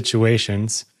most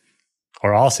situations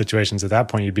or all situations at that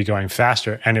point, you'd be going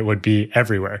faster and it would be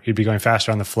everywhere. You'd be going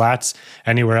faster on the flats,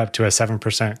 anywhere up to a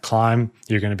 7% climb.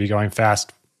 You're going to be going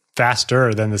faster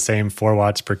than the same 4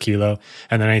 watts per kilo.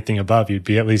 And then anything above, you'd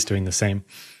be at least doing the same.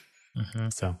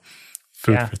 So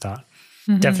food for thought.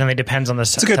 Definitely depends on the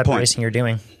type of racing you're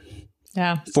doing.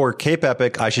 Yeah. For Cape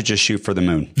Epic, I should just shoot for the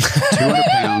moon. 200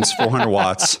 pounds, 400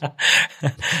 watts.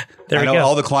 I know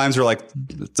all the climbs are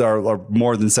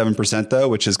more than 7% though,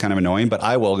 which is kind of annoying, but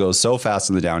I will go so fast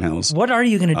in the downhills. What are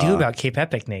you going to do about Cape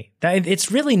Epic, Nate?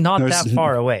 It's really not that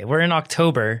far away. We're in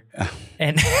October.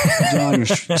 And John,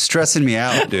 you're stressing me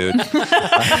out, dude.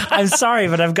 I'm sorry,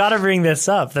 but I've got to bring this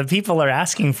up. The people are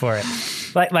asking for it.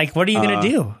 Like what are you going to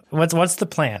do? What's the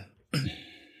plan?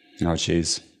 Oh,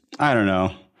 geez. I don't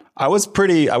know. I wish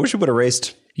we would have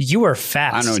raced. You were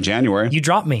fast. I don't know, in January. You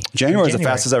dropped me. January is the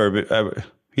fastest I've ever been.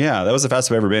 Yeah, that was the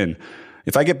fastest I've ever been.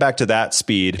 If I get back to that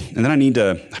speed, and then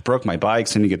I broke my bike,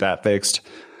 so I need to get that fixed.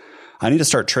 I need to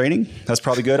start training. That's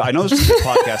probably good. I know this is a good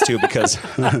podcast too, because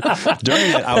during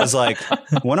it, I was like,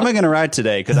 what am I going to ride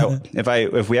today? Because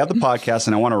if we have the podcast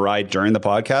and I want to ride during the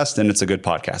podcast, then it's a good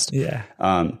podcast. Yeah.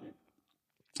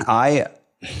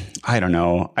 I don't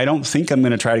know. I don't think I'm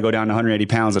going to try to go down to 180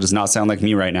 pounds. That does not sound like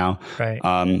me right now. Right.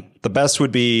 The best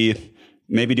would be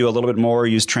maybe do a little bit more,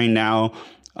 use Train Now,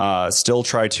 still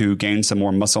try to gain some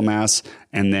more muscle mass,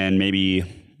 and then maybe after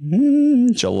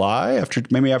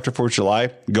 4th of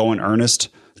July, go in earnest,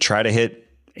 try to hit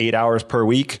 8 hours per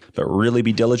week, but really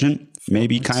be diligent.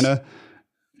 Maybe kind of.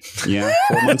 Yeah,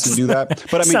 4 months and do that.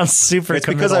 But I mean, sounds super. It's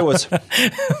because I was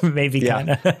maybe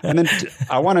kind of. And then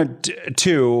I wanted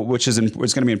to, which is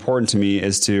what's going to be important to me,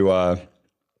 is to.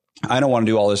 I don't want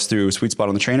to do all this through Sweet Spot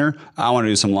on the Trainer. I want to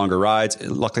do some longer rides.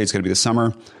 Luckily, it's going to be the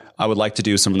summer. I would like to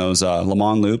do some of those Le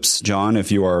Mans loops, John.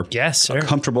 If you are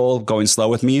comfortable going slow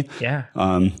with me,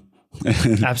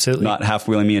 absolutely, not half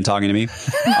wheeling me and talking to me.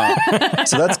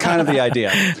 So that's kind of the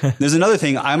idea. There's another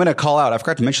thing I'm going to call out. I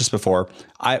forgot to mention this before.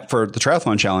 For the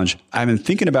triathlon challenge, I've been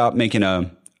thinking about making I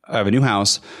have a new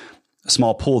house, a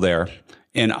small pool there,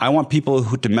 and I want people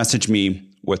to message me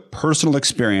with personal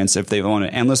experience if they've owned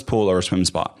an endless pool or a swim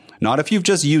spot. Not if you've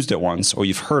just used it once or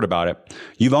you've heard about it.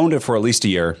 You've owned it for at least a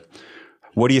year.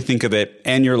 What do you think of it?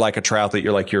 And you're like a triathlete.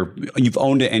 You've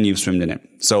owned it and you've swum in it.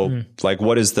 So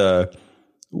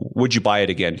would you buy it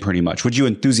again? Pretty much. Would you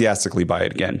enthusiastically buy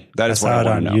it again? That is what I want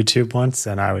to know. I saw it on YouTube once,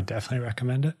 and I would definitely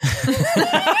recommend it.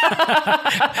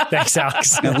 Thanks,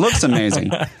 Alex. It looks amazing,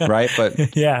 right?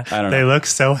 But yeah, I don't know. They look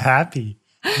so happy.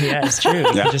 Yeah, it's true. You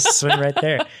can just swim right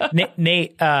there.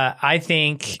 Nate, I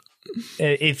think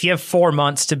if you have 4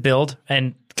 months to build,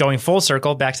 and going full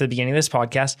circle back to the beginning of this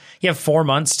podcast, you have 4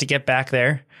 months to get back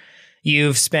there.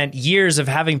 You've spent years of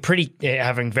having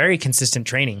very consistent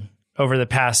training over the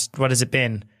past, what has it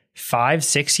been,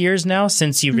 5-6 years now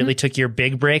since you really took your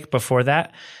big break before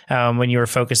that, when you were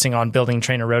focusing on building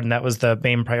Trainer Road, and that was the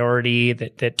main priority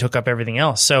that took up everything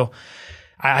else. So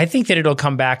I think that it'll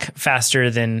come back faster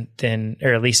than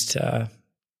or at least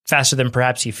faster than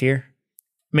perhaps you fear.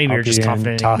 Maybe you're just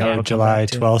confident. Tahoe, July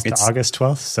 12th to August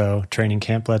 12th. So training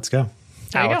camp, let's go.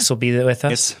 Alex will be there with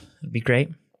us. It'd be great.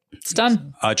 It's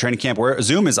done. Training camp. Where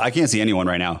Zoom is, I can't see anyone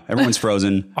right now. Everyone's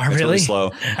frozen. It's really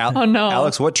slow. Oh no,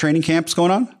 Alex, what training camp's going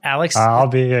on? Alex, I'll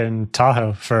be in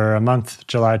Tahoe for a month,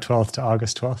 July 12th to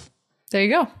August 12th. There you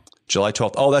go. July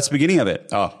 12th. Oh, that's the beginning of it.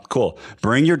 Oh, cool.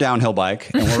 Bring your downhill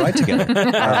bike and we'll ride together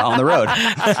on the road.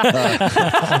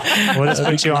 We'll just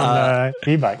put you on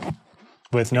the e-bike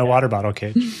with no water bottle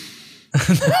cage.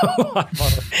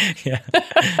 Yeah,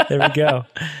 there we go.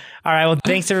 All right. Well,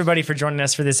 thanks everybody for joining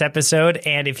us for this episode.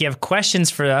 And if you have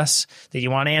questions for us that you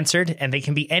want answered, and they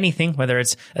can be anything, whether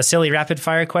it's a silly rapid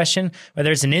fire question,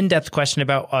 whether it's an in-depth question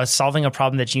about solving a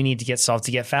problem that you need to get solved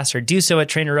to get faster, do so at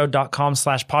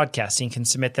trainerroad.com/podcast. You can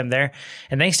submit them there.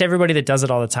 And thanks to everybody that does it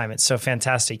all the time. It's so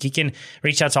fantastic. You can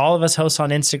reach out to all of us hosts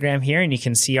on Instagram here, and you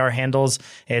can see our handles.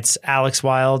 It's Alex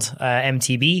Wild,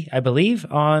 MTB, I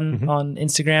believe, on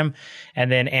Instagram.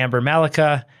 And then Amber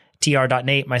Malika,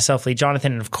 tr.nate, myself, Lee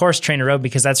Jonathan, and of course, Trainer Road,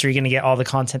 because that's where you're going to get all the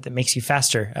content that makes you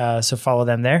faster. So follow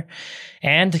them there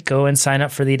and go and sign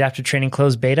up for the Adaptive Training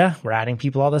Closed Beta. We're adding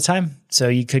people all the time, so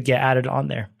you could get added on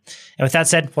there. And with that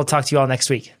said, we'll talk to you all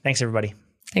next week. Thanks, everybody.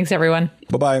 Thanks, everyone.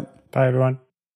 Bye-bye. Bye, everyone.